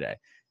listening to today.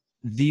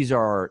 These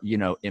are, you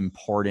know,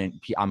 important.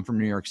 I'm from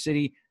New York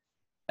City.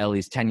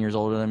 Ellie's 10 years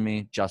older than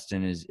me.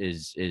 Justin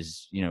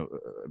is you know,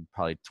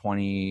 probably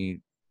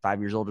 25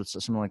 years old or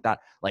something like that.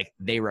 Like,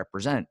 they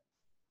represent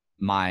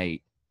my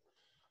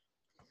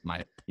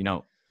you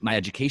know, my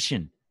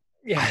education.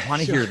 Yeah, I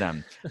want to hear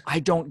them. I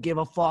don't give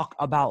a fuck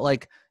about,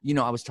 like, you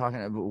know, I was talking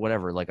to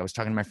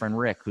my friend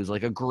Rick, who's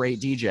like a great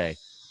DJ,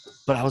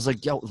 but I was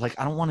like, yo, like,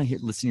 I don't want to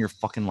listen to your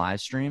fucking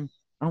live stream.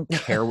 I don't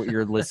care what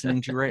you're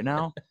listening to right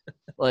now.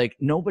 Like,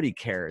 nobody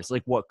cares.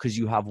 Like, what? Because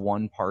you have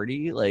one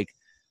party? Like,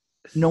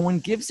 no one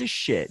gives a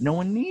shit. No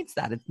one needs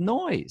that. It's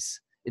noise.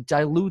 It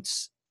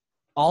dilutes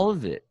all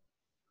of it.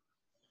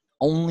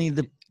 Only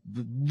the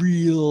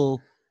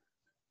real,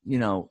 you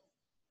know,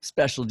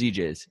 special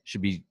DJs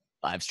should be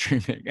live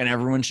streaming, and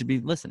everyone should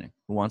be listening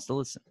who wants to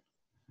listen.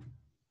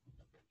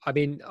 I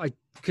mean, I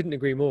couldn't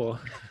agree more.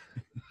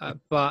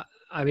 But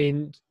I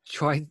mean,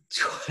 try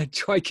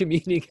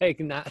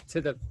communicating that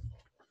to the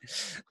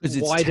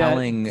wider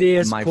telling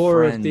my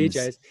friends, of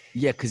DJs.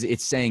 Yeah, because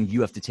it's saying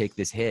you have to take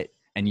this hit,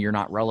 and you're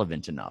not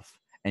relevant enough,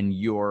 and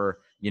you're,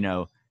 you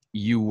know,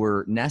 you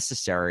were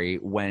necessary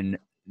when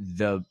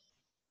the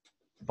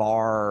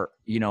bar,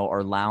 you know,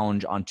 or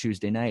lounge on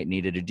Tuesday night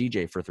needed a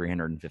DJ for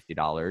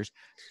 $350.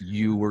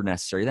 You were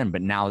necessary then,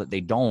 but now that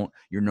they don't,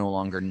 you're no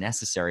longer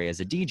necessary as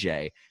a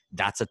DJ.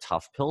 That's a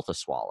tough pill to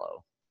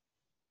swallow.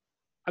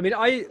 I mean,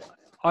 I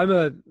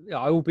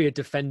will be a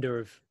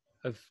defender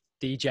of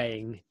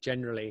DJing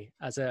generally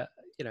as a,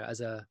 you know,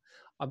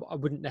 I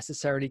wouldn't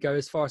necessarily go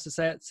as far as to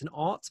say it's an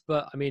art,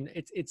 but I mean,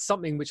 it's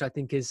something which I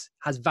think has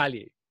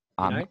value.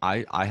 You know?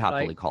 I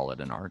happily call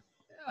it an art.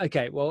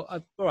 Okay, well,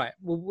 all right.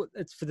 Well,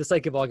 it's, for the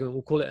sake of argument,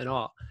 we'll call it an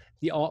art,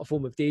 the art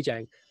form of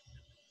DJing.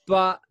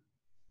 But,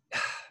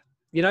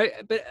 you know,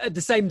 but at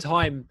the same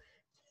time,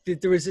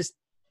 there is this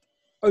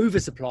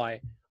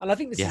oversupply, and I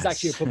think this is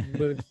actually a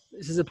problem.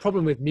 This is a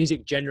problem with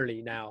music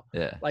generally now.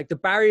 Yeah, like the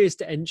barriers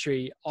to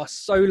entry are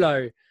so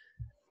low.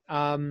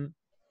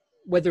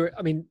 Whether,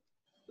 I mean,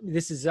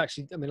 this is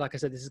actually, I mean, like I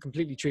said, this is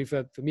completely true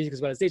for music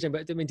as well as DJing.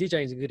 But I mean,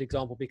 DJing is a good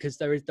example because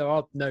there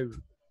are no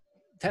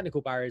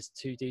technical barriers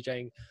to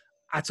DJing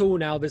at all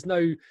now. There's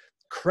no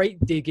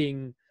crate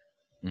digging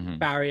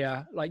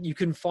barrier. Like, you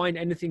can find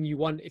anything you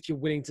want if you're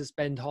willing to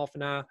spend half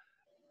an hour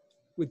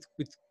with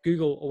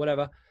Google or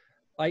whatever.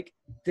 Like,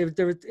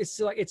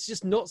 it's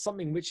just not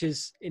something which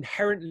is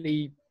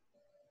inherently,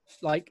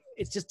 like,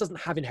 it just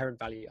doesn't have inherent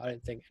value, I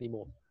don't think,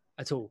 anymore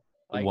at all.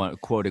 Like,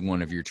 quoting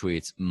one of your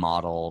tweets,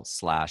 model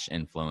 /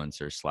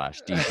 influencer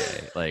 /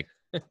 DJ. Like,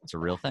 it's a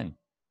real thing.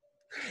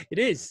 It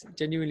is,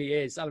 genuinely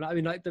is. I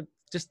mean, like the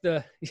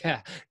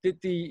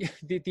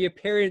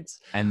appearance,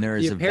 and there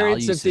is a value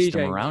system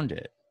DJing around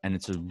it, and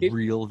it's a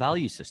real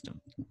value system.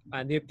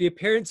 And the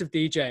appearance of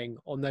DJing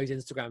on those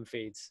Instagram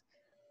feeds,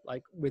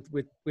 like with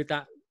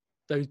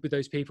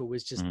those people,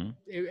 was just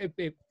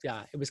it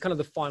was kind of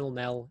the final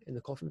nail in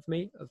the coffin for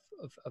me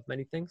of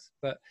many things.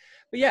 But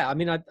yeah, I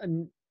mean,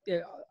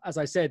 as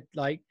I said,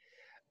 like,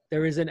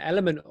 there is an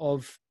element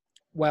of,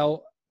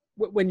 well,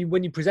 when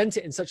you present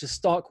it in such a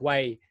stark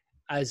way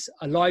as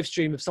a live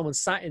stream of someone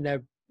sat in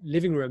their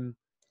living room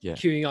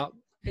queuing up,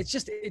 it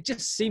just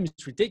seems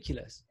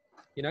ridiculous.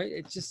 You know,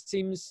 it just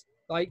seems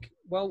like,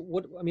 well,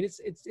 what, I mean,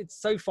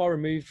 it's so far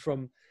removed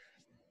from,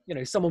 you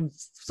know, someone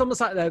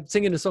sat there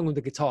singing a song with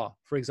the guitar,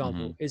 for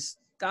example,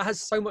 that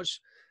has so much.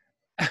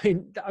 I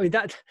mean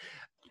that.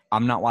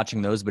 I'm not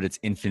watching those, but it's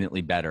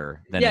infinitely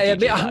better than I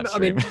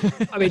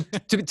mean,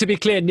 to be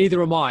clear,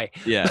 neither am I.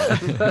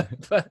 Yeah.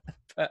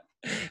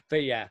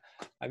 but yeah,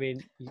 I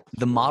mean,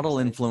 the model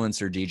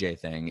influencer DJ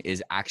thing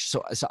is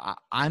actually so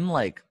I'm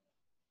like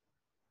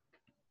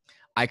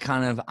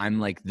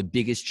the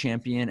biggest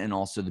champion and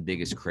also the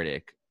biggest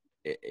critic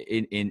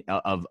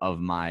of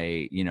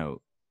my, you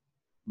know,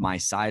 my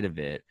side of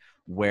it,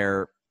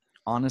 where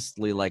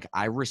honestly, like,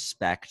 I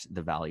respect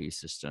the value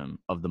system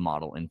of the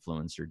model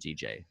influencer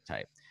DJ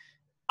type.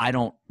 I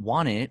don't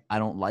want it, I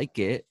don't like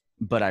it,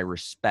 but I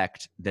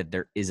respect that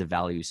there is a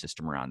value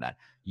system around that.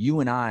 You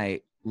and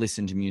I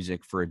listen to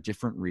music for a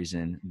different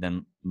reason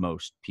than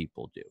most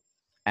people do.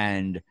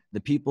 And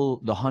the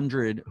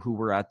 100 who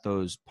were at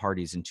those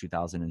parties in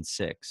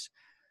 2006,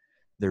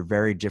 they're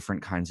very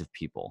different kinds of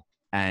people.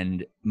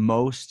 And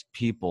most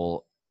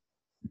people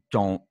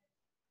don't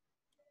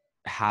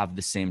have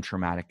the same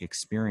traumatic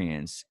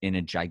experience in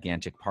a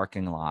gigantic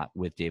parking lot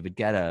with David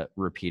Guetta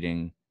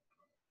repeating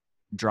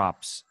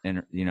drops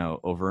and, you know,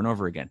 over and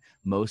over again.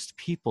 Most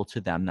people,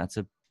 to them,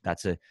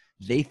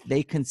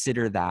 they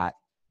consider that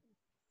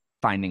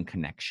finding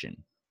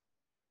connection.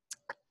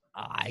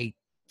 I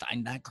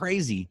find that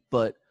crazy,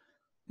 but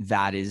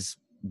that is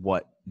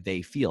what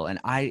they feel. And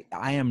I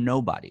am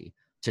nobody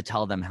to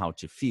tell them how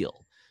to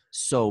feel.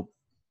 So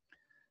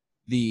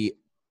the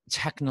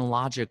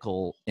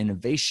technological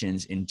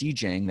innovations in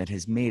DJing that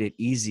has made it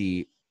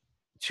easy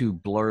to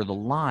blur the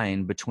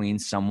line between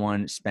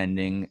someone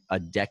spending a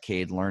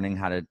decade learning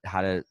how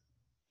to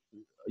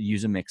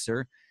use a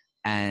mixer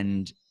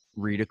and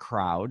read a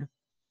crowd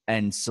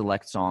and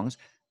select songs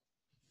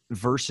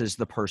versus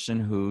the person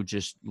who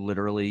just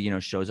literally, you know,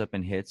 shows up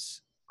and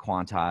hits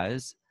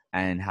quantize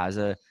and has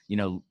a, you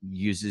know,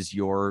 uses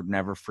your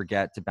Never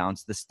Forget to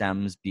bounce the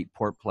stems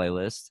Beatport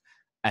playlist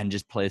and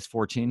just plays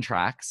 14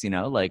 tracks, you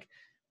know, like,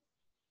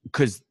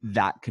 because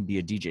that could be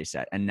a DJ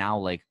set. And now,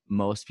 like,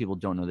 most people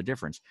don't know the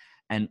difference.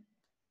 And,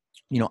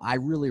 you know, I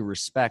really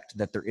respect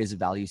that there is a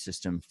value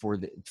system for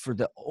the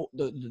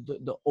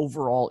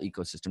overall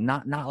ecosystem,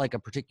 not like a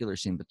particular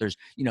scene, but there's,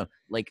 you know,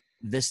 like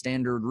the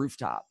standard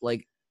rooftop,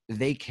 like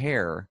they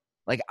care.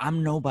 Like,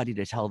 I'm nobody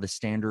to tell the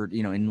standard,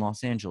 you know, in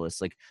Los Angeles,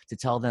 like to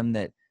tell them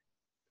that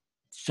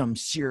some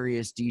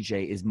serious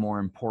DJ is more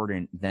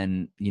important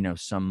than, you know,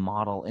 some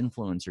model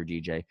influencer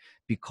DJ,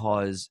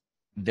 because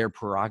their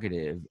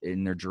prerogative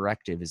and their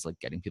directive is like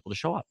getting people to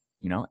show up,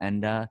 you know,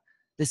 and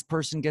this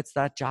person gets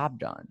that job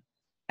done.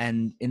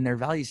 And in their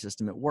value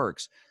system, it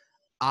works.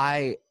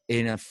 I,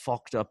 in a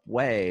fucked up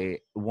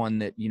way, one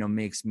that, you know,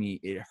 makes me,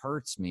 it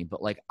hurts me,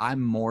 but like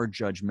I'm more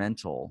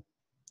judgmental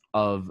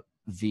of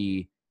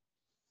the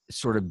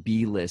sort of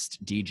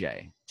B-list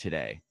DJ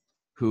today,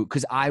 who,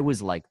 because I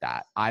was like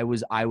that. I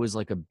was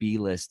like a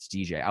B-list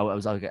DJ. I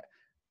was like,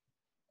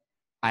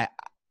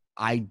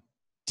 I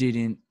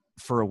didn't,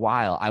 for a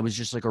while, I was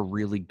just like a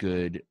really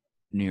good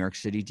New York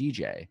City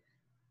DJ,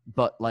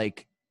 but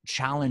like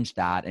challenge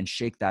that and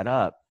shake that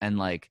up. And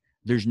like,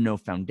 there's no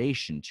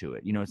foundation to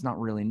it. You know, it's not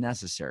really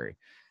necessary.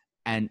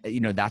 And, you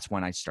know, that's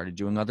when I started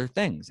doing other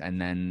things.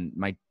 And then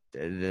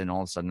then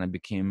all of a sudden I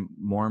became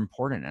more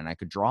important and I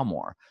could draw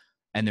more.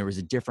 And there was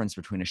a difference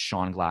between a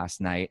Sean Glass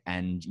night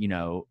and, you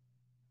know,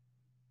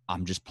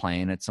 I'm just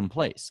playing at some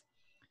place.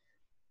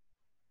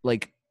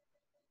 Like,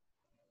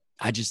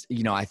 I just,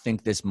 you know, I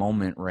think this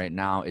moment right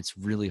now, it's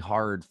really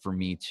hard for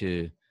me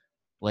to,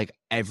 like,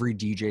 every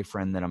DJ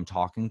friend that I'm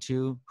talking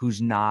to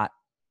who's not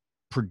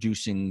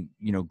producing,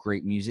 you know,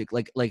 great music,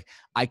 like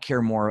I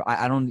care more.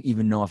 I don't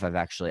even know if I've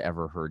actually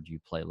ever heard you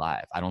play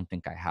live. I don't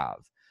think I have.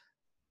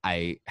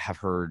 I have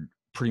heard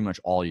pretty much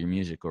all your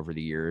music over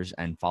the years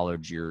and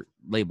followed your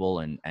label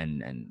and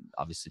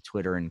obviously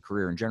Twitter and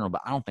career in general,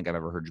 but I don't think I've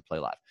ever heard you play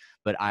live.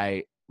 But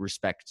I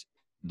respect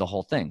the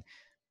whole thing.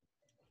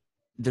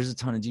 There's a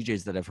ton of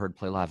DJs that I've heard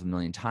play live a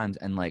million times.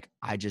 And like,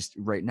 I just,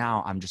 right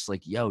now, I'm just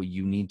like, yo,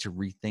 you need to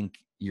rethink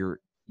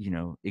your, you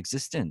know,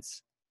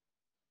 existence.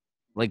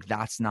 Like,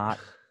 that's not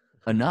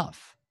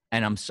enough.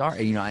 And I'm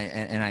sorry, you know,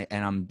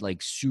 I'm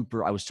like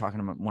super, I was talking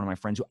to one of my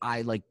friends who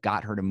I like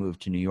got her to move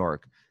to New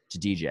York to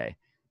DJ,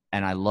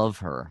 and I love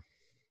her,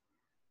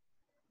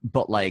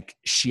 but like,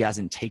 she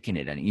hasn't taken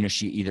it any, you know,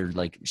 she either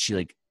like, she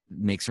like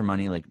makes her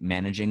money, like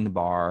managing the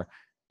bar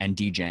and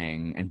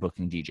DJing and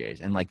booking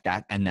DJs and like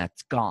that. And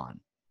that's gone.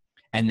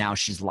 And now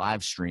she's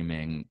live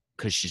streaming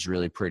because she's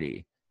really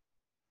pretty.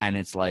 And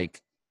it's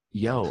like,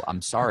 yo,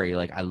 I'm sorry.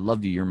 Like, I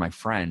love you. You're my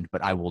friend,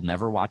 but I will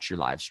never watch your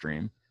live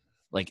stream.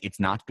 Like, it's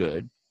not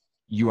good.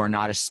 You are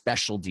not a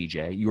special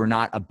DJ. You are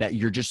not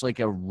you're just like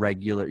a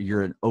regular,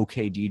 you're an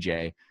okay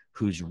DJ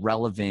who's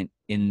relevant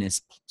in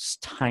this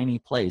tiny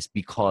place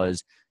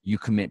because you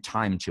commit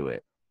time to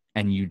it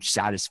and you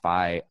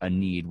satisfy a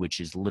need, which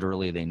is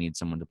literally they need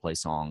someone to play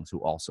songs who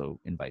also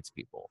invites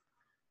people.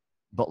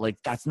 But like,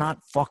 that's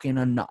not fucking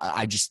enough.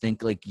 I just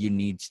think like you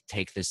need to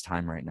take this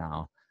time right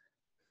now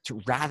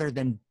to, rather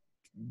than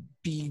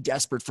be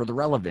desperate for the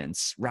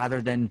relevance,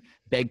 rather than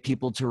beg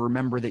people to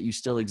remember that you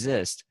still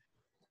exist,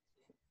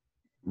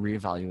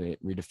 reevaluate,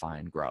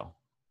 redefine, grow.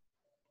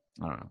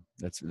 I don't know.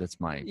 That's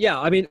my. Yeah.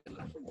 I mean,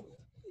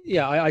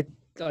 yeah, I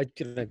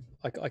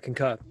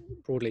concur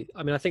broadly.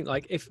 I mean, I think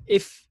like if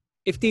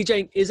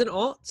DJing is an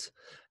art,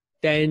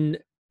 then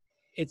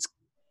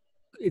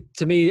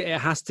to me, it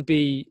has to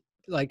be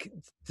like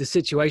the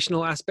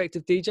situational aspect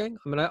of DJing.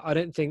 I mean, I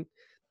don't think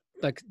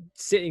like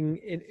sitting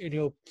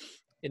in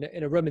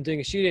a room and doing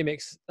a studio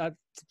mix, that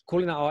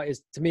calling that art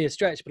is to me a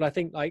stretch. But I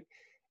think like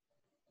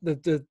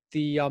the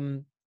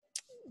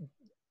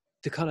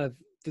kind of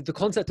the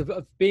concept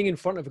of being in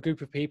front of a group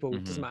of people,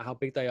 mm-hmm. doesn't matter how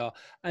big they are,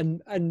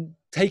 and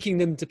taking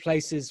them to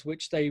places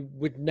which they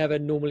would never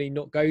normally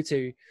not go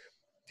to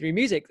through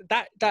music,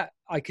 that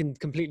I can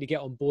completely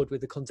get on board with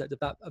the concept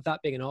of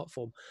that being an art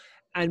form.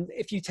 And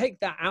if you take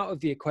that out of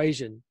the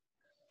equation,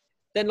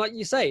 then like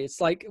you say, it's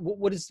like,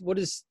 what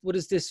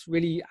does this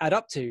really add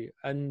up to?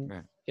 And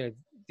right. You know,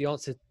 the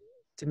answer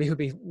to me would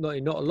be not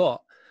a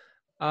lot.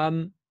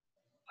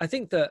 I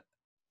think that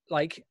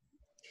like,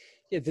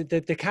 yeah,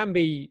 there can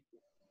be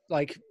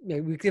like,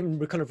 we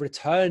can kind of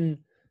return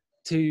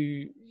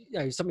to,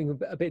 something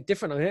a bit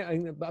different. I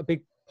think a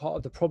big part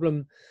of the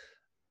problem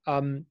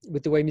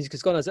with the way music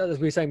has gone, as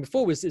we were saying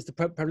before, is the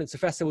prevalence of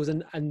festivals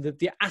and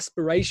the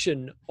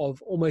aspiration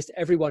of almost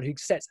everyone who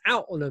sets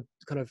out on a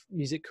kind of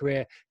music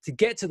career to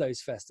get to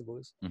those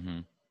festivals. Mm-hmm.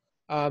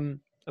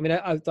 I mean,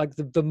 I like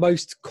the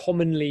most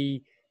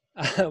commonly,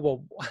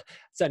 well,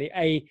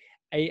 certainly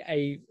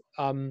a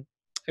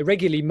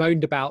regularly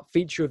moaned about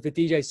feature of the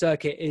DJ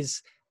circuit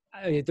is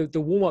the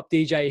warm-up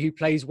DJ who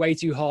plays way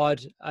too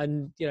hard,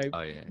 and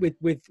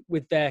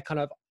with their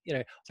kind of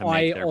to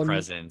eye make their on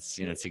presence,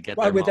 to get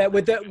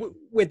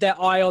with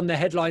their eye on the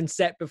headline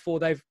set before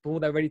they're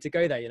ready to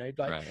go there, like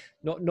right.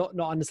 not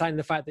understanding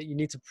the fact that you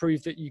need to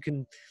prove that you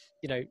can,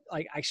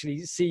 like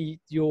actually see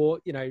your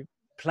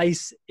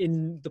place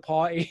in the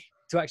party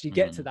to actually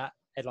get to that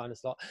headliner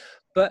slot.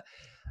 But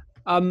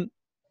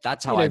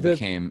that's how I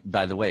became,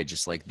 by the way,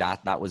 just like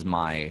that was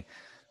my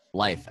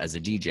life as a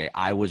DJ.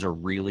 I was a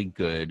really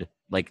good,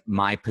 like,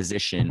 my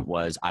position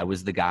was, I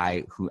was the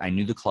guy who, I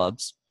knew the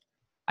clubs,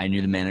 I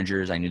knew the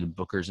managers, I knew the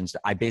bookers and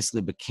stuff. I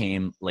basically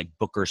became like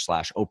booker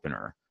 /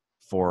 opener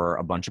for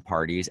a bunch of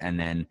parties. And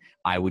then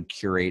I would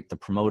curate the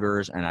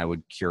promoters, and I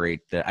would curate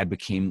I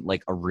became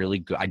like a really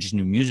good, I just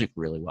knew music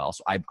really well.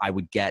 So I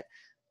would get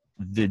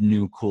the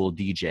new cool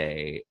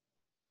DJ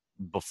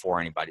before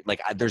anybody. Like,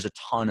 there's a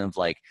ton of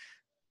like,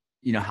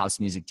 house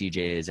music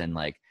DJs, and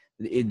like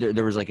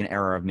there was like an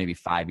era of maybe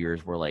 5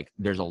 years where like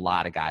there's a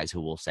lot of guys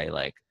who will say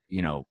like,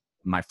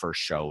 my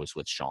first show was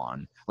with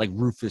Sean, like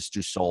Rufus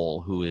Du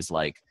Sol, who is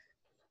like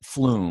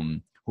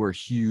Flume, who are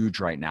huge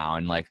right now.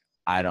 And like,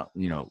 I don't,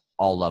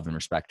 all love and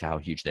respect to how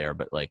huge they are,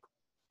 but like,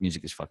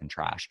 music is fucking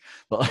trash.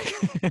 But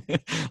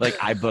like, like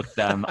I booked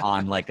them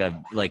on like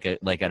at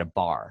a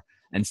bar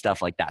and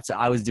stuff like that. So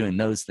I was doing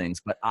those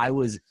things, but I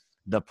was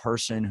the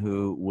person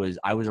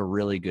I was a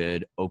really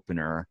good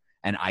opener,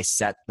 and I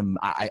set them,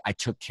 I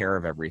took care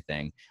of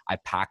everything. I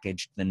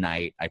packaged the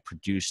night, I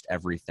produced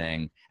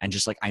everything, and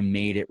just like, I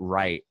made it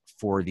right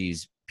for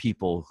these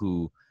people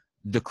who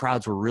the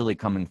crowds were really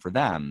coming for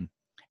them.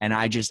 And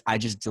I just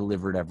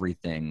delivered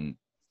everything,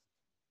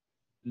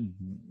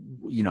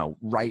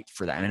 right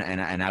for them.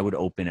 And I would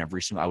open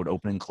I would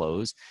open and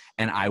close,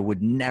 and I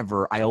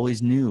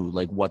always knew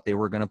like what they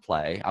were going to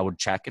play. I would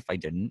check if I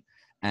didn't,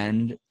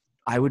 and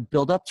I would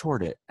build up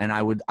toward it. And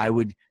I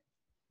would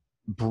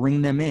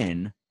bring them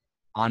in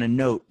on a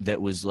note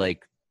that was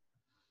like,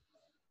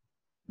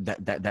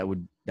 that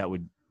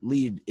would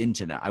lead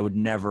into that. I would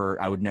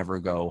never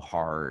go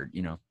hard,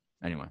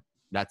 anyway.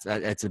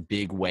 That's a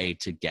big way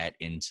to get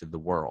into the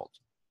world,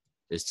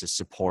 is to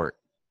support.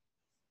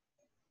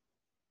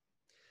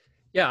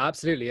 Yeah,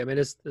 absolutely. I mean,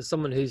 as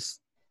someone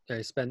who's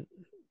spent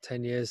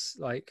 10 years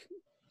like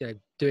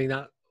doing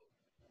that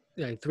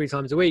 3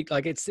 times a week,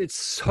 like it's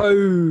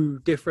so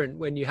different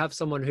when you have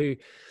someone who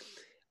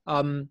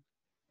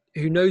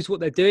knows what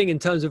they're doing in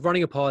terms of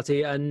running a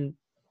party, and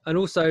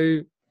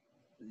also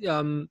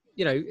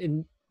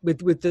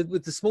with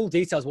the small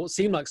details, what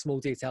seem like small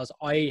details,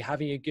 i.e.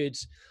 having a good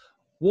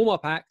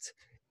warm-up act,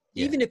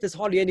 even if there's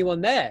hardly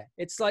anyone there.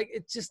 It's like,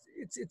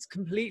 it's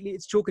completely,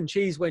 it's chalk and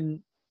cheese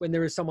when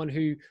there is someone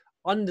who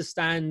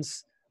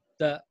understands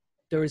that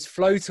there is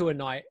flow to a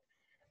night,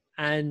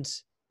 and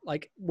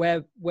like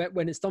where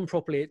when it's done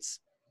properly,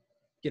 it's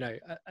a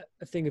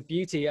thing of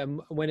beauty,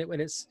 and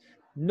when it's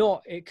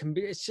not, it can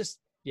be, it's just,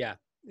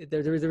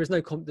 there's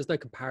no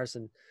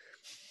comparison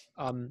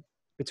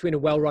between a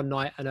well-run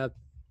night and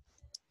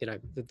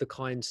the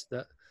kinds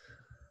that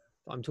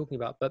I'm talking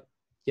about. But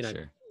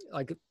Sure.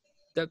 like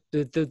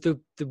the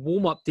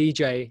warm-up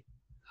DJ,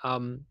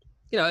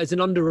 as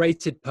an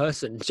underrated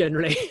person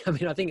generally. I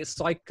mean, I think it's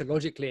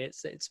psychologically, it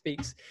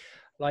speaks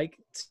like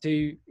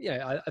to,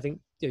 I think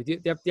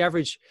the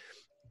average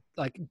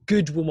like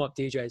good warm-up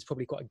DJ is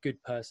probably quite a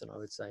good person, I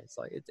would say. It's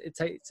like it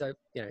takes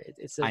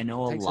I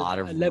know a lot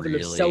of level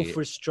of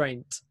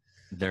self-restraint.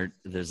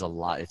 There's a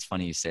lot. It's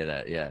funny you say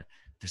that. Yeah,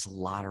 there's a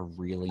lot of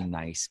really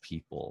nice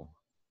people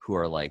who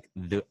are like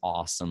the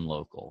awesome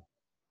local,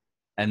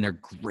 and they're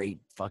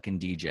great fucking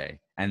DJ,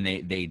 and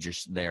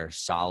they're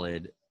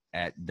solid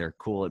they're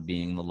cool at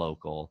being the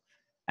local,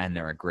 and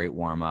they're a great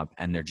warm-up,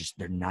 and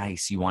they're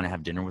nice. You want to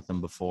have dinner with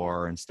them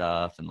before and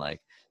stuff, and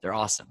like, they're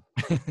awesome.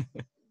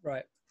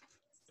 Right.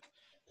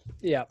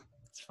 Yeah.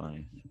 It's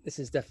funny. This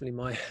is definitely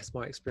my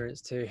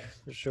experience too,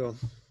 for sure.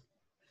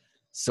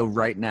 So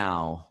right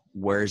now,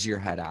 where's your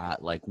head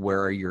at? Like,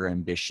 where are your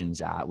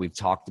ambitions at? We've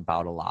talked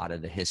about a lot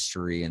of the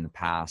history in the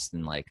past,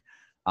 and like,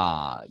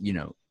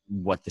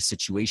 what the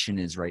situation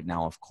is right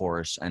now, of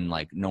course, and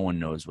like, no one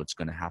knows what's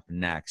going to happen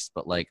next,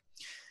 but like,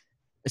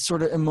 it's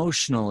sort of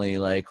emotionally,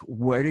 like,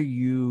 what are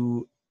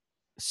you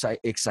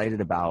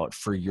excited about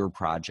for your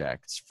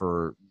projects,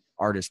 for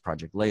artist,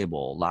 project,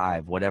 label,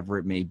 live, whatever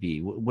it may be?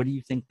 What do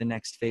you think the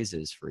next phase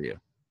is for you?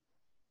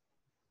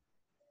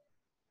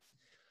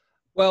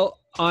 Well,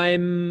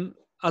 I'm,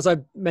 as I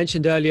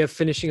mentioned earlier,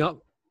 finishing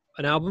up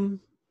an album,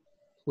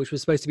 which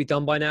was supposed to be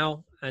done by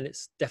now, and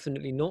it's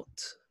definitely not.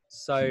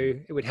 So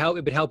it would help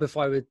if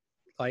I would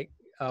like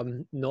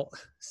not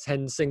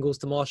send singles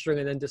to mastering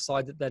and then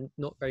decide that they're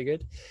not very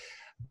good.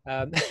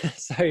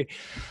 So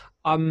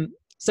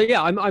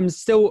yeah, I'm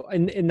still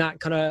in that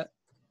kind of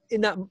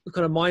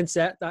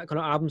mindset, that kind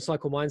of album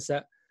cycle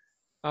mindset.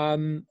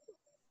 And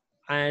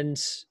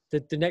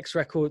the next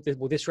record,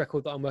 this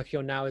record that I'm working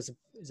on now is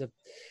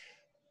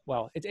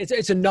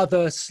it's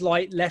another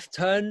slight left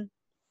turn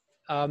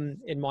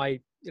in my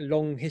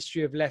long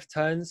history of left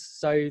turns.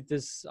 So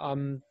there's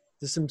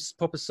some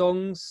proper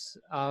songs,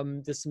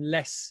 there's some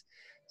less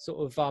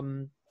sort of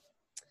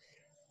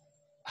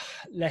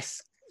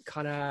less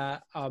kind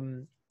of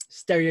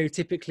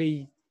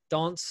stereotypically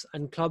dance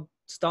and club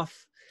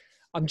stuff.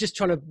 I'm just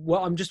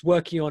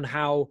working on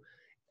how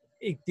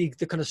the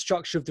kind of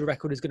structure of the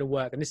record is going to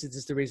work, and this is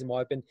just the reason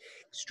why I've been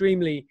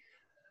extremely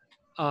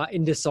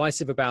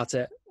indecisive about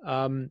it.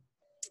 I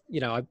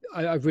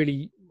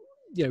really,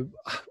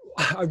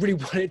 I really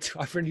want it to,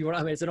 I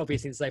mean, it's an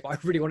obvious thing to say, but I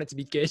really want it to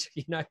be good,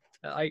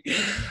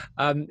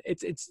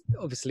 it's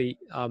obviously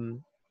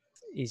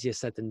easier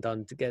said than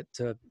done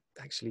to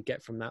actually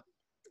get from that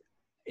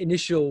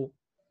initial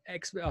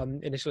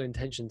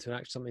intention to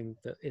actually something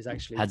that is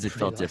actually. Has it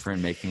felt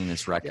different making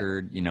this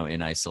record,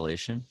 in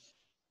isolation?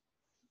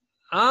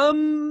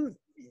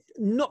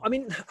 No, I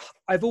mean,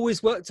 I've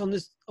always worked on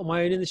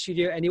my own in the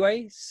studio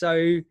anyway,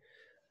 so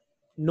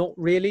not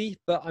really.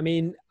 But I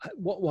mean,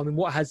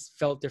 what has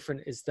felt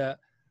different is that,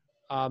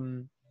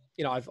 I've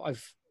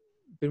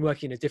been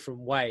working in a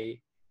different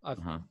way. I've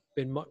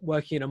been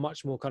working in a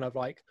much more kind of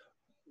like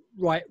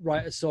write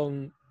a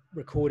song,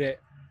 record it,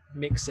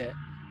 mix it,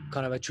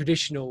 kind of a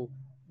traditional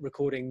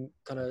recording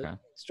kind of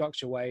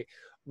structure way,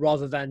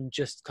 rather than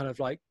just kind of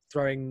like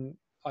throwing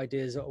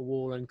ideas at a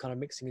wall and kind of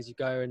mixing as you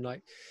go and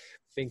like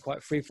being quite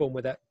freeform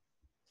with it.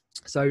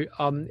 So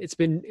it's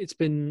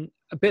been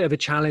a bit of a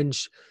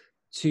challenge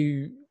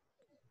to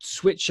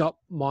switch up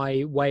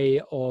my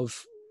way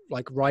of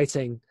like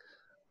writing,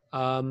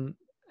 and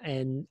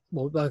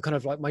kind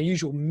of like my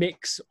usual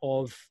mix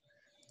of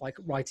like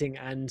writing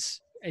and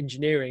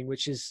engineering,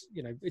 which is,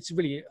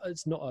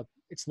 it's not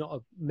a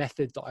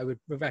method that I would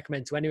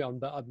recommend to anyone,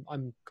 but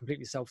I'm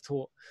completely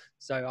self-taught,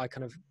 so I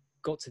kind of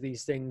got to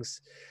these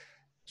things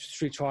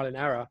through trial and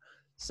error.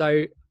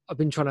 So I've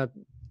been trying to,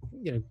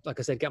 like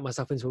I said, get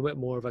myself into a bit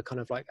more of a kind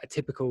of like a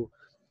typical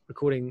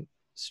recording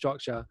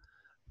structure.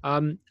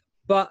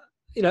 But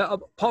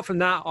apart from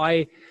that,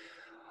 I'm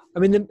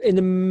in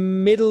the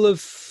middle of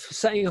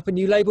setting up a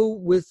new label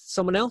with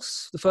someone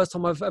else. The first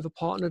time I've ever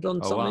partnered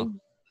on something.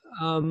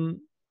 Wow.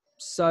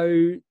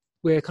 So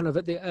we're kind of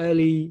at the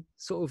early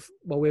sort of,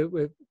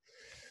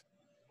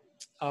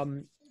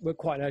 we're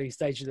quite an early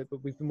stage of it,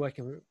 but we've been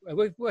working on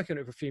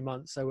it for a few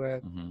months. So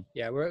we're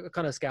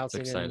kind of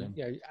scouting and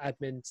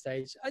admin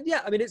stage. And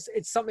yeah, I mean, it's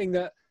something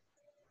that,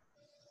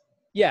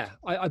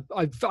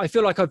 I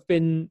feel like I've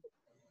been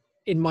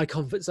in my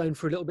comfort zone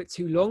for a little bit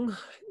too long,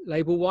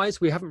 label wise.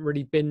 We haven't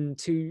really been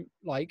too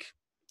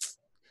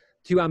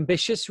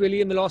ambitious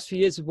really in the last few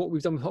years of what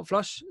we've done with Hot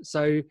Flush.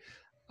 So,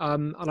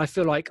 and I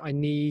feel like I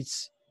need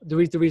the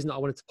reason that I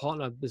wanted to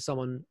partner with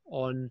someone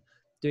on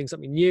doing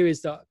something new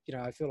is that,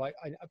 I feel like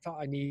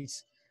I need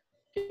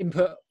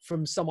input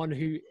from someone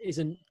who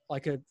isn't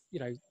like an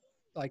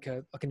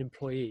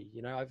employee.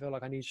 I feel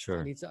like I need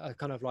a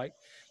kind of like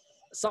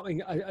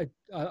something,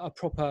 a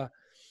proper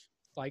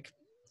like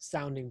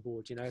sounding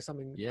board,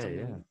 something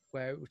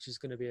which is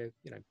going to be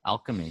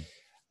alchemy.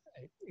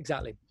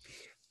 Exactly.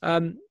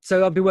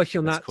 So I'll be working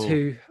on that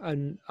too.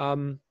 And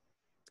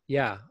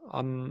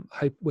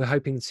we're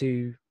hoping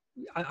to,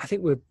 I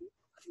think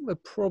we're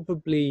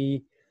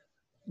probably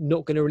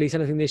not going to release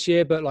anything this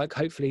year, but like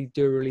hopefully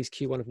do a release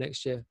Q1 of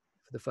next year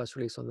for the first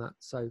release on that.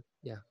 So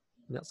yeah,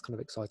 that's kind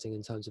of exciting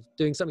in terms of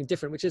doing something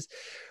different, which is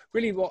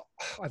really what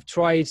I've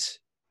tried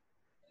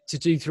to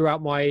do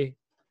throughout my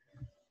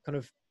kind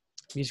of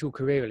musical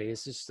career. Really,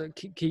 is just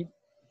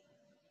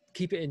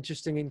keep it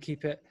interesting and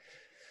keep it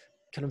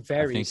kind of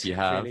varied. I think you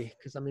have, really,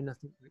 because I mean, I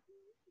think,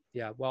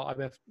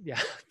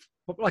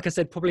 like I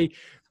said, probably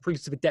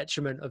to the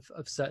detriment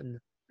of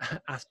certain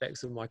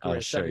aspects of my career. Oh,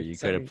 sure. You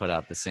could have put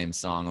out the same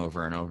song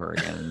over and over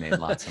again and made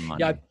lots of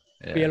money.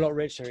 Be a lot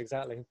richer,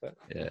 exactly. But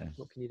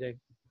what can you do?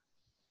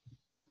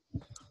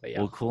 But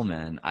well, cool,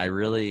 man. I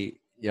really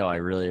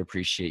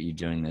appreciate you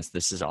doing this.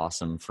 This is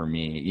awesome for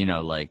me.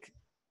 Like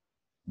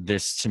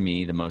this, to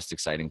me, the most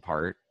exciting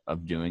part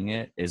of doing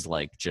it is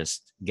like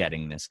just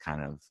getting this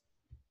kind of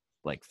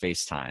like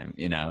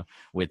FaceTime,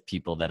 with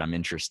people that I'm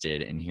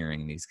interested in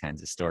hearing these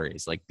kinds of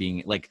stories, like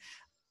being like,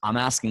 I'm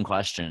asking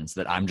questions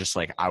that I'm just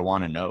like, I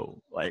want to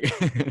know, like,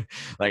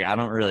 like, I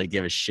don't really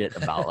give a shit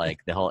about like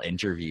the whole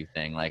interview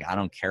thing. Like, I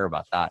don't care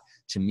about that.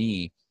 To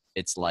me,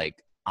 it's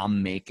like,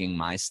 I'm making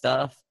my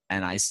stuff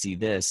and I see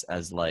this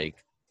as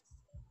like,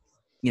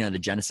 the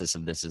genesis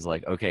of this is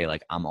like, okay,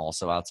 like I'm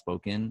also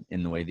outspoken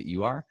in the way that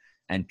you are.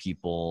 And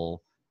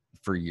people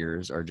for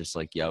years are just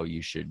like, yo,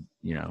 you should,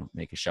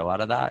 make a show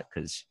out of that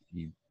because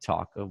you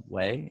talk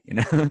away,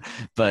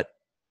 But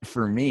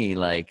for me,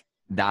 like,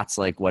 that's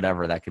like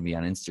whatever, that could be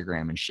on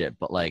Instagram and shit.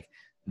 But like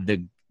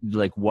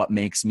what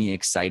makes me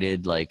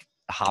excited, like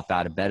hop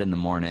out of bed in the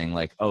morning,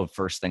 like, oh,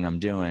 first thing I'm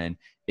doing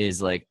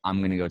is like, I'm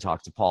going to go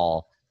talk to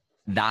Paul.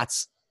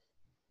 That's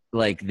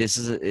like, this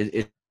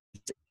is,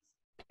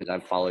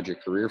 I've followed your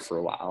career for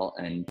a while,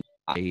 and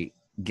I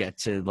get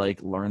to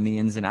like learn the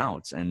ins and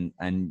outs. And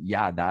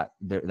yeah,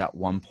 that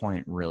one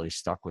point really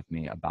stuck with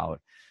me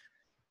about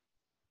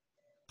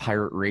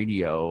pirate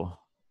radio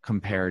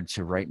compared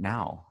to right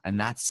now. And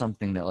that's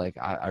something that like,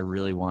 I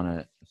really want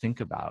to think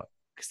about,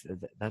 because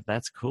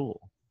that's cool.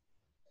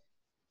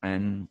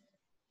 And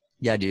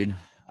yeah, dude,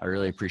 I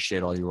really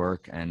appreciate all your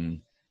work,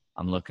 and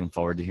I'm looking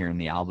forward to hearing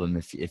the album.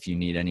 If you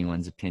need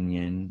anyone's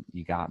opinion,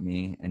 you got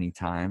me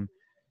anytime.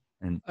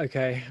 And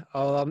okay,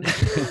 I'll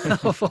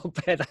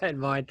bear that in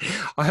mind.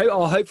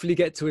 I'll hopefully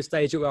get to a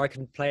stage where I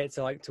can play it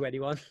to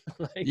anyone.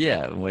 Like,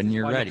 yeah, when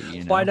you're ready,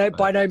 you know.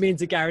 By no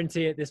means a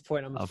guarantee at this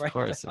point, I'm afraid.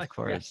 Of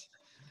course.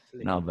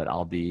 Yeah, no, but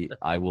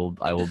I will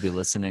be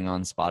listening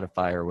on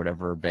Spotify or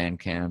whatever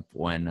Bandcamp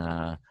when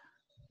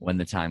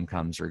the time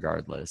comes,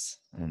 regardless.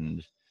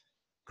 And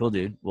cool,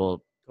 dude.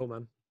 Well, cool,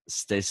 man.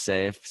 Stay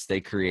safe,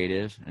 stay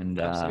creative, and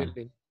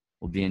absolutely,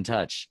 we'll be in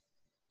touch.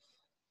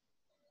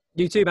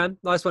 You too, man.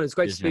 Nice one. It's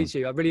great to speak to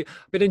you. I've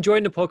been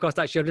enjoying the podcast.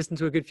 Actually, I've listened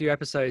to a good few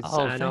episodes,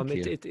 and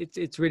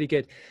it's really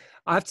good.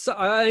 I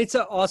need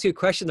to ask you a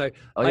question though.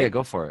 Oh, yeah,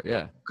 go for it.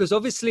 Yeah, because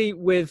obviously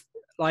with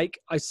like,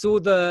 I saw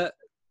the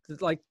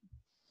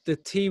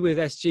T with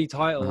SG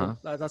title.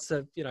 That's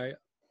a, you know,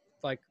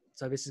 like,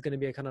 so this is going to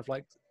be a kind of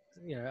like,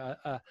 you know,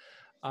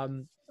 a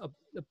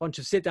bunch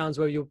of sit downs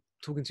where you're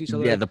talking to each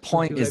other. Yeah, the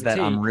point is that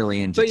I'm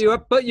really into.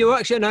 But you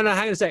actually no.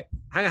 Hang on a sec.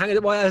 Hang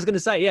on. What I was going to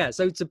say. Yeah.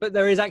 So but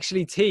there is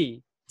actually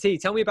T.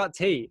 Tell me about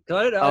tea.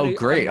 Great. I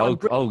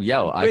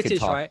British, could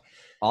talk. Right?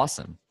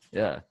 Awesome.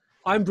 Yeah.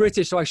 I'm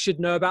British, so I should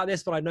know about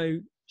this, but I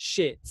know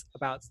shit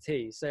about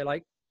tea. So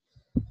like,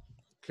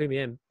 clue me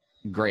in.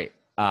 Great.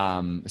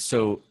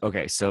 So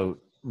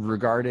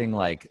regarding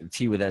like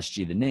Tea with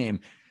SG, the name,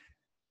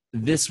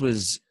 this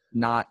was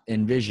not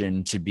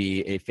envisioned to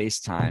be a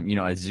FaceTime, you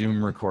know, a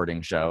Zoom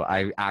recording show.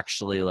 I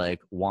actually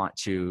like want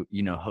to,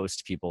 you know,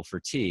 host people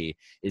for tea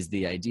is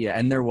the idea.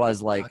 And there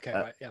was like,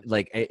 I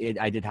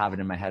did have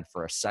it in my head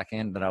for a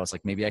second that I was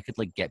like, maybe I could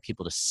like get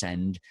people to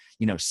send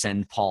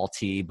Paul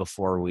tea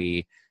before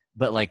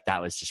but like,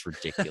 that was just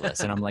ridiculous.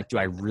 And I'm like, do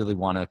I really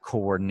want to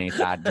coordinate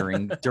that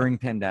during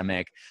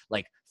pandemic,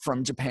 like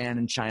from Japan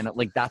and China?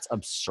 Like, that's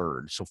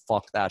absurd. So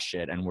fuck that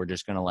shit. And we're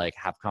just going to like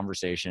have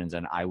conversations,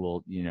 and I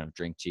will, you know,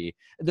 drink tea.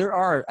 There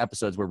are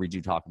episodes where we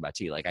do talk about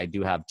tea. Like, I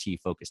do have tea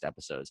focused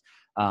episodes.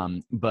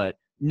 But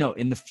no,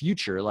 in the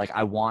future, like,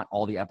 I want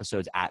all the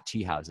episodes at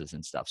tea houses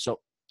and stuff. So,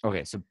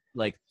 okay. So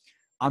like,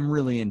 I'm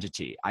really into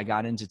tea. I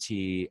got into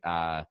tea,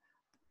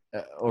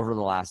 over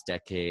the last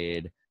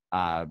decade,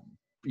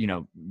 you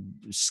know,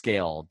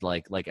 scaled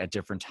like at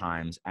different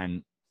times.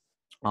 And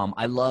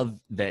I love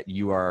that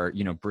you are,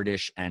 you know,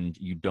 British and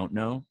you don't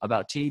know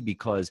about tea,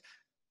 because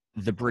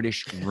the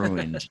British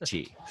ruined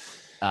tea.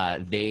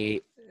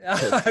 Okay.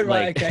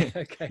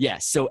 Yeah.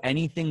 So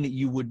anything that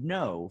you would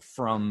know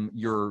from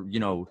your, you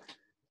know,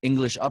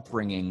 English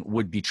upbringing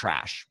would be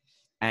trash.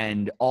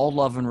 And all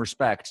love and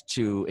respect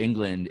to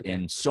England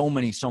in so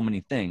many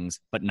things,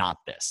 but not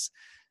this.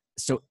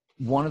 So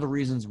one of the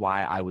reasons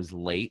why I was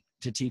late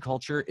to tea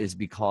culture is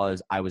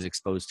because I was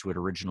exposed to it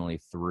originally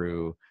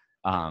through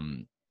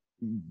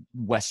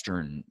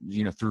Western,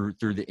 you know, through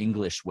the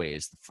English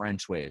ways, the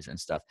French ways and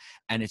stuff,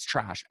 and it's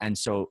trash. And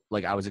so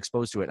like, I was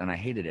exposed to it and I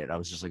hated it. I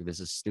was just like, this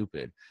is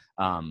stupid.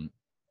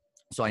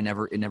 So it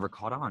never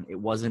caught on. It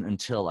wasn't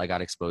until I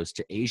got exposed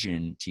to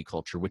Asian tea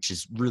culture, which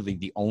is really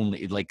the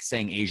only, like,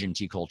 saying Asian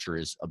tea culture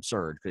is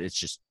absurd because it's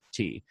just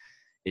tea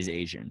is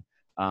Asian.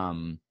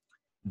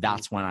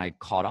 That's when I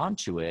caught on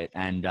to it.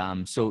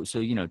 And so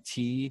you know,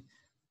 tea,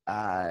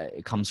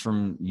 it comes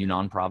from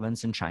Yunnan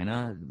province in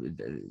China.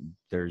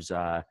 There's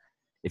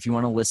if you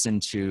want to listen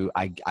to,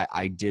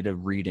 I did a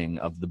reading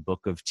of the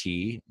Book of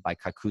Tea by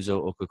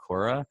Kakuzo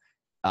Okakura,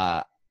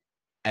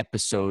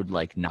 episode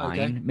like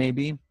 9,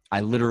 maybe. I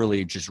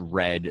literally just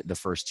read the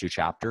first 2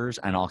 chapters,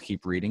 and I'll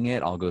keep reading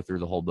it. I'll go through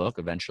the whole book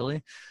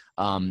eventually.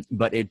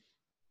 But it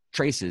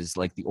traces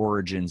like the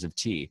origins of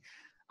tea.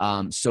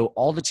 So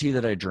all the tea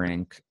that I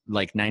drink,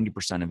 like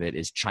 90% of it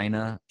is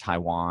China,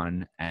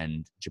 Taiwan,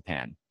 and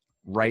Japan.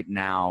 Right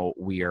now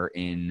we are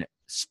in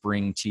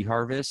spring tea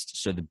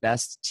harvest. So the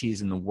best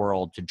teas in the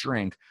world to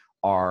drink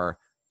are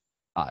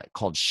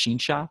called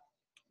Shincha,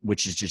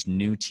 which is just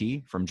new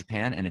tea from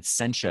Japan, and it's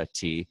Sencha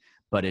tea,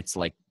 but it's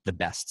like the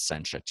best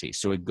Sencha tea.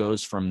 So it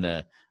goes from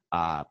the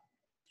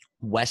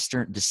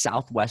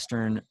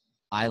southwestern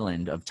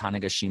island of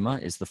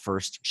Tanegashima is the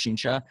first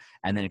Shincha,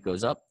 and then it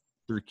goes up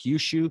through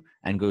Kyushu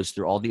and goes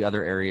through all the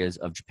other areas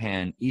of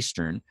Japan,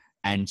 eastern.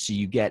 And so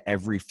you get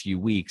every few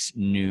weeks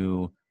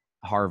new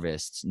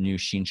harvests, new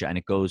Shincha, and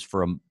it goes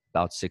for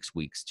about 6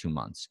 weeks, 2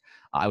 months.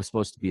 I was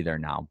supposed to be there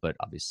now, but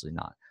obviously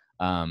not.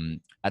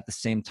 At the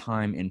same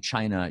time, in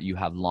China, you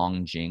have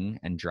Longjing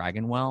and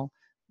Dragonwell.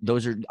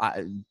 Those are,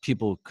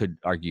 people could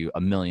argue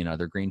a million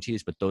other green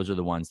teas, but those are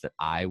the ones that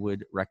I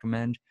would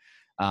recommend.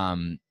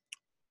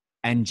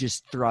 And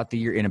just throughout the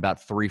year, in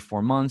about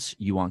 3-4 months,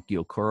 you want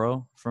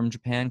Gyokuro from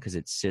Japan because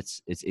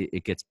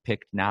it gets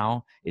picked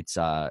now. It's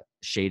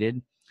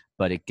shaded,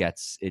 but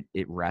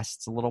it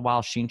rests a little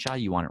while. Shincha,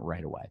 you want it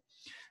right away.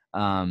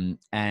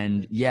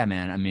 And yeah,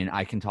 man, I mean,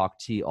 I can talk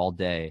tea all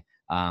day.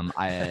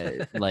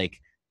 I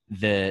like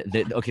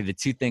the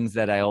two things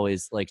that I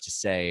always like to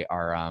say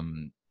are,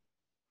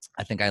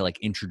 I think I like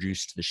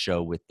introduced the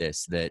show with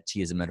this, that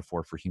tea is a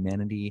metaphor for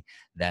humanity,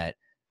 that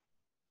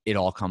it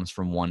all comes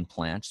from one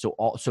plant. So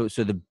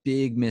the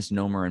big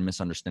misnomer and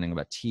misunderstanding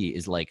about tea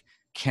is like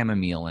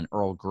chamomile and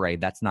Earl Grey.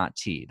 That's not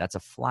tea. That's a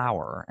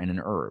flower and an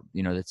herb.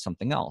 You know, that's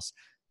something else.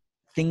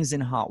 Things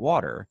in hot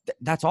water,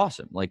 that's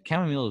awesome. Like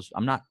chamomile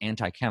I'm not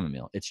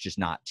anti-chamomile. It's just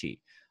not tea.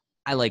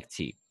 I like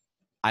tea.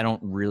 I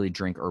don't really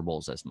drink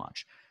herbals as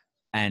much.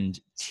 And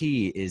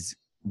tea is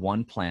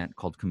one plant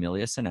called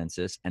Camellia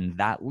sinensis, and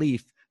that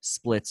leaf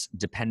splits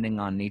depending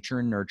on nature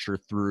and nurture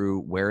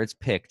through where it's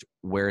picked,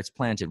 where it's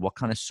planted, what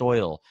kind of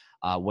soil,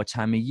 what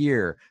time of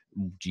year.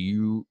 Do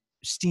you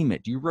steam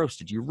it? Do you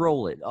roast it? Do you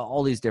roll it?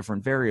 All these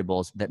different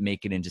variables that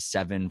make it into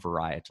 7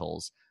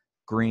 varietals: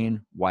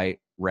 green, white,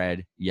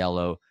 red,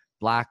 yellow,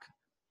 black,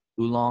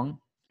 oolong,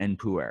 and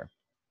pu'er.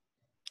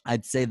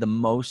 I'd say the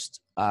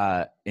most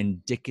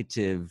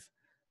indicative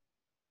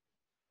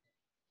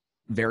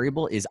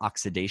variable is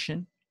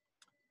oxidation,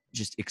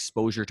 just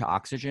exposure to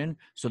oxygen.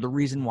 So the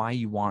reason why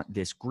you want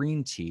this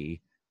green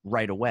tea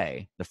right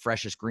away, the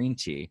freshest green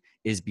tea,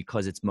 is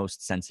because it's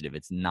most sensitive.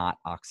 It's not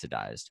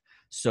oxidized.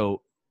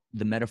 So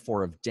the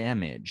metaphor of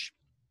damage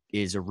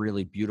is a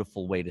really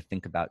beautiful way to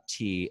think about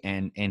tea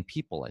and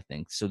people, I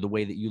think. So the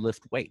way that you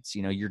lift weights,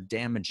 you know, you're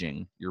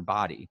damaging your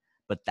body,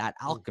 but that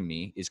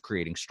alchemy is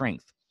creating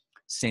strength.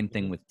 Same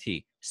thing with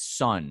tea.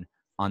 Sun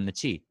on the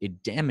tea,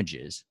 it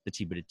damages the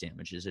tea, but it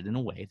damages it in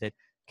a way that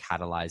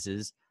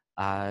catalyzes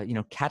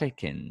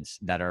catechins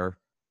that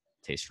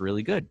taste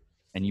really good,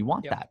 and you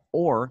want that.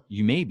 Or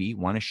you maybe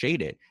want to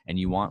shade it and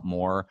you want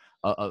more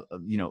of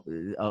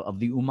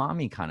the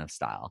umami kind of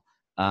style,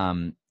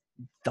 the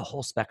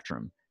whole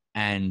spectrum.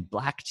 And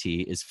black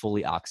tea is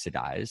fully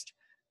oxidized.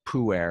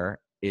 Pu'er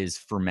is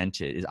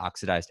fermented, is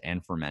oxidized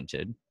and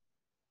fermented,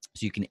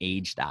 so you can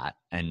age that,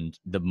 and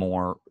the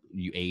more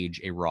you age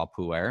a raw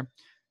pu'er,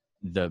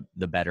 the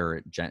better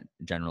it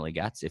generally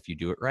gets if you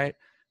do it right.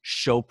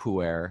 Show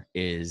pu'er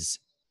is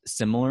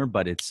similar,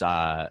 but it's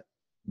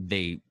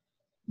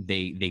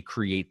they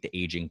create the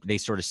aging. They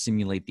sort of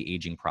simulate the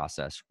aging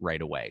process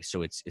right away.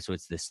 So it's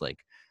this like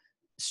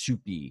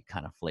soupy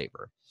kind of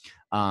flavor.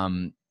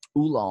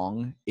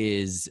 Oolong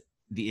is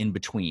the in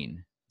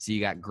between. So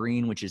you got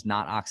green, which is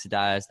not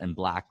oxidized, and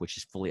black, which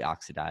is fully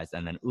oxidized,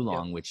 and then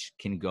oolong, which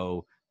can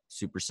go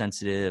super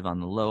sensitive on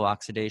the low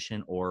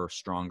oxidation or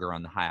stronger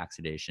on the high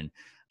oxidation.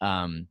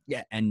 And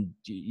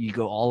you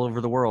go all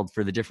over the world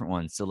for the different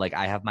ones. So like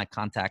I have my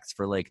contacts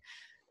for like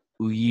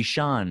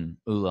Uyishan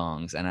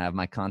oolongs, and I have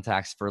my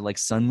contacts for like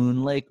Sun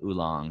Moon Lake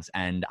oolongs,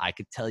 and I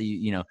could tell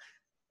you,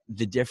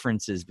 the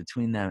differences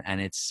between them,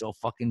 and it's so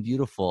fucking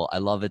beautiful. I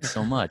love it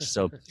so much.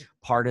 So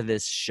part of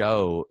this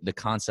show, the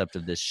concept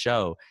of this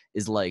show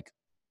is like,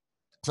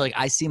 so like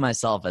I see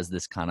myself as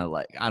this kind of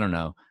like, I don't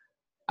know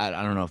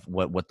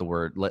what the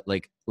word,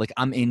 like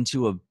I'm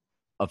into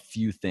a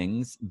few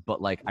things,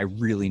 but like I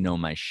really know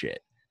my shit.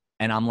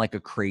 And I'm like a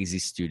crazy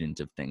student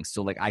of things.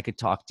 So like I could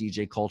talk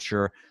DJ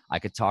culture, I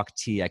could talk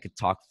tea, I could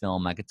talk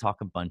film, I could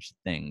talk a bunch of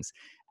things.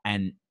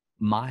 And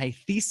my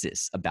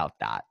thesis about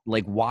that,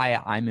 like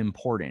why I'm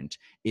important,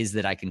 is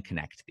that I can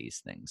connect these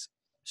things.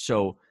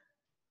 So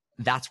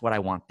that's what I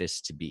want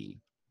this to be.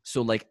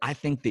 So like I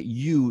think that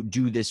you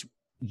do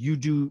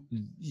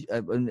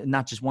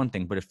not just one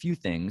thing, but a few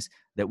things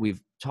that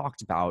we've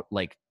talked about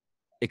like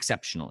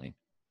exceptionally,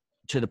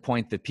 to the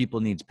point that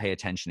people need to pay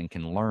attention and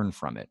can learn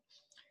from it.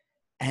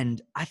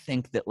 And I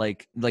think that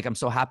like I'm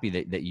so happy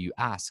that you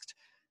asked,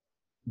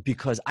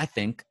 because I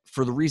think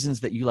for the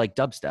reasons that you like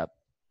dubstep,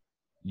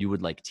 you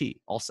would like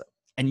tea also.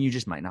 And you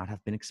just might not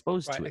have been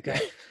exposed to it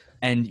yet.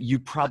 And you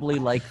probably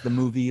like the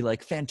movie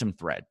like Phantom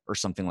Thread or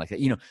something like that,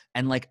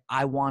 and like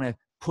I want to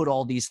put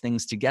all these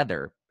things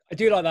together. I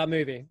do like that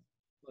movie.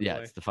 Yeah,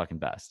 it's the fucking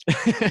best.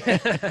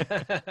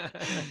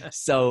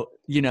 So,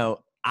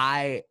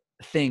 I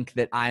think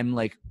that I'm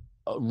like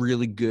a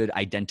really good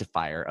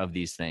identifier of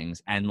these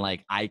things, and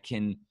like I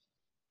can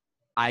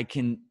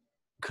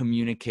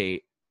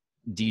communicate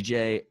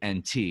DJ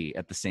and T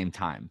at the same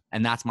time,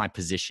 and that's my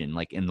position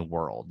like in the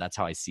world. That's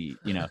how I see,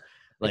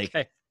 like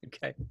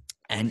okay.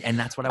 And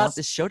that's what I want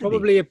this show to be.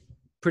 Probably a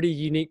pretty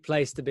unique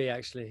place to be,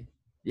 actually.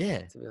 Yeah.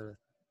 To be honest.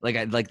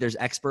 Like there's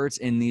experts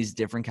in these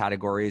different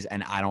categories,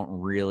 and I don't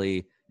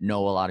really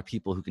know a lot of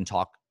people who can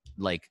talk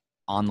like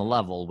on the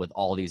level with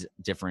all these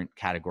different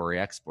category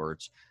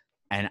experts.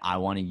 And I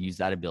want to use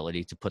that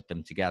ability to put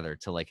them together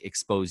to like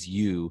expose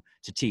you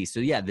to tea. So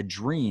yeah, the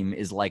dream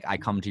is like I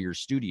come to your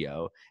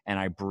studio and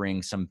I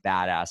bring some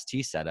badass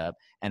tea setup,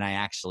 and I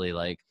actually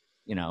like,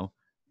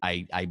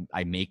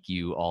 I make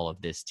you all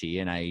of this tea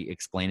and I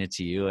explain it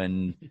to you,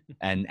 and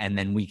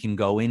then we can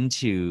go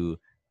into,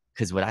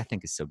 because what I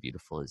think is so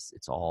beautiful is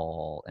it's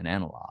all an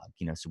analog,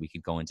 you know, so we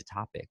could go into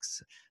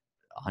topics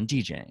on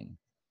DJing,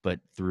 but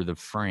through the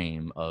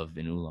frame of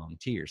an oolong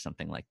tea or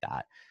something like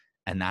that.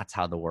 And that's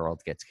how the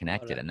world gets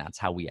connected. And that's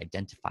how we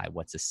identify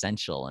what's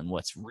essential and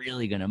what's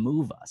really going to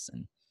move us.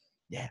 And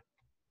yeah,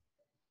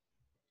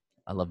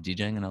 I love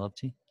DJing and I love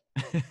tea.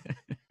 It's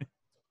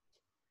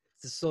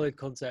a solid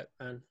concept,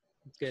 man.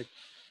 It's good.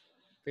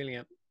 Feeling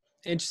it.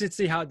 Interested to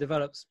see how it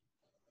develops.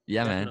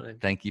 Yeah, definitely. Man.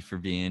 Thank you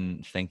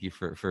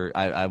for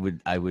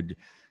I would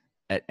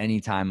at any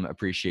time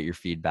appreciate your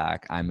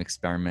feedback. I'm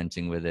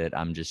experimenting with it.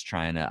 I'm just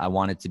I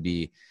want it to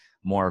be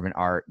more of an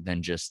art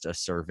than just a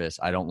service.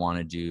 I don't want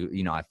to do,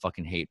 you know, I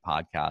fucking hate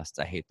podcasts.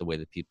 I hate the way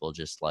that people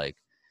just like,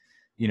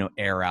 you know,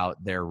 air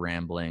out their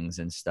ramblings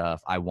and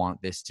stuff. I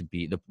want this to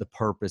be the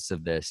purpose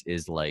of this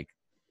is like,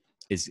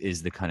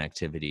 is the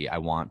connectivity. I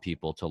want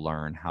people to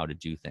learn how to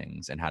do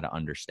things and how to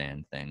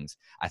understand things.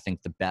 I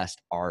think the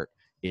best art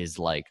is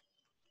like,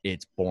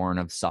 it's born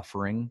of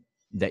suffering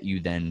that you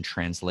then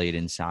translate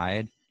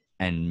inside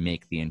and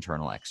make the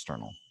internal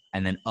external.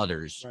 And then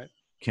others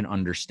can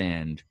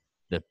understand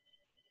the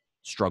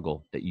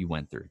struggle that you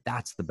went through.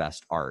 That's the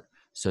best art.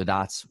 So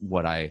that's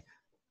what I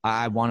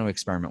want to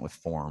experiment with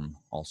form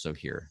also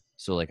here.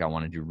 So like I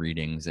want to do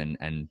readings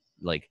and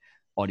like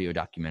audio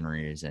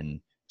documentaries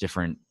and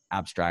different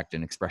abstract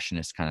and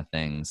expressionist kind of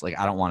things. Like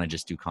I don't want to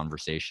just do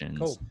conversations.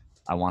 Cool.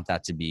 I want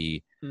that to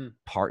be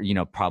part, you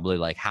know, probably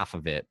like half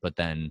of it, but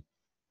then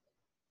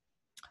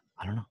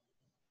I don't know,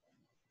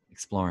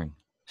 exploring.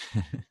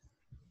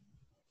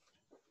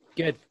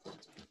 Good,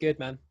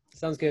 man.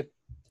 Sounds good.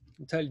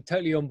 I'm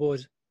totally on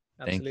board.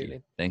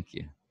 Absolutely. Thank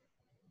you.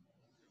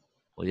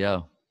 Well,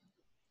 yo,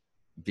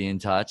 be in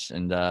touch,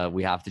 and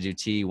we have to do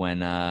tea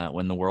when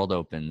the world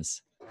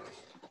opens.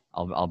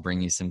 I'll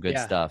bring you some good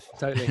stuff.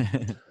 Totally.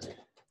 All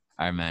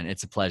right, man.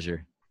 It's a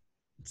pleasure.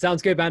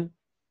 Sounds good, man.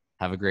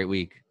 Have a great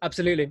week.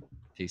 Absolutely.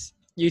 Peace.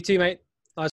 You too, mate.